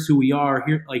Operating, here's who we are.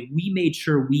 Here, like we made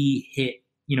sure we hit.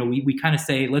 We kind of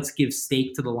say, let's give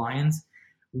steak to the lions.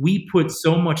 We put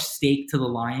so much steak to the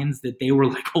lions that they were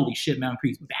like, holy shit, Mountain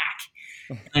Creek's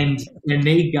back, and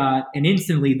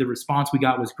instantly the response we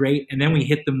got was great. And then we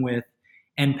hit them with,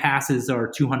 and passes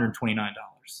are $229,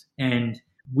 and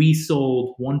we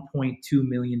sold $1.2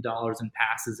 million in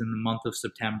passes in the month of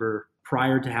September,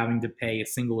 prior to having to pay a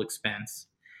single expense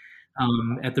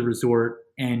at the resort.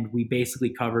 And we basically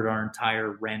covered our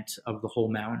entire rent of the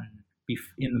whole mountain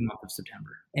in the month of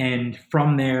September. And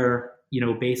from there,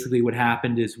 basically what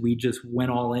happened is we just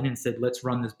went all in and said, let's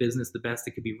run this business the best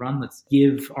it could be run. Let's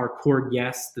give our core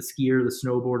guests, the skier, the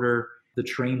snowboarder, the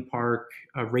train park,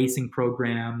 racing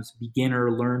programs,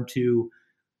 beginner, learn to,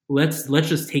 let's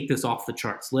just take this off the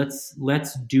charts.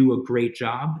 Let's do a great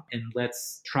job, and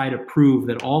let's try to prove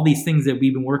that all these things that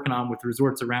we've been working on with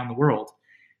resorts around the world,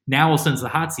 now all of a sudden it's the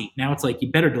hot seat. Now it's like,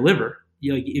 you better deliver.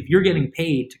 If you're getting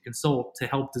paid to consult, to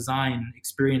help design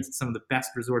experience at some of the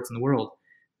best resorts in the world,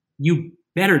 you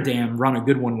better damn run a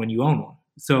good one when you own one.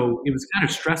 So it was kind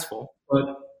of stressful,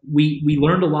 but we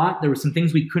learned a lot. There were some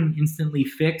things we couldn't instantly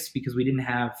fix because we didn't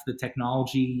have the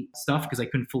technology stuff, because I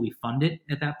couldn't fully fund it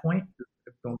at that point,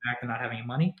 going back to not having any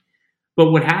money.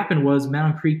 But what happened was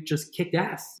Mountain Creek just kicked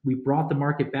ass. We brought the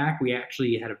market back. We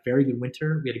actually had a very good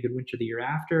winter. We had a good winter the year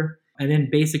after. And then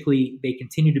basically they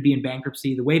continued to be in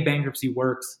bankruptcy. The way bankruptcy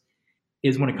works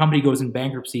is when a company goes in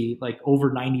bankruptcy, like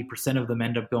over 90% of them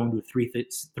end up going to a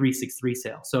 363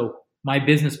 sale. So my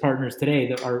business partners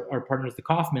today, our partners, the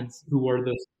Kaufmans, who were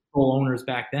the sole owners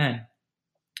back then,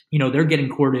 they're getting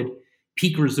courted.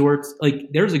 Peak Resorts, like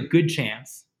there's a good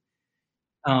chance.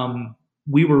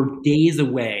 We were days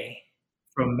away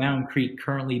from Mountain Creek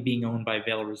currently being owned by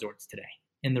Vail Resorts today.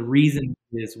 And the reason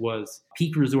was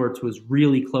Peak Resorts was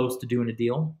really close to doing a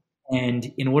deal.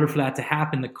 And in order for that to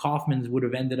happen, the Kaufmans would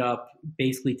have ended up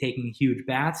basically taking a huge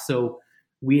bath. So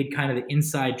we had kind of the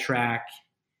inside track.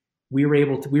 We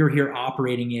were here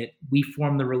operating it. We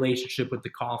formed the relationship with the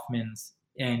Kaufmans,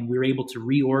 and we were able to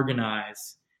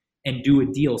reorganize and do a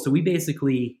deal. So we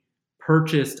basically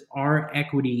purchased our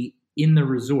equity in the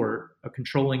resort, a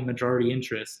controlling majority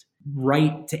interest,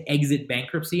 right to exit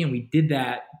bankruptcy. And we did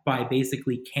that by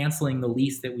basically canceling the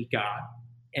lease that we got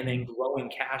and then growing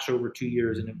cash over 2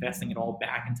 years and investing it all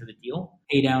back into the deal,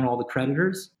 pay down all the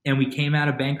creditors. And we came out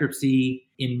of bankruptcy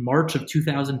in March of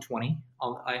 2020.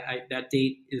 That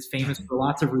date is famous for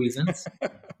lots of reasons.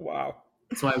 Wow.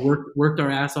 So I worked our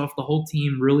ass off. The whole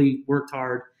team really worked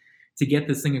hard to get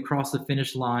this thing across the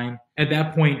finish line. At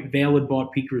that point, Vail had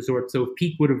bought Peak Resort. So if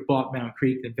Peak would have bought Mountain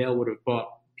Creek, then Vail would have bought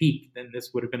Peak, then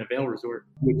this would have been a Vail Resort,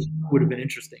 which would have been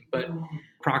interesting. But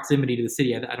proximity to the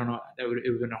city, I don't know, that would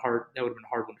have been a hard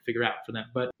one to figure out for them.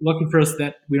 But lucky for us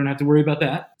that we don't have to worry about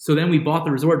that. So then we bought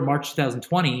the resort in March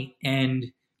 2020, and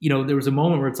there was a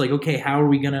moment where it's like, okay, how are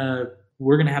we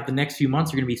we're gonna have the next few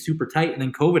months are gonna be super tight, and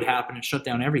then COVID happened and shut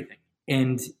down everything.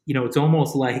 And it's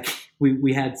almost like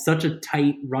we had such a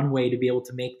tight runway to be able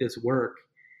to make this work.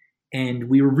 And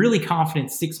we were really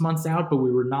confident 6 months out, but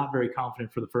we were not very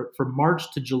confident from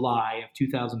March to July of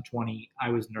 2020. I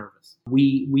was nervous.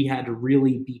 We had to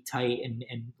really be tight and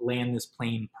land this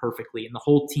plane perfectly. And the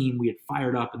whole team, we had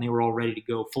fired up and they were all ready to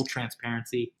go, full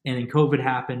transparency. And then COVID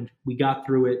happened. We got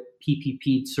through it.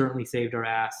 PPP certainly saved our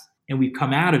ass. And we've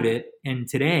come out of it. And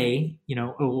today,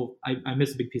 I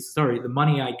missed a big piece of story. The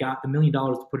money I got, the $1 million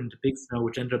to put into Big Snow,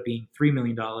 which ended up being $3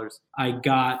 million, I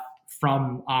got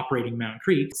from operating Mountain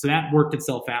Creek. So that worked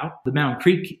itself out. The Mountain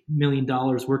Creek $1 million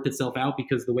worked itself out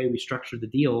because of the way we structured the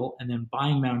deal. And then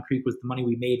buying Mountain Creek was the money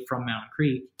we made from Mountain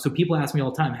Creek. So people ask me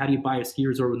all the time, how do you buy a ski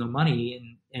resort with no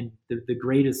money? And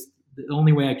the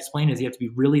only way I explain it is you have to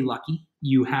be really lucky.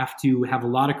 You have to have a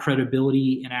lot of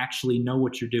credibility and actually know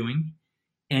what you're doing.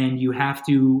 And you have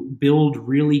to build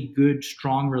really good,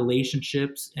 strong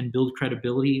relationships and build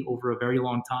credibility over a very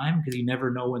long time, because you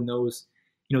never know when those,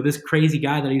 this crazy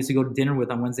guy that I used to go to dinner with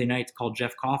on Wednesday nights called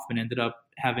Jeff Kaufman ended up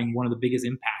having one of the biggest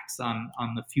impacts on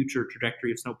the future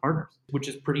trajectory of Snow Partners, which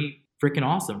is pretty freaking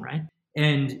awesome, right?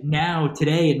 And now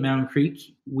today at Mountain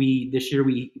Creek, this year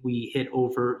we hit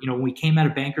over, when we came out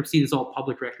of bankruptcy, this is all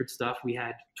public record stuff. We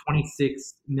had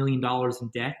 $26 million in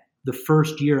debt. The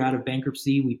first year out of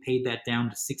bankruptcy, we paid that down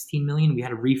to $16 million. We had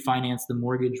to refinance the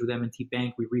mortgage with M&T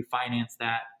Bank. We refinanced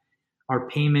that. Our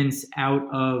payments out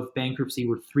of bankruptcy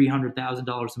were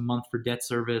 $300,000 a month for debt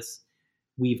service.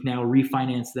 We've now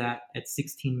refinanced that at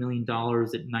 $16 million at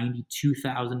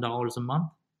 $92,000 a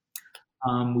month.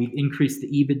 We've increased the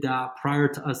EBITDA. Prior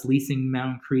to us leasing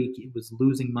Mountain Creek, it was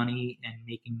losing money and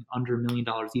making under $1 million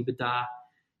EBITDA.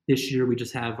 This year, we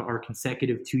just have our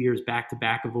consecutive 2 years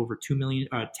back-to-back of over $10 million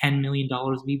of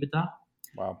EBITDA.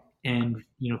 Wow. And,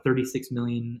 $36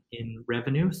 million in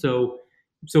revenue. So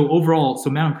overall,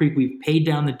 Mountain Creek, we've paid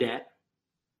down the debt.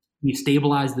 We've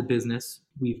stabilized the business.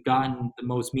 We've gotten the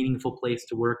most meaningful place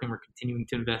to work, and we're continuing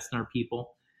to invest in our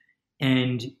people.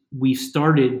 And we've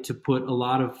started to put a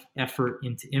lot of effort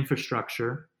into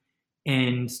infrastructure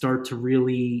and start to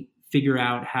really figure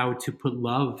out how to put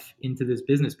love into this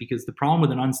business, because the problem with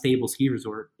an unstable ski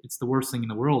resort, it's the worst thing in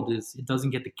the world, is it doesn't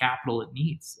get the capital it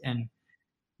needs. And,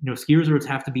 ski resorts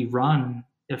have to be run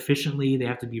efficiently. They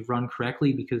have to be run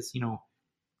correctly, because,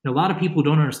 a lot of people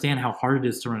don't understand how hard it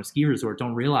is to run a ski resort,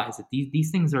 don't realize that these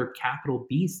things are capital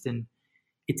beasts. And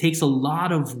it takes a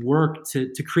lot of work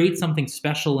to create something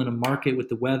special in a market with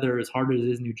the weather as hard as it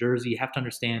is in New Jersey. You have to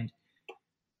understand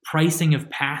pricing of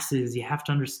passes. You have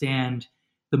to understand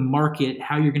the market,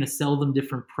 how you're going to sell them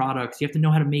different products. You have to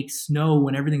know how to make snow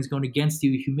when everything's going against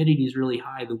you. Humidity is really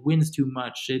high. The wind's too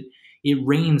much. It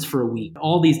rains for a week.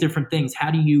 All these different things. How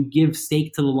do you give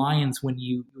steak to the lions when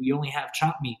you only have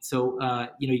chop meat? So,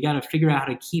 you got to figure out how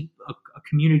to keep a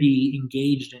community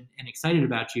engaged and excited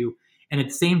about you. And at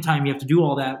the same time, you have to do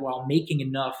all that while making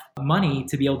enough money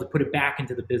to be able to put it back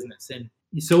into the business. And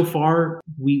so far,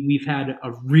 we've had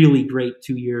a really great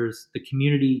 2 years. The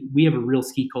community, we have a real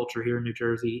ski culture here in New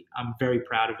Jersey. I'm very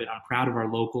proud of it. I'm proud of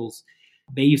our locals.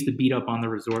 They used to beat up on the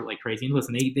resort like crazy. And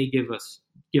listen, they give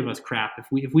us crap.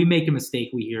 If we make a mistake,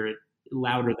 we hear it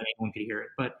louder than anyone could hear it.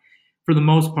 But for the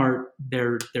most part,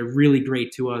 they're really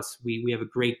great to us. We have a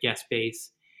great guest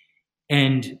base.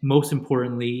 And most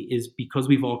importantly is because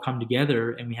we've all come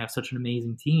together and we have such an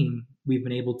amazing team, we've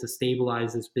been able to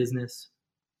stabilize this business.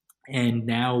 And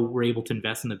now we're able to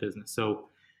invest in the business. So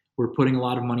we're putting a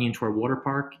lot of money into our water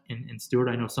park. And Stuart,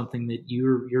 I know something that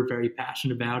you're very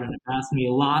passionate about and have asked me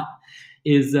a lot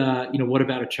is, what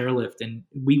about a chairlift? And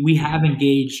we have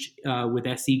engaged with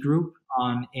SE Group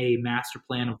on a master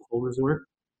plan of the whole resort.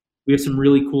 We have some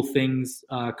really cool things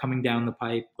coming down the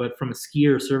pipe. But from a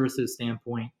skier services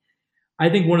standpoint, I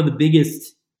think one of the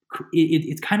biggest,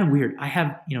 it's kind of weird. I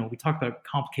have, we talk about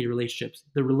complicated relationships.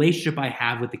 The relationship I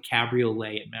have with the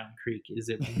cabriolet at Mountain Creek is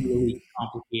a really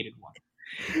complicated one.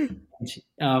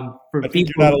 I think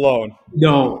you're not alone.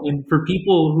 No, and for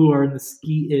people who are in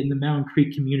the Mountain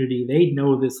Creek community, they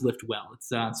know this lift well.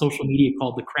 It's on social media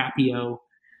called the Crapio.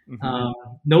 Mm-hmm.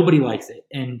 Nobody likes it.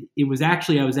 And it was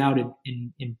actually, I was out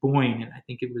in Boyne, and I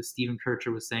think it was Stephen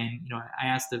Kircher was saying, I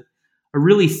asked a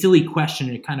really silly question,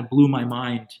 and it kind of blew my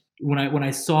mind. When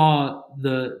I saw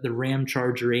the Ram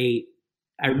Charger 8,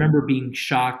 I remember being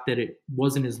shocked that it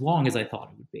wasn't as long as I thought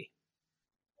it would be.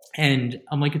 And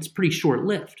I'm like, it's pretty short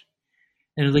lift.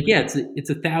 And it was like, yeah, it's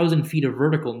 1,000 feet of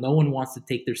vertical. No one wants to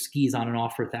take their skis on and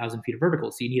off for 1,000 feet of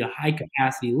vertical. So you need a high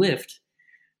capacity lift,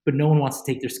 but no one wants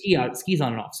to take their skis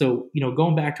on and off. So,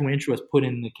 going back to when Intra was put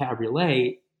in the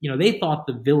cabriolet, they thought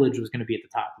the village was going to be at the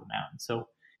top of the mountain. So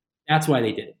that's why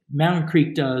they did it. Mountain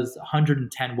Creek does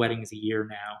 110 weddings a year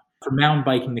now. For mountain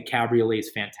biking, the cabriolet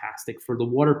is fantastic. For the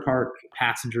water park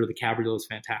passenger, the cabriolet is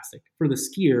fantastic. For the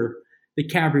skier, the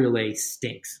cabriolet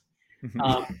stinks.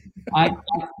 I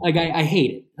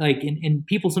hate it. And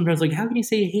people sometimes how can you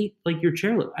say you hate your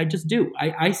chairlift? I just do.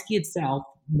 I ski at South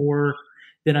more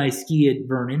than I ski at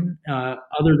Vernon.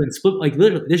 Other than split,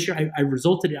 literally this year,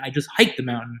 I just hiked the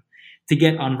mountain to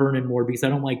get on Vernon more because I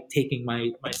don't like taking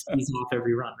my skis off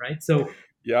every run, right? So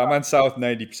yeah, I'm on South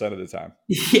 90% of the time.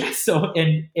 Yeah. So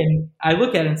and I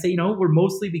look at it and say, we're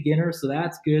mostly beginners, so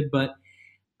that's good. But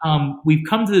we've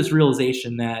come to this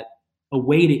realization that a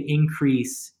way to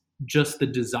increase just the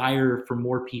desire for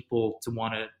more people to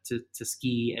want to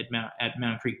ski at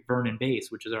Mountain Creek Vernon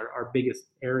Base, which is our biggest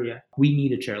area, we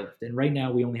need a chairlift. And right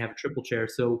now we only have a triple chair.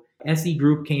 So SE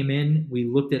Group came in, we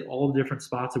looked at all the different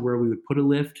spots of where we would put a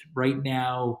lift. Right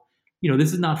now,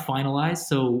 this is not finalized.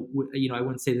 So, I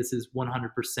wouldn't say this is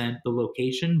 100% the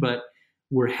location, but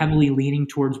we're heavily leaning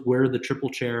towards where the triple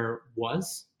chair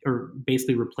was, or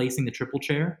basically replacing the triple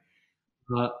chair.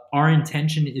 Our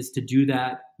intention is to do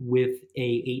that with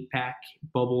a 8-pack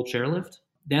bubble chairlift.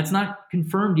 That's not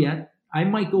confirmed yet. I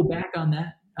might go back on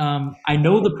that. I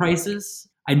know the prices.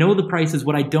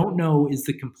 What I don't know is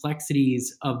the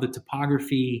complexities of the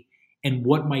topography and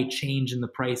what might change in the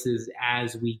prices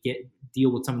as we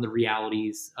deal with some of the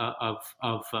realities of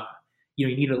you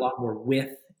need a lot more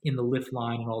width in the lift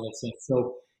line and all those things.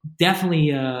 So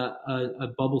definitely a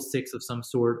bubble 6 of some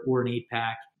sort or an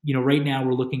 8-pack. Right now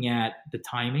we're looking at the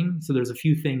timing. So there's a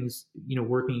few things,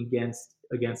 working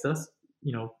against us.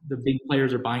 The big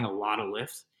players are buying a lot of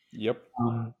lifts. Yep.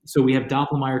 So we have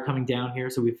Doppelmayr coming down here.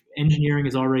 So engineering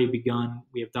has already begun.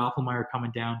 We have Doppelmayr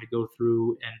coming down to go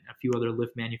through, and a few other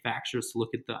lift manufacturers to look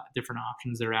at the different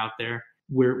options that are out there.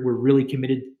 We're really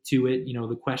committed to it.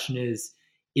 The question is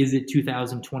it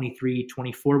 2023,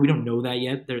 24? We don't know that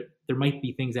yet. There might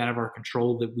be things out of our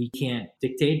control that we can't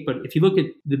dictate. But if you look at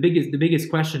the biggest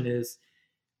question is,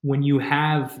 when you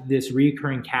have this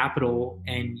recurring capital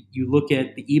and you look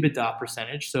at the EBITDA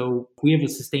percentage, so if we have a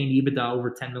sustained EBITDA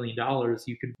over $10 million,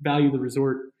 you could value the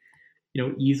resort,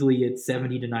 easily at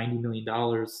 $70 to $90 million.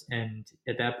 And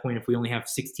at that point, if we only have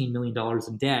 $16 million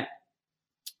in debt,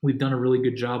 we've done a really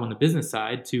good job on the business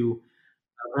side to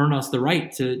earn us the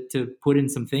right to put in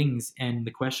some things. And the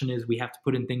question is, we have to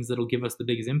put in things that'll give us the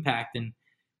biggest impact. And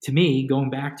to me, going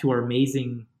back to our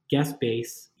amazing guest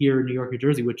base here in New York, New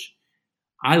Jersey, which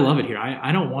I love it here.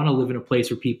 I don't want to live in a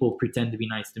place where people pretend to be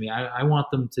nice to me. I want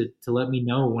them to let me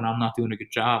know when I'm not doing a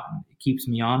good job. It keeps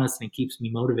me honest and it keeps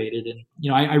me motivated. And,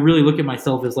 I really look at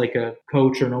myself as like a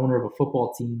coach or an owner of a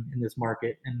football team in this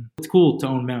market. And it's cool to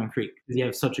own Mountain Creek because you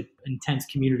have such an intense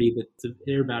community to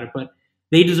hear about it. But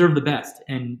they deserve the best,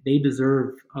 and they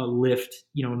deserve a lift.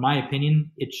 In my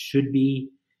opinion, it should be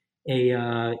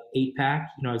a 8 pack.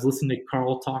 I was listening to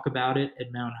Carl talk about it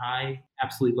at Mount High.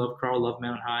 Absolutely love Carl, love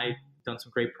Mount High. Done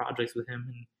some great projects with him,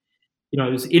 and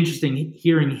it was interesting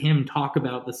hearing him talk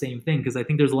about the same thing, because I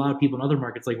think there's a lot of people in other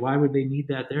markets like, why would they need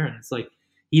that there? And it's like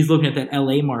he's looking at that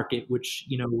LA market, which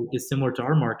is similar to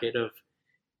our market of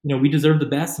we deserve the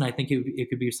best, and I think it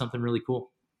could be something really cool.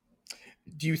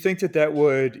 Do you think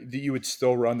that you would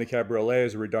still run the Cabriolet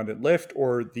as a redundant lift,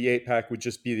 or the 8 pack would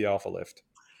just be the alpha lift?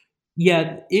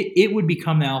 Yeah, it would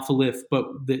become the Alpha Lift, but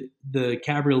the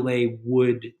Cabriolet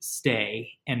would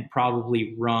stay and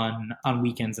probably run on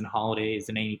weekends and holidays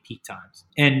and any peak times.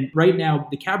 And right now,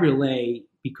 the Cabriolet,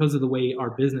 because of the way our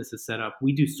business is set up,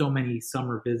 we do so many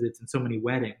summer visits and so many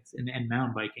weddings and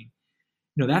mountain biking.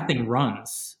 That thing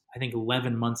runs, I think,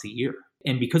 11 months a year.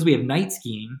 And because we have night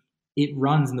skiing, it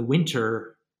runs in the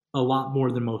winter a lot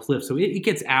more than most lifts. So it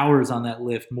gets hours on that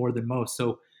lift more than most.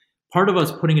 So part of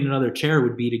us putting in another chair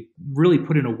would be to really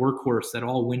put in a workhorse that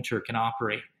all winter can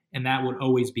operate, and that would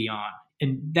always be on.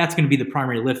 And that's going to be the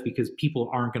primary lift because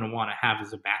people aren't going to want to have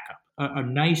as a backup. A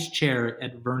nice chair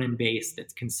at Vernon Base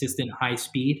that's consistent high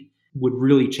speed would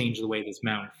really change the way this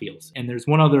mountain feels. And there's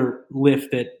one other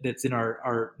lift that's in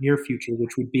our near future,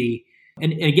 which would be,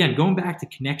 and again, going back to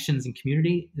connections and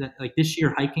community, like this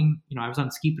year hiking, I was on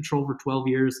ski patrol for 12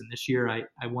 years. And this year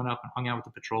I went up and hung out with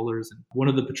the patrollers. And one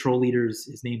of the patrol leaders,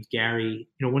 his name's Gary,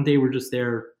 one day we're just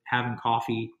there having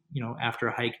coffee, after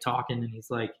a hike talking. And he's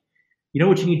like,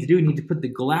 what you need to do? You need to put the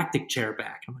galactic chair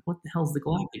back. I'm like, what the hell's the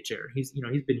galactic chair? He's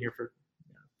been here for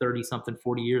 30 something,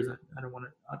 40 years. I don't want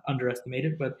to underestimate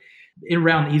it, but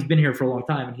he's been here for a long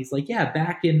time. And he's like, yeah,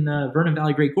 back in Vernon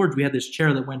Valley Great Gorge, we had this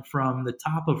chair that went from the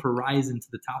top of Horizon to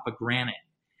the top of Granite.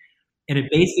 And it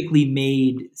basically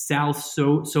made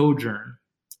Southern Sojourn,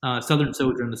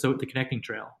 the connecting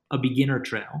trail, a beginner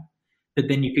trail that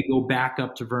then you could go back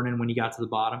up to Vernon when you got to the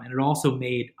bottom. And it also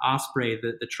made Osprey,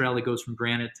 the trail that goes from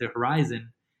Granite to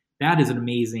Horizon, that is an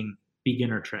amazing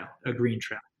beginner trail, a green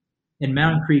trail. And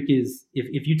Mountain Creek is,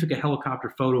 if you took a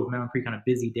helicopter photo of Mountain Creek on a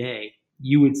busy day,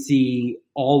 you would see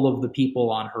all of the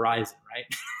people on Horizon, right?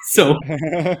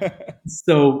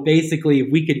 So basically,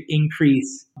 if we could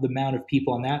increase the amount of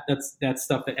people on that's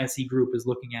stuff that SE Group is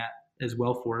looking at as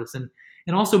well for us. And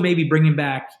also maybe bringing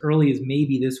back early as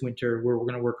maybe this winter, where we're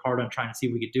going to work hard on trying to see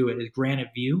if we could do it, is Granite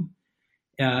View.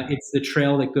 It's the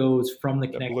trail that goes from the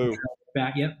connecting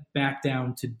trail back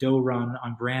down to Doe Run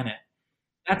on Granite.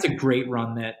 That's a great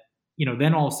run that,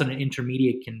 then all of a sudden an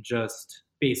intermediate can just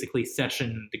basically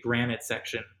session the Granite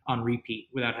section on repeat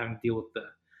without having to deal with the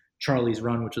Charlie's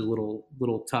Run, which is a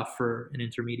little tough for an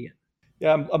intermediate.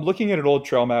 Yeah, I'm looking at an old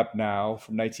trail map now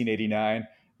from 1989.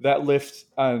 That lift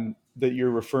that you're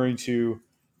referring to,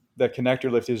 that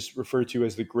connector lift, is referred to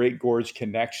as the Great Gorge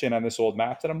Connection on this old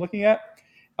map that I'm looking at.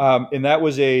 And that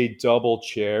was a double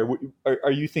chair.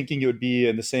 Are you thinking it would be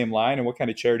in the same line? And what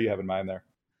kind of chair do you have in mind there?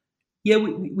 Yeah,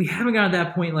 we haven't gotten to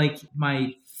that point. Like,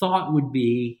 my thought would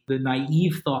be, the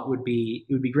naive thought would be,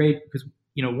 it would be great because,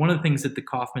 one of the things that the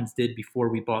Kaufmans did before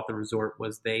we bought the resort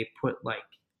was they put like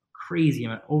crazy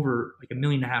amount, over like $1.5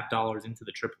 million into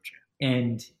the triple chair.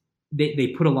 And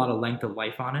they put a lot of length of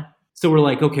life on it. So we're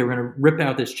like, okay, we're going to rip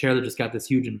out this chair that just got this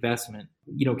huge investment.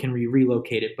 Can we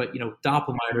relocate it? But,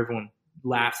 Doppelmayr, everyone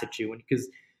laughs at you. Because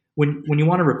when you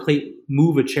want to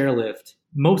move a chairlift,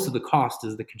 most of the cost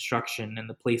is the construction and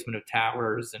the placement of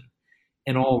towers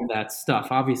and all of that stuff.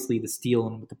 Obviously, the steel,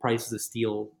 and with the prices of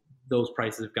steel, those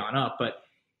prices have gone up. But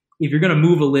if you're going to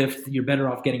move a lift, you're better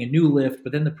off getting a new lift.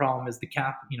 But then the problem is the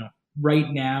cap.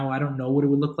 Right now, I don't know what it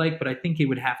would look like, but I think it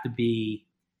would have to be.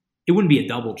 It wouldn't be a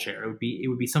double chair. It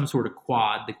would be some sort of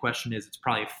quad. The question is, it's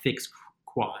probably a fixed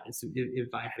quad,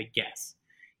 if I had to guess.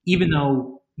 Even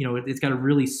though it's got a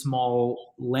really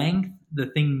small length,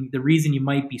 the reason you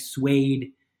might be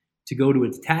swayed to go to a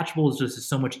detachable is just it's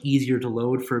so much easier to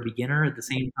load for a beginner. At the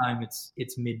same time,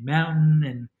 it's mid mountain,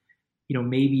 and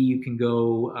maybe you can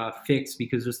go fixed,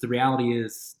 because just the reality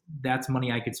is that's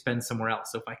money I could spend somewhere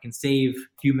else. So if I can save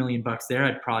a few $1,000,000 there,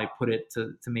 I'd probably put it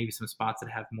to maybe some spots that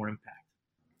have more impact.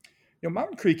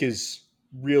 Mountain Creek is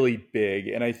really big,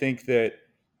 and I think that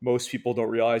most people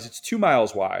don't realize it's 2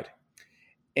 miles wide.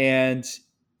 And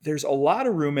there's a lot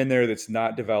of room in there that's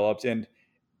not developed, and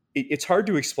it's hard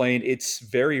to explain. It's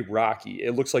very rocky.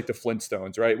 It looks like the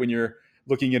Flintstones, right? When you're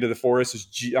looking into the forest, there's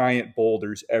giant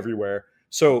boulders everywhere.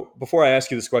 So before I ask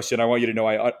you this question, I want you to know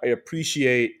I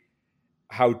appreciate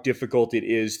how difficult it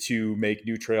is to make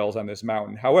new trails on this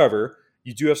mountain. However,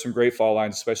 you do have some great fall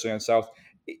lines, especially on south.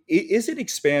 Is an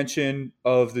expansion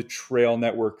of the trail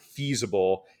network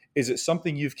feasible? Is it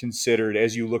something you've considered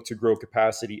as you look to grow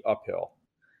capacity uphill?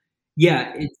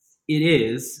 Yeah, it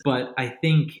is. But I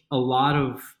think a lot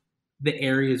of the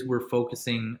areas we're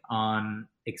focusing on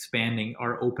expanding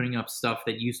are opening up stuff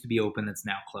that used to be open that's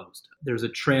now closed. There's a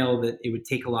trail that it would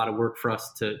take a lot of work for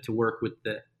us to work with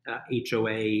the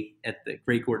HOA at the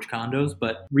Great Gorge condos,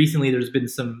 but recently there's been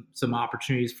some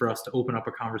opportunities for us to open up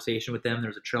a conversation with them.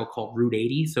 There's a trail called Route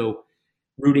 80. So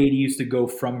Route 80 used to go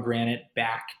from Granite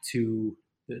back to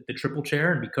the Triple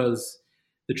Chair, and because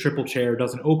the Triple Chair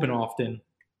doesn't open often,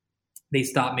 they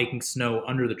stopped making snow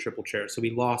under the Triple Chair. So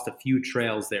we lost a few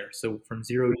trails there. So from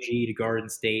 0G to Garden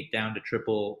State down to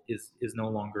Triple is no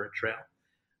longer a trail.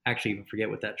 I actually even forget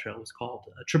what that trail was called.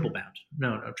 Triple Bound.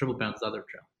 No, Triple Bound is the other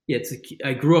trail. Yeah,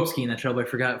 I grew up skiing that trail, but I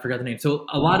forgot the name. So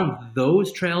a lot of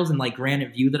those trails and like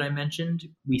Granite View that I mentioned,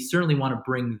 we certainly want to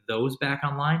bring those back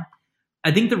online.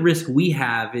 I think the risk we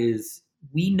have is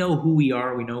we know who we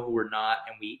are, we know who we're not,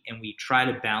 and we try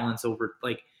to balance over,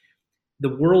 like, the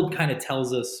world kind of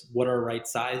tells us what our right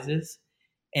size is,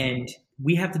 and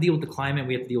we have to deal with the climate.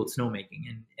 We have to deal with snowmaking,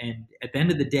 and at the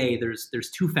end of the day, there's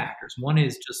two factors. One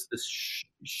is just the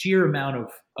sheer amount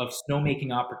of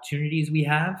snowmaking opportunities we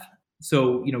have.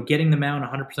 So, getting the mountain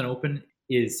 100% open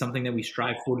is something that we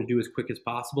strive for to do as quick as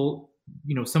possible.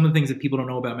 Some of the things that people don't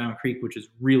know about Mountain Creek, which is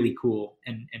really cool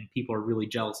and people are really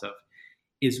jealous of,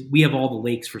 is we have all the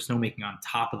lakes for snowmaking on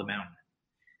top of the mountain.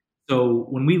 So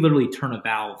when we literally turn a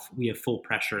valve, we have full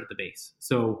pressure at the base.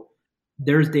 So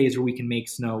there's days where we can make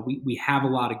snow. We have a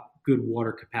lot of good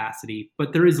water capacity,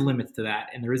 but there is limits to that,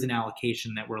 and there is an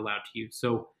allocation that we're allowed to use.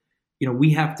 So,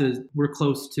 we're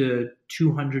close to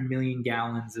 200 million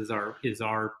gallons is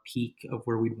our peak of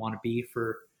where we'd want to be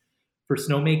for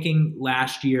snowmaking.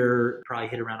 Last year, probably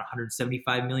hit around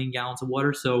 175 million gallons of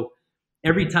water. So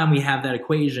every time we have that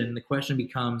equation, the question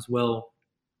becomes, well,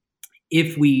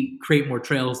 if we create more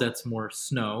trails, that's more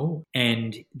snow.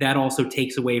 And that also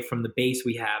takes away from the base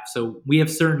we have. So we have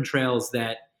certain trails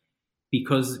that,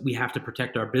 because we have to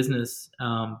protect our business,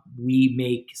 we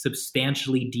make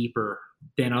substantially deeper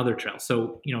than other trails.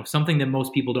 So, something that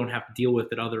most people don't have to deal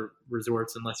with at other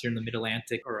resorts unless you're in the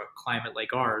Mid-Atlantic or a climate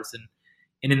like ours.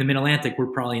 And in the Mid-Atlantic, we're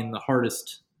probably in the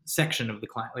hardest section of the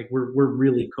climate. Like we're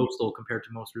really coastal compared to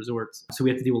most resorts. So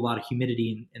we have to deal with a lot of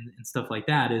humidity and stuff like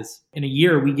that. Is in a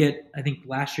year we get, I think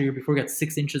last year before, we got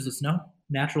 6 inches of snow,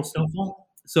 natural snowfall.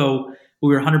 So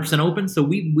we were 100% open. So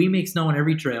we make snow on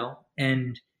every trail,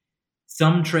 and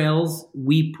some trails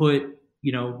we put,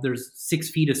 there's 6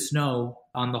 feet of snow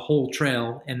on the whole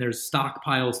trail, and there's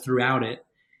stockpiles throughout it,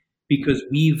 because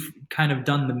we've kind of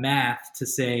done the math to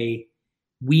say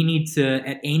we need to,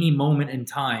 at any moment in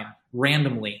time,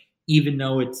 randomly, even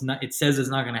though it says it's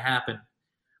not going to happen,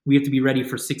 we have to be ready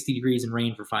for 60 degrees and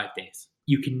rain for 5 days.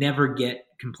 You can never get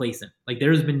complacent. Like,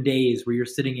 there's been days where you're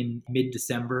sitting in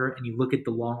mid-December and you look at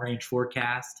the long range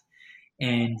forecast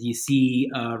and you see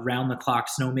round the clock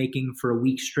snowmaking for a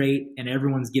week straight, and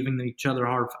everyone's giving each other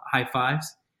high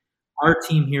fives. Our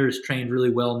team here is trained really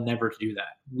well never to do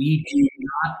that. We do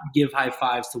not give high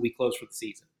fives till we close for the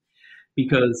season,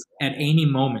 because at any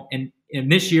moment, and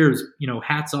this year's,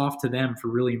 hats off to them for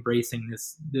really embracing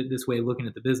this way of looking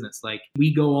at the business. Like,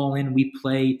 we go all in, we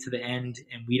play to the end,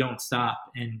 and we don't stop.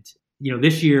 And,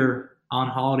 this year on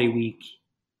holiday week,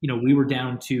 we were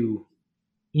down to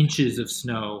inches of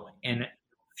snow and a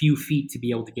few feet to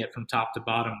be able to get from top to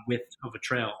bottom width of a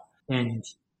trail. And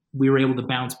we were able to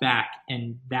bounce back.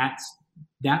 And that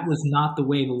was not the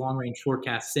way the long range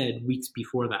forecast said weeks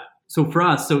before that. So for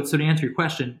us, so to answer your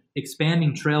question,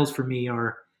 expanding trails for me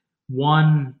are,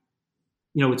 one,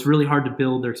 it's really hard to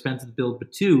build, they're expensive to build,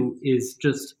 but two is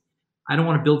just, I don't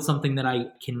want to build something that I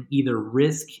can either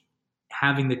risk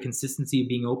having the consistency of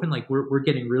being open. Like we're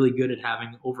getting really good at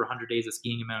having over 100 days of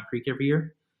skiing in Mountain Creek every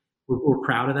year. We're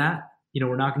proud of that.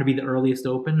 We're not going to be the earliest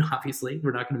open, obviously.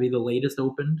 We're not going to be the latest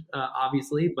opened,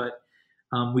 obviously, but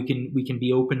we can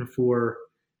be open for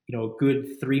a good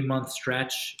 3-month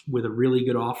stretch with a really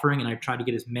good offering. And I try to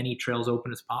get as many trails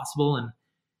open as possible. And,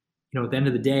 at the end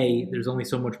of the day, there's only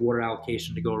so much water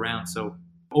allocation to go around. So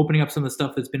opening up some of the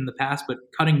stuff that's been in the past, but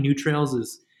cutting new trails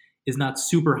is not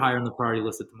super high on the priority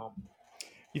list at the moment.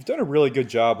 You've done a really good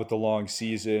job with the long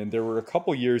season. There were a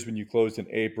couple years when you closed in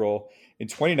April. In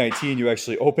 2019, you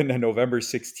actually opened on November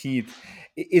 16th.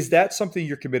 Is that something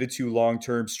you're committed to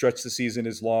long-term, stretch the season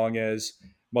as long as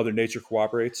Mother Nature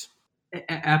cooperates?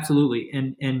 Absolutely.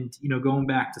 And going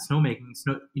back to snowmaking,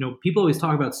 people always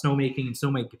talk about snowmaking and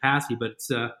snowmaking capacity, but it's,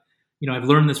 I've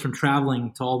learned this from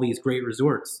traveling to all these great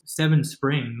resorts. Seven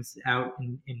Springs out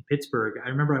in Pittsburgh. I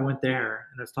remember I went there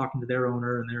and I was talking to their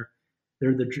owner, and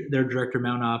their director of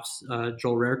Mount Ops,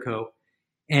 Joel Rarico,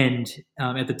 and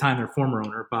at the time their former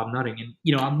owner, Bob Nutting.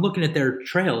 And I'm looking at their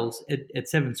trails at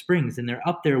Seven Springs, and they're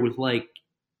up there with like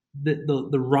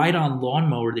the ride-on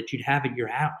lawnmower that you'd have at your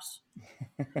house.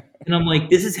 And I'm like,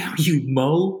 this is how you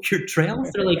mow your trails?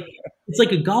 They're like, it's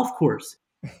like a golf course.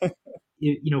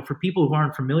 For people who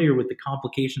aren't familiar with the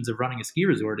complications of running a ski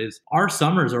resort, is our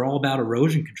summers are all about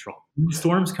erosion control. When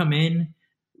storms come in,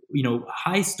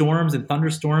 high storms and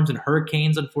thunderstorms and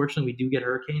hurricanes. Unfortunately, we do get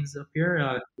hurricanes up here.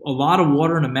 A lot of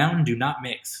water in a mountain do not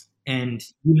mix. And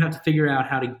you have to figure out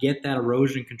how to get that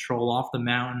erosion control off the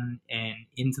mountain and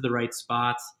into the right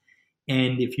spots.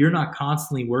 And if you're not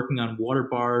constantly working on water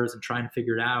bars and trying to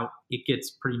figure it out, it gets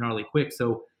pretty gnarly quick.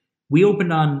 So we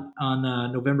opened on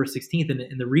November 16th.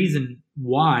 And the reason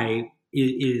why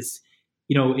is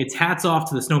it's hats off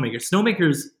to the snowmakers.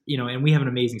 Snowmakers, and we have an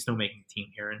amazing snowmaking team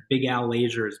here. And Big Al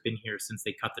Lazier has been here since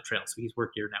they cut the trail. So he's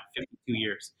worked here now 52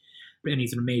 years. And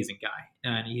he's an amazing guy.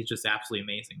 And he's just absolutely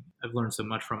amazing. I've learned so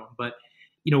much from him. But,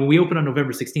 when we open on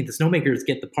November 16th, the snowmakers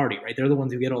get the party, right? They're the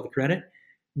ones who get all the credit.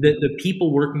 The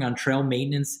people working on trail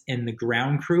maintenance and the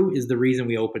ground crew is the reason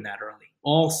we opened that early.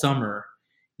 All summer,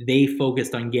 they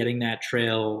focused on getting that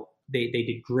trail. They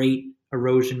did great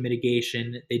erosion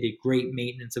mitigation. They did great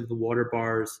maintenance of the water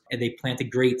bars, and they planted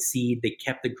great seed. They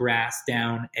kept the grass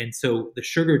down. And so the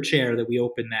sugar chair that we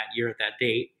opened that year at that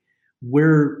date,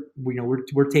 we're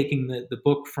taking the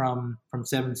book from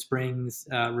Seven Springs,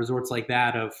 resorts like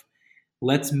that, of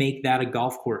let's make that a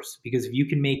golf course. Because if you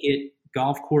can make it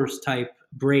golf course type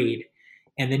grade,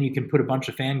 and then you can put a bunch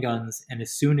of fan guns, and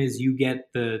as soon as you get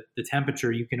the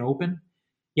temperature you can open,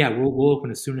 we'll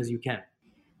open as soon as you can.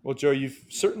 Well, Joe, you've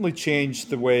certainly changed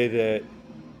the way that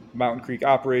Mountain Creek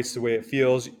operates, the way it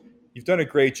feels. You've done a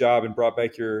great job and brought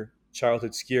back your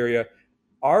childhood ski area.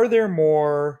 Are there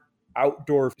more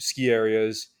outdoor ski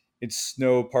areas in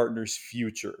Snow Partners'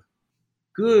 future?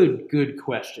 Good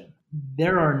question.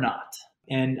 There are not.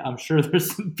 And I'm sure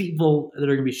there's some people that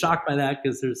are going to be shocked by that,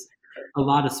 because there's a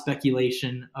lot of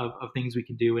speculation of things we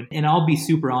can do. And I'll be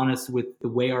super honest with the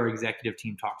way our executive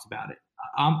team talks about it.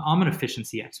 I'm an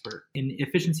efficiency expert. And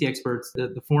efficiency experts,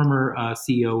 the former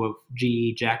CEO of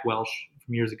GE, Jack Welch,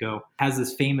 from years ago, has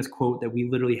this famous quote that we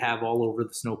literally have all over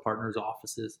the Snow Partners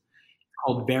offices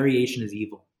called "Variation is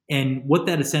evil." And what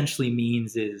that essentially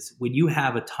means is when you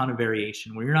have a ton of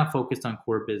variation, when you're not focused on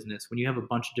core business, when you have a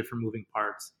bunch of different moving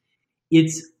parts,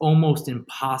 it's almost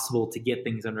impossible to get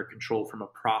things under control from a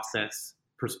process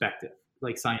perspective,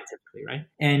 like scientifically, right?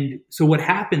 And so what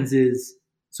happens is,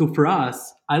 so for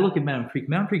us, I look at Mountain Creek.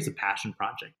 Mountain Creek's a passion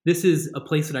project. This is a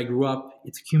place that I grew up.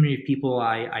 It's a community of people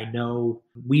I know.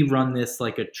 We run this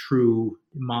like a true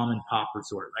mom and pop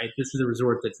resort, right? This is a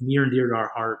resort that's near and dear to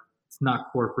our heart. It's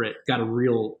not corporate. It's got a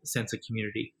real sense of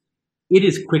community. It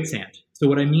is quicksand. So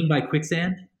what I mean by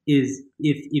quicksand is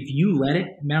if you let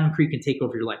it, Mountain Creek can take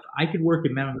over your life. I could work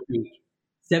at Mountain Creek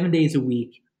 7 days a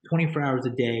week, 24 hours a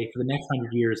day for the next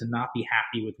 100 years and not be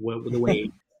happy with the way it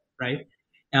is, right?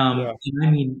 I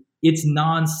mean, it's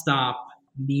nonstop,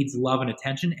 needs love and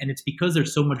attention, and it's because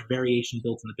there's so much variation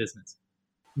built in the business.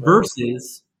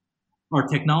 Versus our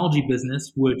technology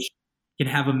business, which can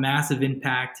have a massive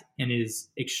impact and is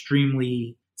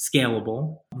extremely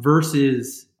scalable,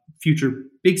 versus future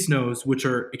big snows, which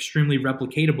are extremely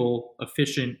replicatable,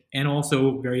 efficient, and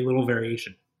also very little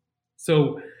variation.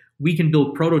 So we can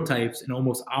build prototypes and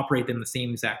almost operate them the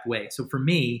same exact way. So for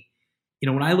me,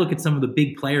 when I look at some of the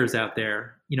big players out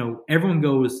there, everyone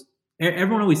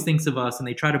always thinks of us and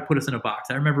they try to put us in a box.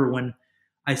 I remember when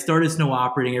I started snow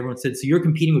operating, everyone said, "So you're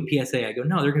competing with PSA?" I go,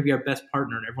 "No, they're going to be our best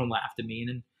partner." And everyone laughed at me. And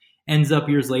then ends up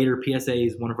years later, PSA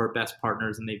is one of our best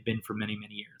partners, and they've been for many,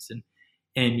 many years. And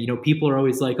people are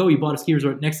always like, "Oh, you bought a ski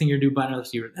resort. Next thing you're going to do, buy another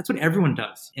ski resort." That's what everyone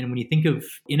does. And when you think of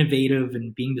innovative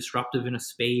and being disruptive in a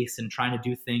space and trying to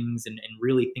do things and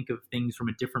really think of things from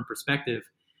a different perspective,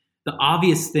 the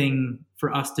obvious thing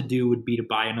for us to do would be to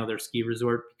buy another ski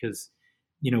resort, because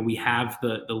we have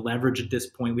the leverage at this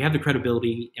point. We have the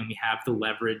credibility and we have the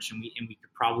leverage, and we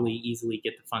could probably easily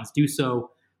get the funds to do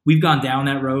so. We've gone down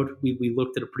that road. We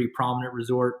looked at a pretty prominent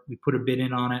resort. We put a bid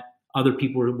in on it. Other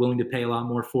people were willing to pay a lot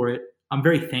more for it. I'm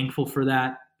very thankful for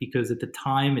that, because at the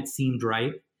time it seemed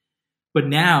right. But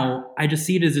now I just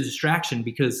see it as a distraction,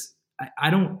 because I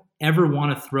don't ever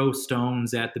want to throw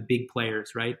stones at the big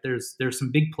players, right? There's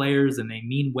some big players and they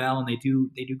mean well and they do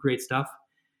great stuff.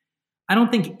 I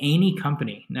don't think any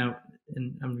company now,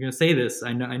 and I'm going to say this,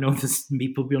 I know this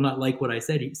people will not like what I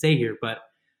say here, but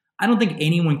I don't think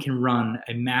anyone can run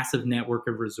a massive network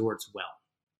of resorts well.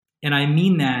 And I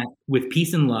mean that with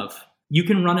peace and love. You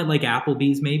can run it like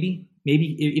Applebee's, maybe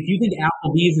if you think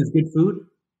Applebee's is good food,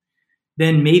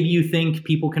 then maybe you think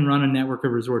people can run a network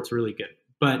of resorts really good.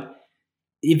 But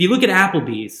if you look at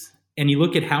Applebee's and you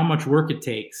look at how much work it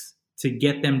takes to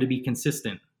get them to be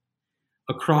consistent,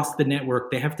 across the network.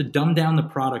 They have to dumb down the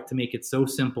product to make it so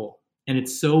simple, and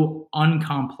it's so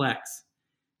uncomplex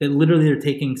that literally they're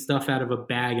taking stuff out of a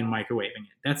bag and microwaving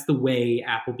it. That's the way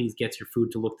Applebee's gets your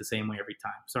food to look the same way every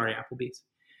time. Sorry, Applebee's.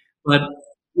 But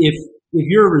if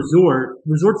you're a resort,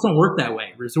 resorts don't work that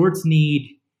way. Resorts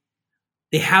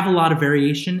they have a lot of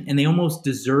variation, and they almost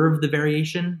deserve the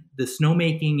variation. The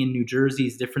snowmaking in New Jersey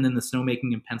is different than the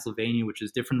snowmaking in Pennsylvania, which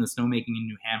is different than the snowmaking in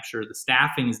New Hampshire. The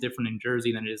staffing is different in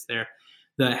Jersey than it is there.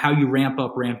 How you ramp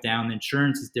up, ramp down, the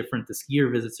insurance is different. The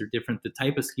skier visits are different. The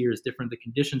type of skier is different. The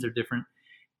conditions are different.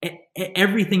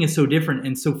 Everything is so different.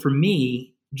 And so for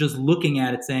me, just looking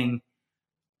at it saying,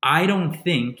 I don't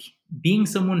think being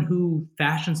someone who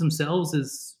fashions themselves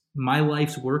as my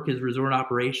life's work is resort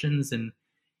operations and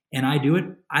I do it,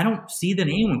 I don't see that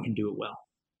anyone can do it well.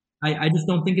 I just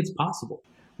don't think it's possible.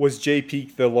 Was Jay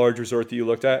Peak the large resort that you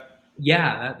looked at?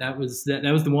 Yeah, that was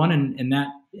the one, and that,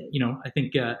 I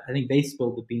think they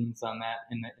spilled the beans on that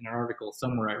in an article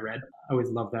somewhere I read. I always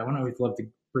loved that one. I always loved to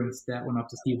bring that one up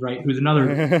to Steve Wright, who's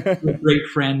another great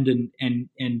friend, and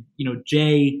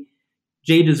Jay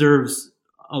deserves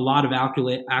a lot of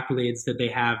accolades that they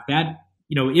have. That,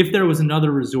 if there was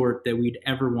another resort that we'd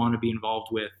ever want to be involved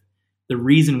with, the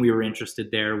reason we were interested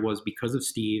there was because of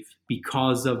Steve,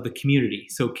 because of the community.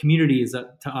 So community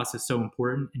to us is so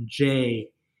important. And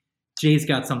Jay's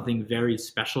got something very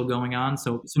special going on.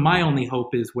 So my only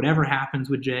hope is whatever happens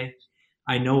with Jay,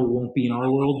 I know it won't be in our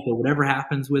world, but whatever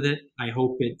happens with it, I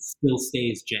hope it still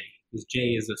stays Jay, because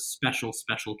Jay is a special,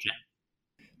 special gem.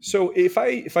 So if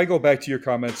I go back to your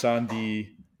comments on the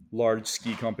large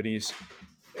ski companies,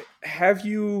 have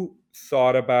you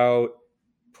thought about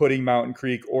putting Mountain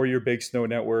Creek or your Big Snow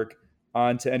network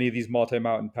onto any of these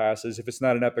multi-mountain passes? If it's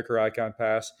not an Epic or Icon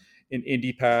pass, an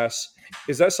Indy pass,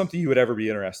 is that something you would ever be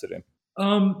interested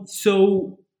in?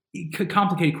 So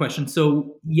complicated question.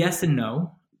 So yes and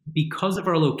no, because of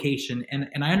our location,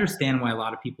 and I understand why a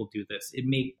lot of people do this.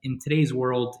 In today's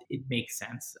world, it makes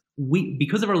sense.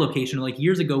 Because of our location, like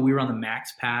years ago, we were on the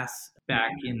Max Pass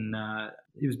back in,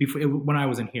 it was before when I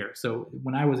wasn't here. So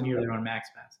when I wasn't here, they were on Max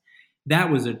Pass.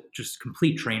 That was a just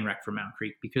complete train wreck for Mountain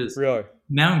Creek, because really?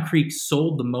 Mountain Creek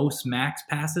sold the most Max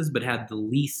passes but had the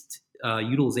least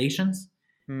utilizations.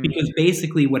 Because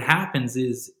basically what happens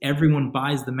is everyone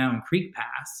buys the Mountain Creek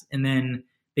pass and then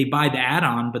they buy the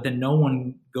add-on, but then no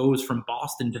one goes from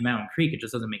Boston to Mountain Creek. It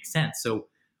just doesn't make sense. So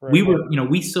right.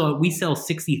 We sell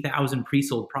 60,000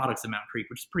 pre-sold products at Mountain Creek,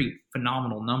 which is a pretty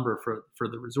phenomenal number for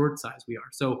the resort size we are.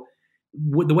 So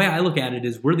the way I look at it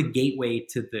is we're the gateway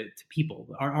to people.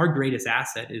 Our greatest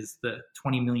asset is the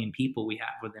 20 million people we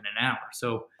have within an hour.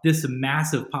 So this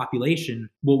massive population,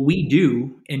 what we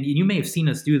do, and you may have seen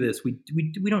us do this, we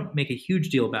don't make a huge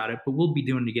deal about it, but we'll be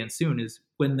doing it again soon, is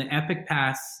when the Epic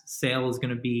Pass sale is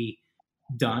going to be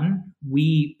done,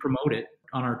 we promote it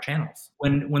on our channels.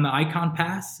 When the Icon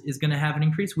Pass is going to have an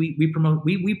increase, we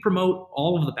promote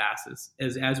all of the passes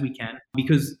as we can,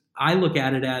 because I look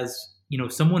at it as,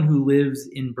 someone who lives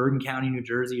in Bergen County, New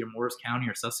Jersey, or Morris County,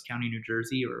 or Sussex County, New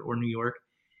Jersey, or New York,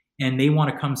 and they want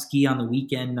to come ski on the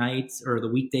weekend nights or the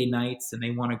weekday nights, and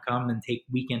they want to come and take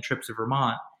weekend trips to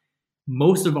Vermont.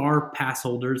 Most of our pass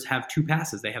holders have two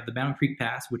passes. They have the Mountain Creek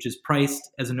Pass, which is priced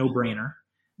as a no-brainer,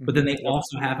 but then they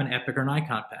also have an Epic or an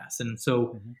Icon Pass. And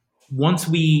so once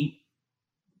we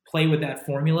play with that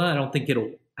formula, I don't think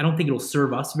it'll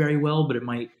serve us very well, but it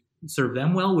might serve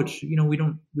them well, which, we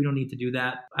don't need to do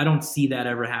that. I don't see that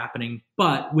ever happening.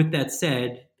 But with that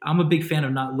said, I'm a big fan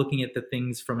of not looking at the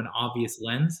things from an obvious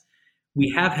lens.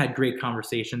 We have had great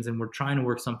conversations, and we're trying to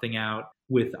work something out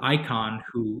with Icon,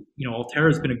 who,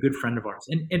 Altera's been a good friend of ours.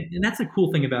 And that's a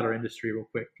cool thing about our industry, real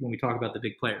quick, when we talk about the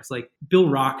big players. Like Bill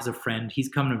Rock is a friend. He's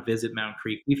come to visit Mountain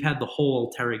Creek. We've had the whole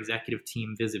Altera executive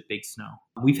team visit Big Snow.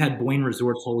 We've had Boyne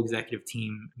Resorts' whole executive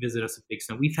team visit us at Big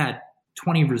Snow. We've had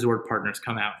 20 resort partners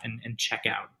come out and check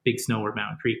out Big Snow or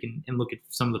Mountain Creek and look at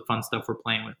some of the fun stuff we're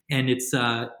playing with. And it's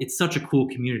such a cool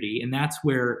community. And that's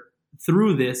where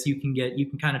through this, you can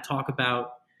kind of talk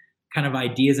about kind of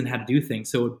ideas and how to do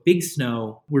things. So at Big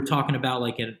Snow, we're talking about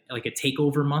like a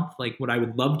takeover month, like what I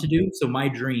would love to do. So my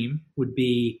dream would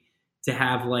be to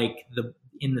have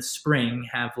in the spring,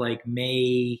 have like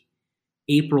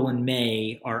April and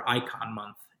May are Icon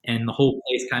month. And the whole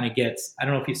place kind of gets, I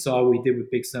don't know if you saw what we did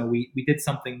with Big Snow. We did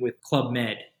something with Club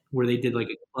Med, where they did like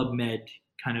a Club Med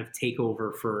kind of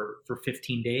takeover for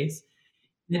 15 days.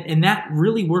 And that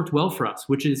really worked well for us,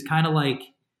 which is kind of like,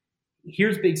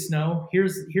 here's Big Snow,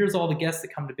 here's all the guests that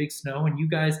come to Big Snow, and you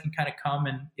guys can kind of come,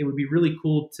 and it would be really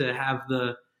cool to have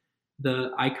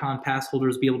the Icon pass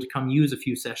holders be able to come use a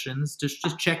few sessions,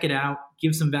 just check it out,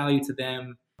 give some value to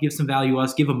them, give some value to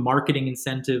us, give a marketing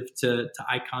incentive to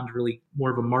Icon, to really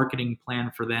more of a marketing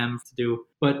plan for them to do.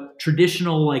 But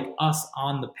traditional, like us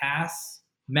on the pass,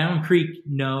 Mountain Creek,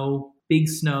 no. Big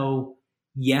Snow,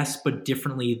 yes, but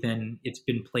differently than it's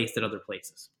been placed at other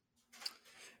places.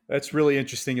 That's really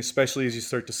interesting, especially as you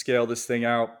start to scale this thing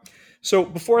out. So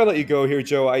before I let you go here,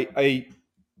 Joe, I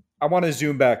want to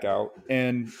zoom back out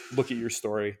and look at your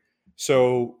story.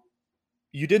 So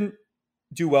you didn't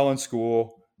do well in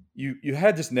school. You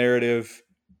had this narrative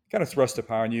kind of thrust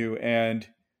upon you, and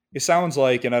it sounds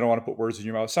like, and I don't want to put words in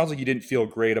your mouth, it sounds like you didn't feel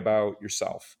great about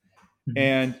yourself. Mm-hmm.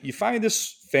 And you find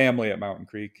this family at Mountain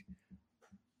Creek,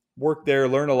 work there,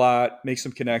 learn a lot, make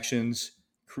some connections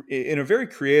in a very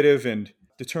creative and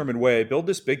determined way, build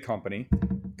this big company,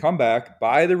 come back,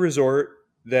 buy the resort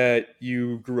that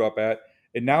you grew up at.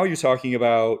 And now you're talking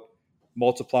about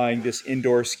multiplying this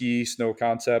indoor ski snow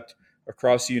concept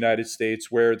across the United States,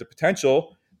 where the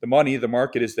potential, the money, the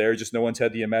market is there. Just no one's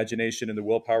had the imagination and the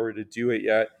willpower to do it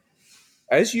yet.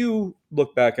 As you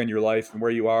look back on your life and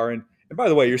where you are, and by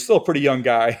the way, you're still a pretty young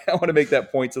guy. I want to make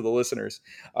that point to the listeners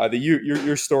that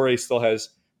your story still has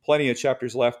plenty of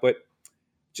chapters left. But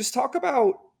just talk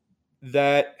about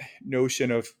that notion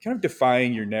of kind of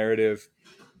defying your narrative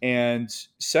and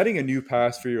setting a new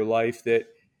path for your life that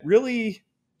really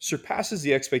surpasses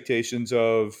the expectations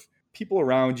of people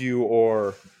around you,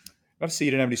 or not to say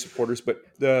you didn't have any supporters, but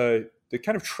the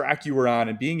kind of track you were on,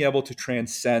 and being able to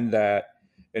transcend that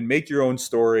and make your own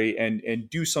story and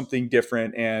do something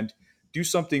different and do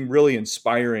something really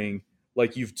inspiring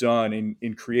like you've done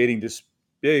in creating this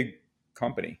big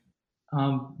company.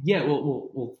 Yeah,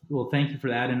 well, thank you for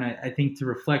that. And I think to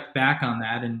reflect back on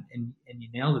that, and you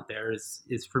nailed it there,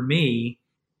 is for me,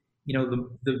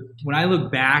 when I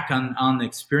look back on the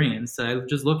experience, I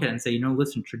just look at it and say,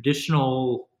 listen,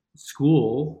 traditional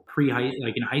school,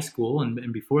 like in high school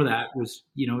and before that was,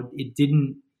 it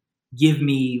didn't give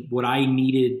me what I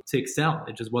needed to excel.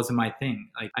 It just wasn't my thing.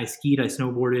 Like I skied, I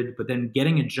snowboarded, but then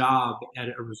getting a job at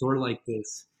a resort like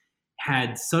this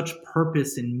had such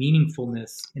purpose and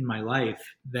meaningfulness in my life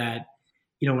that,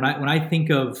 when I think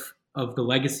of the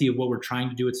legacy of what we're trying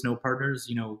to do at Snow Partners,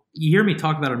 you hear me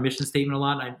talk about our mission statement a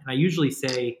lot. And I usually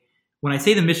say, when I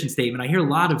say the mission statement, I hear a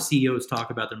lot of CEOs talk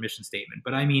about their mission statement,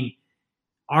 but I mean,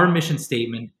 our mission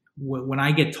statement, when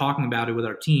I get talking about it with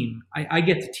our team, I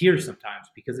get to tears sometimes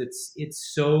because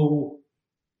it's so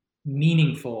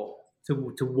meaningful to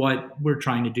what we're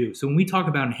trying to do. So when we talk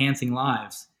about enhancing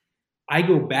lives, I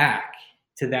go back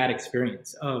to that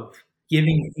experience of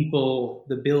giving people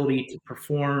the ability to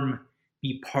perform,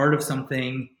 be part of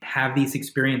something, have these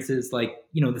experiences. Like,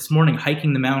 this morning,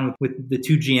 hiking the mountain with the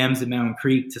two GMs at Mountain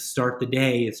Creek to start the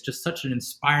day. It's just such an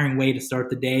inspiring way to start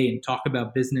the day and talk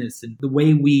about business and the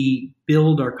way we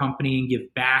build our company and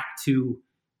give back to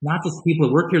not just the people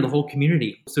that work here, the whole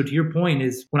community. So to your point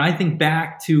is, when I think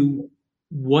back to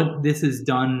what this has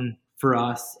done for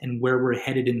us and where we're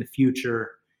headed in the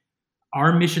future,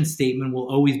 our mission statement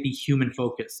will always be human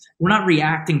focused. We're not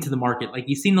reacting to the market. Like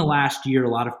you've seen the last year, a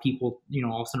lot of people,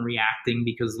 all of a sudden reacting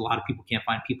because a lot of people can't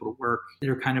find people to work.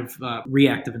 They're kind of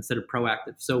reactive instead of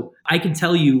proactive. So I can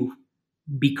tell you,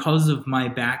 because of my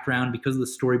background, because of the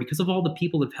story, because of all the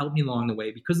people that have helped me along the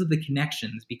way, because of the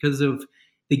connections, because of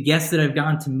the guests that I've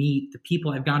gotten to meet, the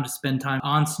people I've gotten to spend time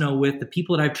on snow with, the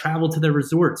people that I've traveled to their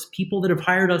resorts, people that have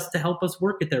hired us to help us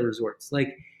work at their resorts.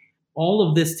 Like, all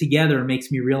of this together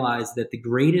makes me realize that the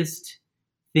greatest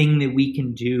thing that we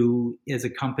can do as a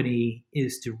company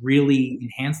is to really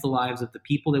enhance the lives of the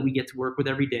people that we get to work with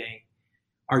every day,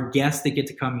 our guests that get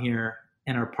to come here,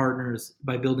 and our partners,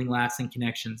 by building lasting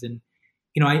connections. And,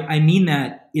 I mean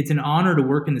that it's an honor to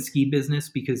work in the ski business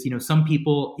because, some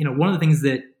people, one of the things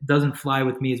that doesn't fly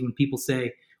with me is when people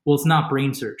say, well, it's not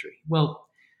brain surgery. Well,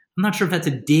 I'm not sure if that's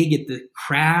a dig at the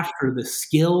craft or the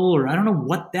skill, or I don't know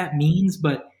what that means,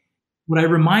 but what I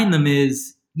remind them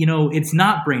is, it's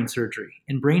not brain surgery,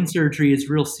 and brain surgery is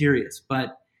real serious.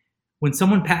 But when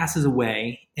someone passes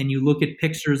away and you look at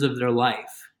pictures of their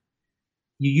life,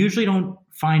 you usually don't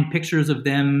find pictures of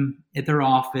them at their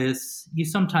office. You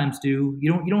sometimes do.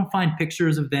 You don't find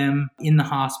pictures of them in the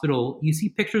hospital. You see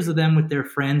pictures of them with their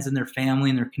friends and their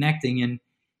family, and they're connecting. And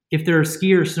if they're a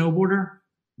skier or snowboarder,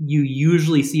 you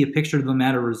usually see a picture of them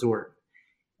at a resort.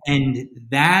 And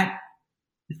that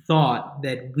thought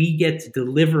that we get to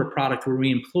deliver a product where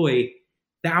we employ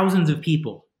thousands of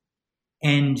people.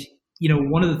 And,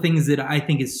 one of the things that I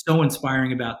think is so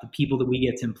inspiring about the people that we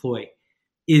get to employ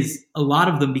is a lot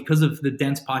of them, because of the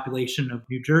dense population of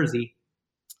New Jersey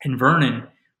and Vernon,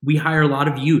 we hire a lot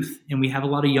of youth and we have a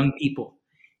lot of young people.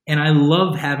 And I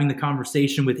love having the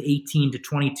conversation with 18 to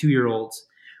 22-year-olds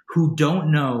who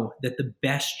don't know that the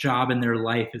best job in their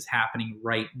life is happening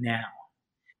right now,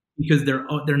 because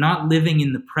they're not living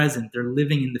in the present. They're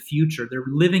living in the future. They're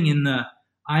living in the,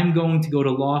 I'm going to go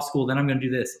to law school, then I'm going to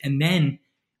do this. And then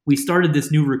we started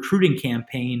this new recruiting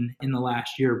campaign in the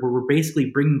last year where we're basically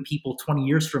bringing people 20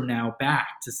 years from now back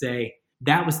to say,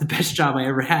 that was the best job I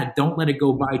ever had. Don't let it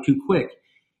go by too quick.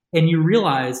 And you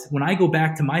realize when I go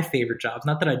back to my favorite jobs,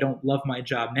 not that I don't love my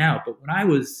job now, but when I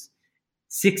was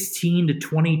 16 to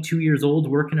 22 years old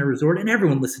working at a resort, and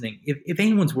everyone listening, if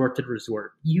anyone's worked at a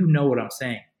resort, you know what I'm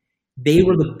saying. They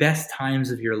were the best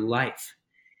times of your life.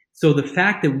 So the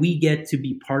fact that we get to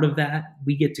be part of that,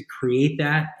 we get to create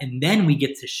that, and then we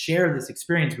get to share this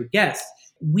experience with guests.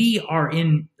 We are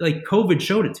in, like COVID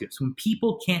showed it to us. When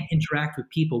people can't interact with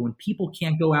people, when people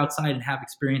can't go outside and have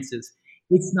experiences,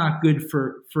 it's not good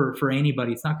for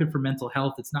anybody. It's not good for mental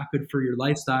health. It's not good for your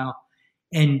lifestyle.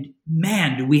 And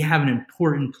man, do we have an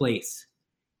important place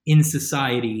in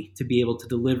society to be able to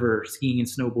deliver skiing and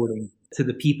snowboarding to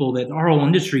the people that our whole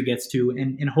industry gets to.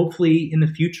 And hopefully in the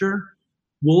future,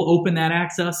 we'll open that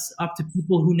access up to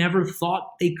people who never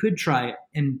thought they could try it,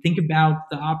 and think about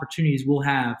the opportunities we'll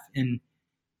have. And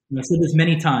I've said this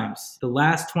many times, the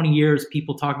last 20 years,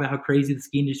 people talk about how crazy the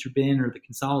ski industry has been, or the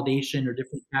consolidation, or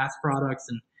different pass products.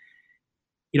 And,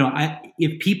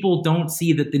 if people don't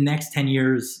see that the next 10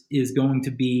 years is going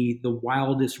to be the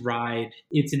wildest ride,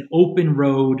 it's an open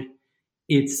road.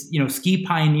 It's, ski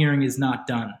pioneering is not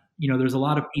done. There's a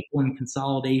lot of people in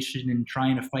consolidation and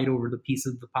trying to fight over the piece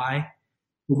of the pie.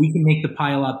 But we can make the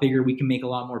pie a lot bigger. We can make a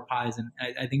lot more pies. And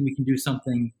I think we can do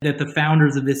something that the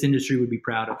founders of this industry would be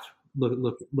proud of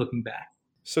looking back.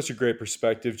 Such a great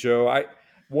perspective, Joe.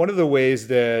 One of the ways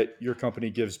that your company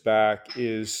gives back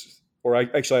is, I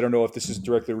don't know if this is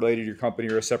directly related to your company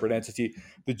or a separate entity,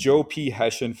 the Joe P.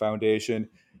 Hession Foundation,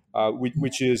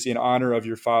 which is in honor of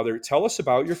your father. Tell us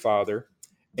about your father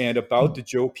and about the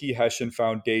Joe P. Hession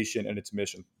Foundation and its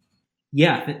mission.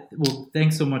 Yeah, well,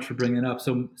 thanks so much for bringing it up.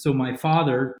 So my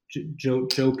father,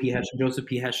 Joseph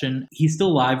P. Hession, he's still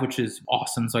alive, which is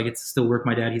awesome. So I get to still work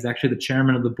with my dad. He's actually the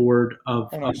chairman of the board of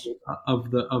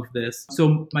this.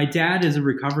 So my dad is a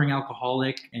recovering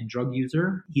alcoholic and drug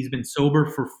user. He's been sober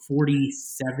for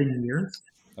 47 years.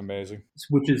 Amazing.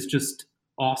 Which is just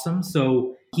awesome.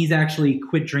 So he's actually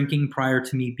quit drinking prior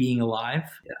to me being alive.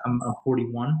 I'm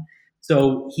 41.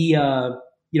 So he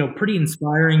pretty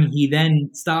inspiring. He then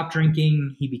stopped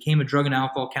drinking. He became a drug and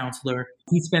alcohol counselor.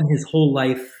 He spent his whole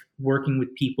life working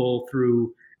with people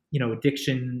through,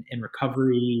 addiction and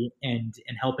recovery and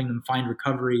helping them find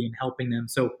recovery and helping them.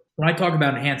 So when I talk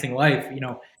about enhancing life,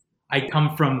 I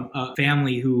come from a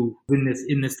family who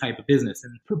in this type of business,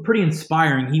 and pretty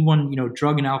inspiring. He won,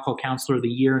 drug and alcohol counselor of the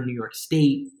year in New York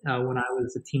State when I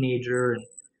was a teenager,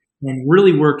 and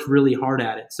really worked really hard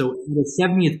at it. So his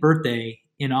 70th birthday,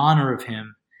 in honor of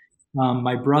him,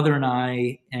 my brother and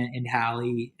I and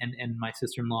Hallie and my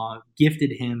sister-in-law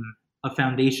gifted him a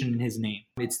foundation in his name.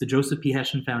 It's the Joseph P.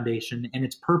 Hession Foundation, and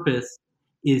its purpose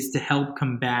is to help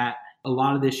combat a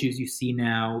lot of the issues you see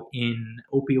now in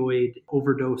opioid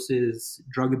overdoses,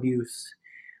 drug abuse,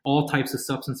 all types of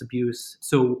substance abuse.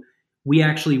 So we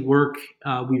actually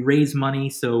we raise money.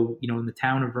 So, in the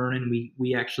town of Vernon,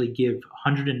 we actually give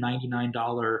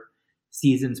 $199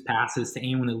 seasons passes to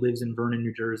anyone that lives in Vernon,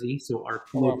 New Jersey. So our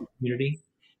local community.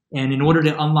 And in order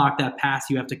to unlock that pass,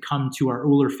 you have to come to our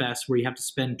Uller Fest, where you have to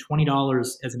spend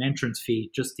 $20 as an entrance fee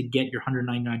just to get your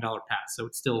 $199 pass. So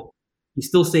you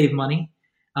still save money.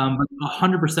 But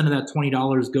 100% of that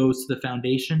 $20 goes to the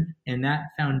foundation, and that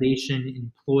foundation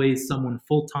employs someone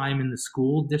full-time in the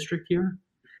school district here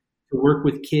to work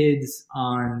with kids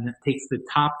takes the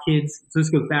top kids. So this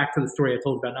goes back to the story I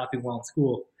told about not doing well in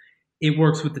school. It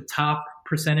works with the top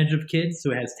percentage of kids.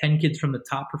 So it has 10 kids from the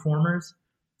top performers,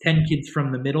 10 kids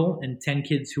from the middle, and 10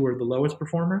 kids who are the lowest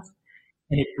performers.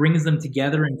 And it brings them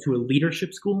together into a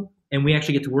leadership school. And we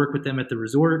actually get to work with them at the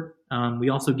resort. We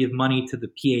also give money to the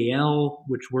PAL,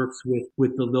 which works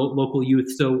with the local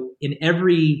youth. So in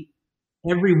every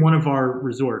one of our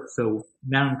resorts, so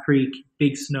Mountain Creek,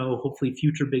 Big Snow, hopefully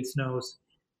future Big Snows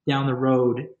down the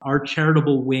road, our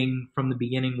charitable wing from the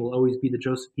beginning will always be the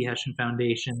Joseph P. Hession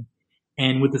Foundation.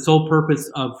 And with the sole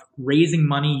purpose of raising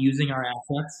money using our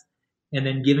assets and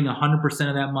then giving 100%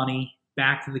 of that money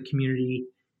back to the community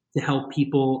to help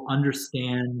people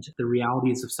understand the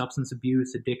realities of substance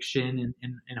abuse, addiction,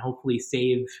 and hopefully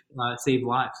save lives.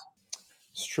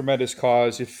 It's a tremendous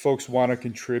cause. If folks want to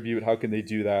contribute, how can they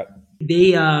do that?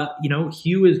 They,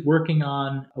 Hugh is working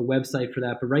on a website for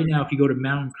that. But right now, if you go to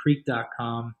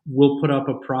mountaincreek.com, we'll put up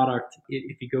a product.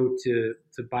 If you go to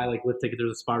buy like lift ticket,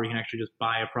 there's a spot where you can actually just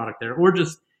buy a product there, or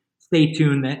just stay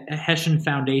tuned. That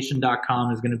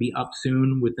HessionFoundation.com is going to be up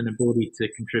soon with an ability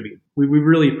to contribute. We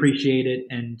really appreciate it,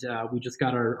 and we just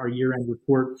got our year-end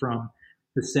report from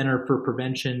the Center for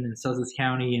Prevention in Sussex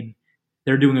County, and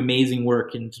they're doing amazing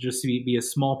work. And to just be a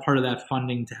small part of that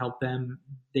funding to help them,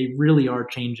 they really are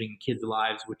changing kids'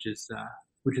 lives, which is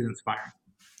inspiring.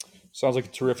 Sounds like a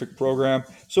terrific program.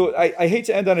 So I hate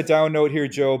to end on a down note here,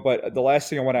 Joe, but the last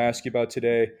thing I want to ask you about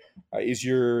today is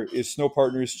Snow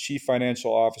Partners Chief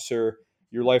Financial Officer,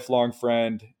 your lifelong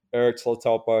friend, Eric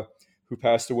Tlatelpa, who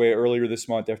passed away earlier this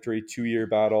month after a 2-year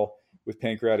battle with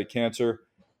pancreatic cancer.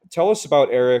 Tell us about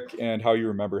Eric and how you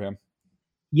remember him.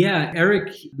 Yeah,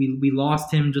 Eric, we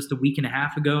lost him just a week and a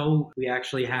half ago. We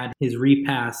actually had his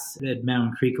repast at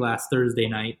Mountain Creek last Thursday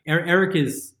night. Eric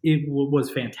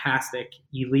was fantastic.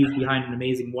 He leaves behind an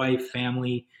amazing wife,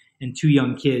 family, and 2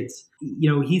 young kids.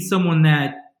 He's someone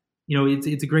that,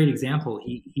 it's a great example.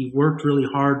 He worked really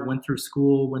hard, went through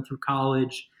school, went through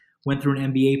college, went through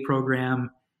an MBA program,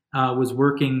 was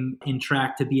working in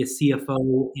track to be a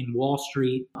CFO in Wall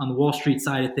Street. On the Wall Street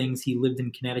side of things, he lived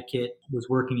in Connecticut, was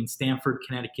working in Stamford,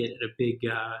 Connecticut at a big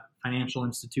financial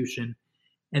institution.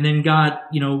 And then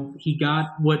he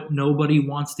got what nobody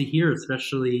wants to hear,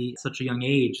 especially at such a young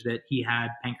age, that he had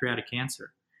pancreatic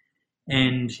cancer.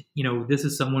 And, this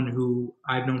is someone who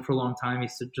I've known for a long time.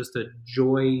 He's just a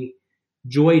joy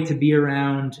to be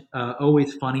around,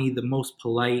 always funny, the most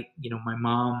polite. My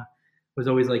mom was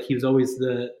always he was always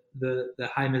the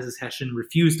hi, Mrs. Hession,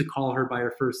 refused to call her by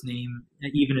her first name,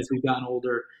 even as we've gotten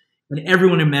older. And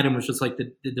everyone who met him was just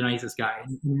the nicest guy.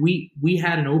 And we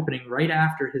had an opening right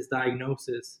after his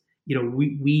diagnosis.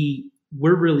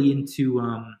 We're really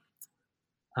into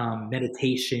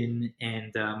meditation,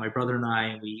 and my brother and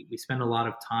I, we spend a lot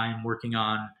of time working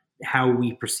on how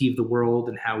we perceive the world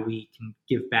and how we can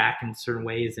give back in certain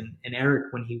ways. And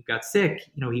Eric, when he got sick,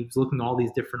 he was looking at all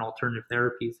these different alternative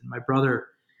therapies. And my brother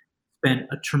spent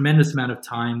a tremendous amount of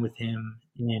time with him.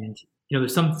 And,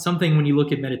 there's something when you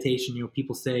look at meditation,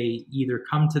 people say either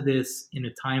come to this in a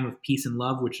time of peace and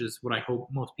love, which is what I hope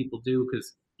most people do,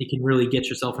 because it can really get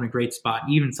yourself in a great spot.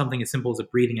 Even something as simple as a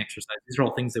breathing exercise. These are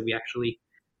all things that we actually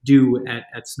do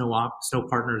at Snow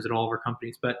Partners at all of our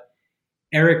companies. But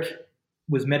Eric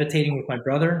was meditating with my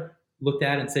brother, looked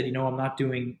at it and said, I'm not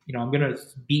doing, I'm going to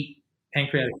beat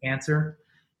pancreatic cancer.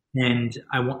 And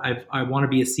I want to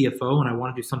be a CFO, and I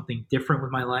want to do something different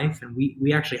with my life. And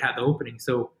we actually had the opening.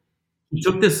 So he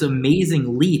took this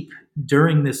amazing leap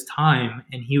during this time,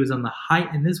 and he was on the high,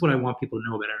 and this is what I want people to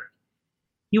know about Eric.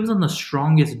 He was on the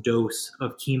strongest dose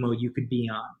of chemo you could be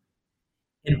on.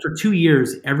 And for 2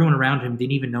 years, everyone around him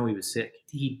didn't even know he was sick.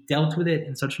 He dealt with it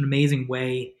in such an amazing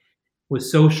way, was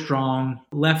so strong,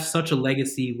 left such a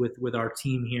legacy with our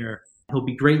team here. He'll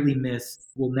be greatly missed.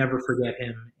 We'll never forget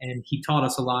him. And he taught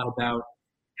us a lot about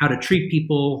how to treat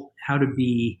people, how to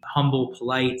be humble,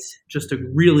 polite, just a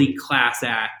really class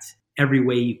act every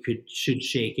way you should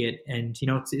shake it. And,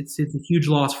 it's a huge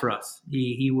loss for us.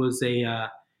 He was a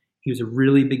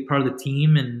really big part of the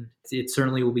team, and it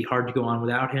certainly will be hard to go on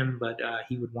without him, but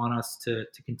he would want us to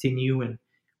continue. And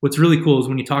what's really cool is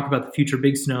when you talk about the future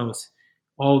Big Snows,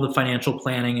 all the financial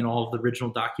planning and all of the original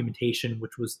documentation,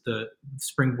 which was the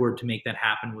springboard to make that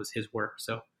happen, was his work.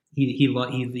 So he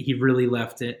really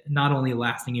left it not only a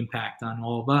lasting impact on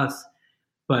all of us,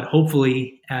 but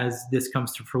hopefully as this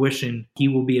comes to fruition, he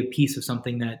will be a piece of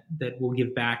something that will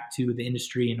give back to the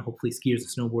industry and hopefully skiers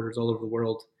and snowboarders all over the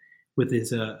world with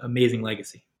his amazing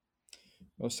legacy.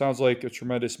 Well, it sounds like a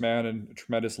tremendous man and a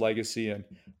tremendous legacy. And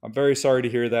I'm very sorry to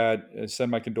hear that. I send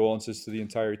my condolences to the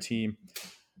entire team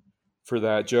for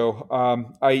that, Joe.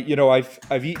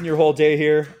 I've eaten your whole day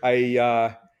here.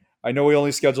 I know we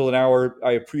only scheduled an hour.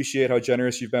 I appreciate how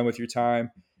generous you've been with your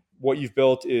time. What you've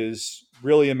built is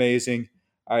really amazing.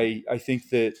 I think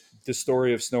that the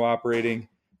story of Snow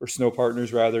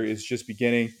Partners rather, is just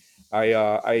beginning.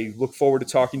 I look forward to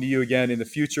talking to you again in the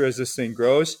future as this thing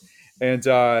grows. And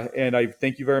I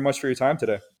thank you very much for your time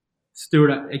today.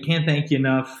 Stuart, I can't thank you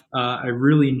enough. I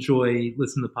really enjoy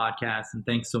listening to the podcast, and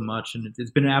thanks so much. And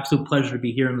it's been an absolute pleasure to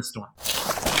be here in the storm.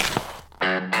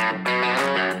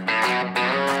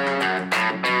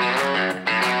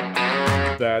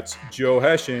 That's Joe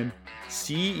Hession,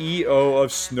 CEO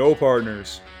of Snow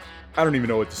Partners. I don't even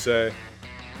know what to say.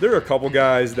 There are a couple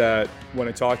guys that when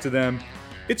I talk to them,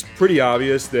 it's pretty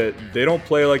obvious that they don't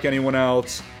play like anyone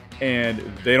else and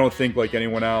they don't think like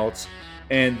anyone else.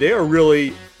 And they are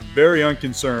really very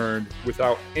unconcerned with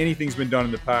how anything's been done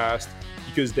in the past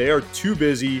because they are too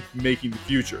busy making the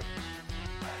future.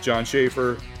 John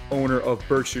Schaefer, owner of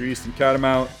Berkshire Easton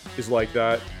Catamount, is like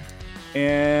that.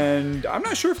 And I'm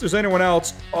not sure if there's anyone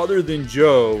else other than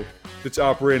Joe that's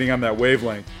operating on that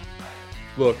wavelength.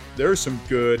 Look, there are some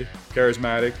good,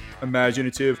 charismatic,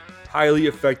 imaginative, highly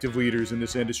effective leaders in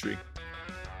this industry,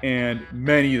 and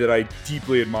many that I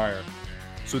deeply admire.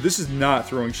 So this is not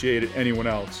throwing shade at anyone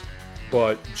else,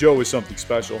 but Joe is something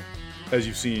special, as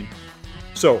you've seen.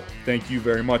 So thank you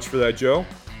very much for that, Joe.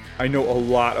 I know a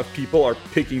lot of people are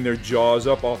picking their jaws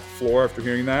up off the floor after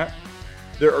hearing that.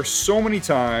 There are so many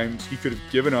times he could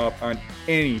have given up on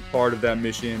any part of that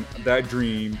mission, that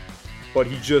dream, but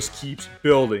he just keeps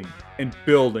building and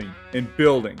building and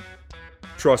building.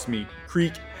 Trust me,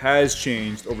 Creek has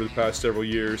changed over the past several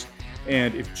years,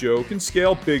 and if Joe can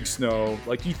scale Big Snow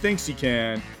like he thinks he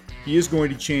can, he is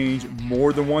going to change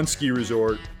more than one ski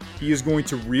resort. He is going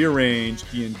to rearrange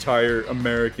the entire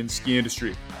American ski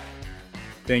industry.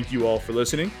 Thank you all for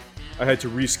listening. I had to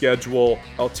reschedule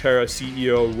Alterra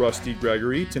CEO Rusty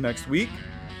Gregory to next week,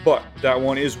 but that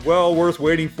one is well worth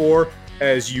waiting for,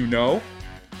 as you know.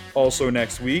 Also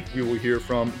next week, we will hear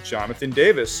from Jonathan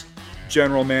Davis,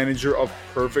 General Manager of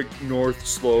Perfect North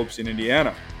Slopes in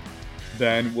Indiana.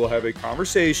 Then we'll have a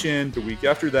conversation the week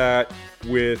after that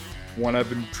with one I've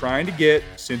been trying to get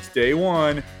since day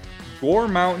one, Gore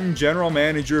Mountain General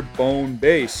Manager Bone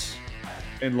Base.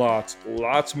 And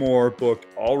lots more booked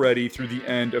already through the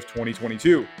end of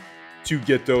 2022. To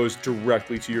get those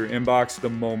directly to your inbox the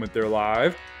moment they're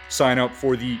live, sign up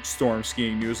for the Storm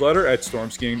Skiing newsletter at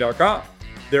stormskiing.com.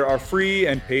 There are free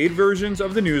and paid versions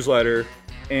of the newsletter,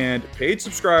 and paid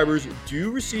subscribers do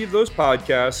receive those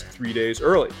podcasts 3 days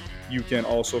early. You can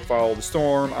also follow the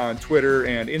Storm on Twitter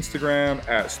and Instagram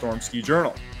at Storm Ski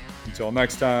Journal. Until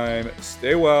next time,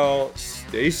 stay well,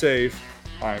 stay safe.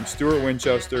 I'm Stuart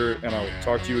Winchester, and I will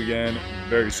talk to you again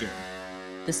very soon.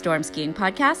 The Storm Skiing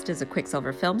Podcast is a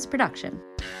Quicksilver Films production.